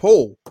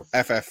Paul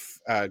FF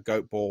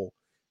Goat Ball,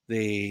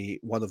 the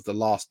one of the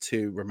last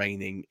two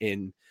remaining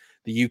in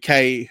the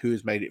UK who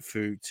has made it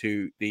through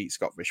to the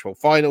Scottish World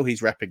Final.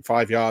 He's repping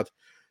 5-yard.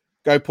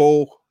 Go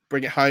Paul,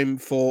 bring it home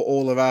for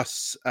all of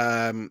us.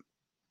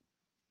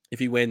 If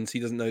he wins, he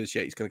doesn't know this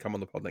yet. He's going to come on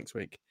the pod next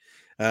week.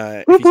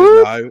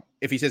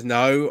 If he says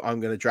no,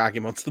 I'm going to drag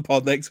him onto the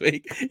pod next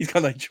week. He's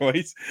got no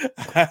choice.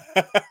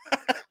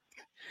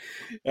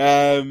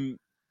 Even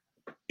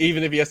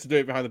if he has to do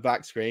it behind the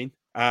black screen,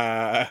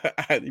 and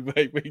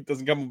he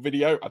doesn't come on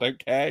video, I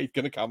don't care. He's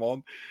going to come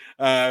on.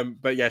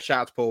 But yeah,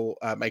 shout out to Paul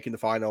making the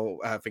final.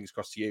 Fingers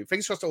crossed to you.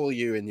 Fingers crossed to all of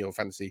you in your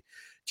fantasy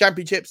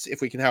championships. If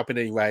we can help in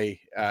any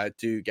way,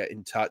 do get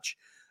in touch.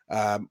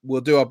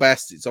 We'll do our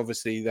best. It's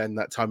obviously then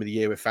that time of the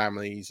year with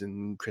families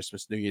and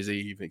Christmas, New Year's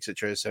Eve,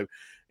 etc. So,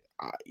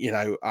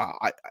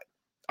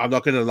 I'm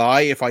not going to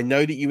lie. If I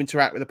know that you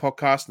interact with the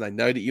podcast and I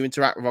know that you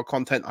interact with our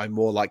content, I'm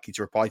more likely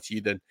to reply to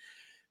you than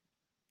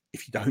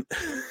if you don't.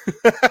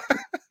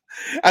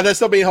 And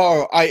that's not being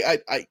horrible. I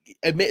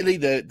admittedly,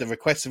 the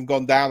requests have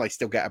gone down. I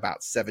still get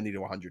about 70 to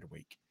 100 a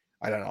week.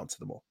 I don't answer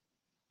them all.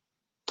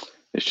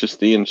 It's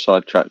just the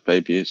inside track,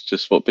 baby. It's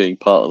just what being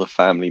part of the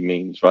family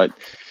means, right?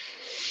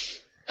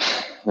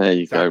 There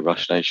you go,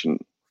 Rush Nation.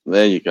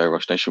 There you go,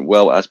 Rush Nation.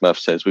 Well, as Murph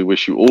says, we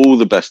wish you all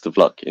the best of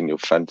luck in your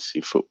fantasy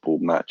football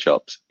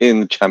matchups in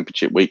the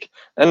championship week.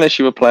 Unless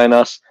you were playing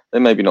us,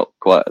 then maybe not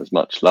quite as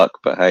much luck.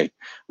 But hey,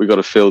 we got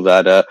to fill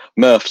that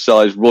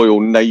Murph-sized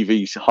Royal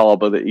Navy's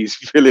harbour that he's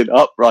filling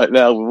up right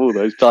now with all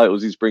those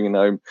titles he's bringing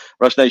home.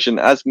 Rush Nation,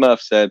 as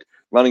Murph said,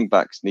 running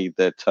backs need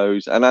their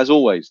toes. And as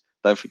always,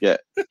 don't forget,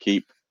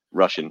 keep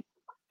rushing.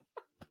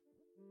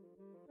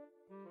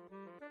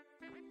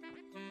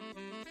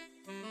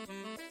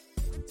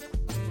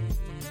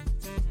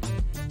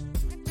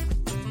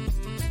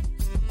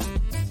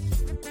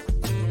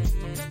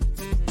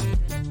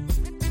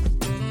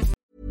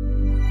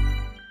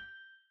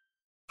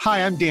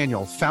 Hi, I'm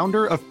Daniel,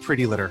 founder of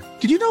Pretty Litter.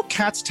 Did you know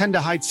cats tend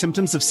to hide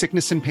symptoms of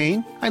sickness and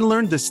pain? I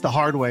learned this the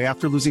hard way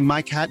after losing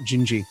my cat,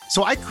 Gingy.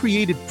 So I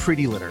created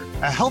Pretty Litter,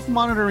 a health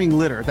monitoring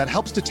litter that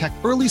helps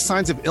detect early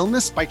signs of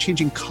illness by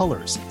changing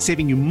colors,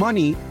 saving you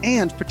money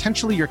and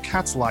potentially your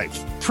cat's life.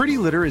 Pretty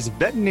Litter is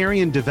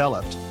veterinarian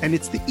developed, and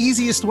it's the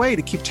easiest way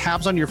to keep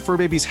tabs on your fur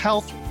baby's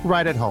health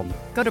right at home.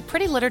 Go to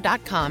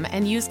prettylitter.com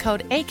and use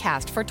code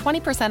ACAST for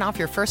 20% off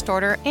your first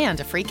order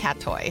and a free cat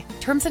toy.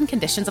 Terms and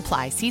conditions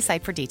apply. See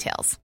site for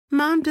details.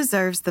 Mom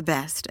deserves the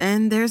best,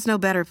 and there's no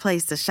better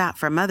place to shop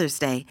for Mother's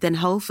Day than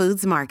Whole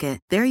Foods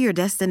Market. They're your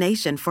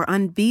destination for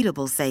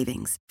unbeatable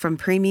savings, from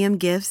premium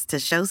gifts to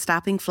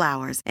show-stopping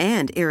flowers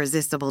and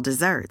irresistible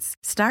desserts.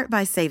 Start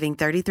by saving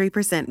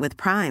 33% with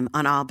Prime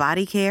on all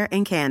body care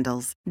and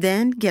candles.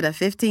 Then get a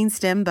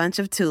 15-stem bunch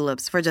of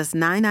tulips for just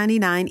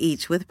 $9.99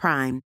 each with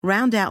Prime.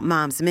 Round out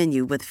Mom's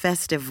menu with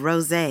festive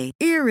rosé,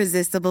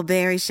 irresistible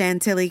berry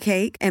chantilly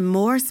cake, and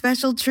more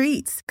special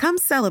treats. Come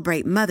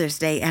celebrate Mother's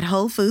Day at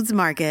Whole Foods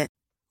Market.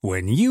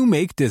 When you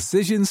make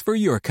decisions for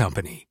your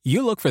company,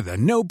 you look for the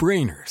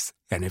no-brainers.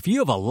 And if you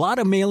have a lot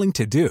of mailing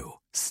to do,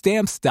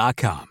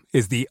 Stamps.com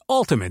is the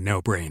ultimate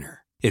no-brainer.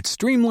 It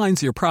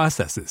streamlines your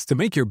processes to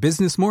make your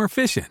business more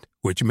efficient,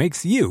 which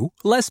makes you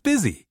less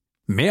busy.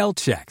 Mail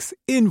checks,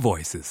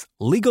 invoices,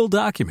 legal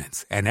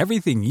documents, and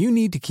everything you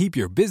need to keep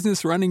your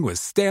business running with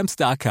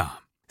Stamps.com.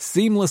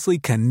 Seamlessly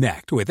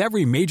connect with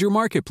every major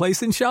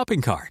marketplace and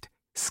shopping cart.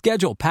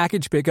 Schedule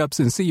package pickups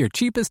and see your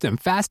cheapest and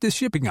fastest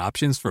shipping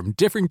options from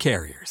different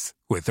carriers.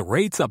 With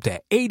rates up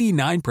to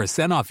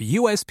 89% off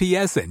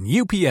USPS and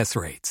UPS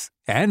rates.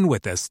 And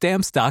with the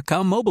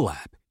Stamps.com mobile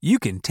app, you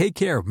can take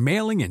care of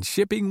mailing and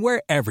shipping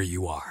wherever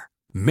you are.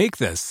 Make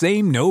the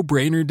same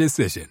no-brainer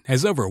decision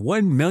as over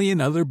 1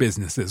 million other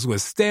businesses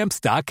with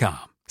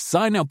Stamps.com.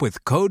 Sign up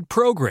with code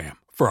PROGRAM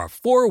for a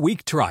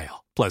 4-week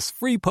trial, plus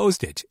free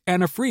postage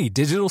and a free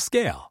digital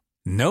scale.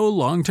 No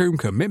long-term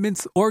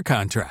commitments or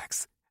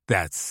contracts.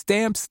 That's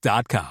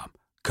Stamps.com.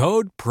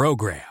 Code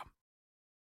PROGRAM.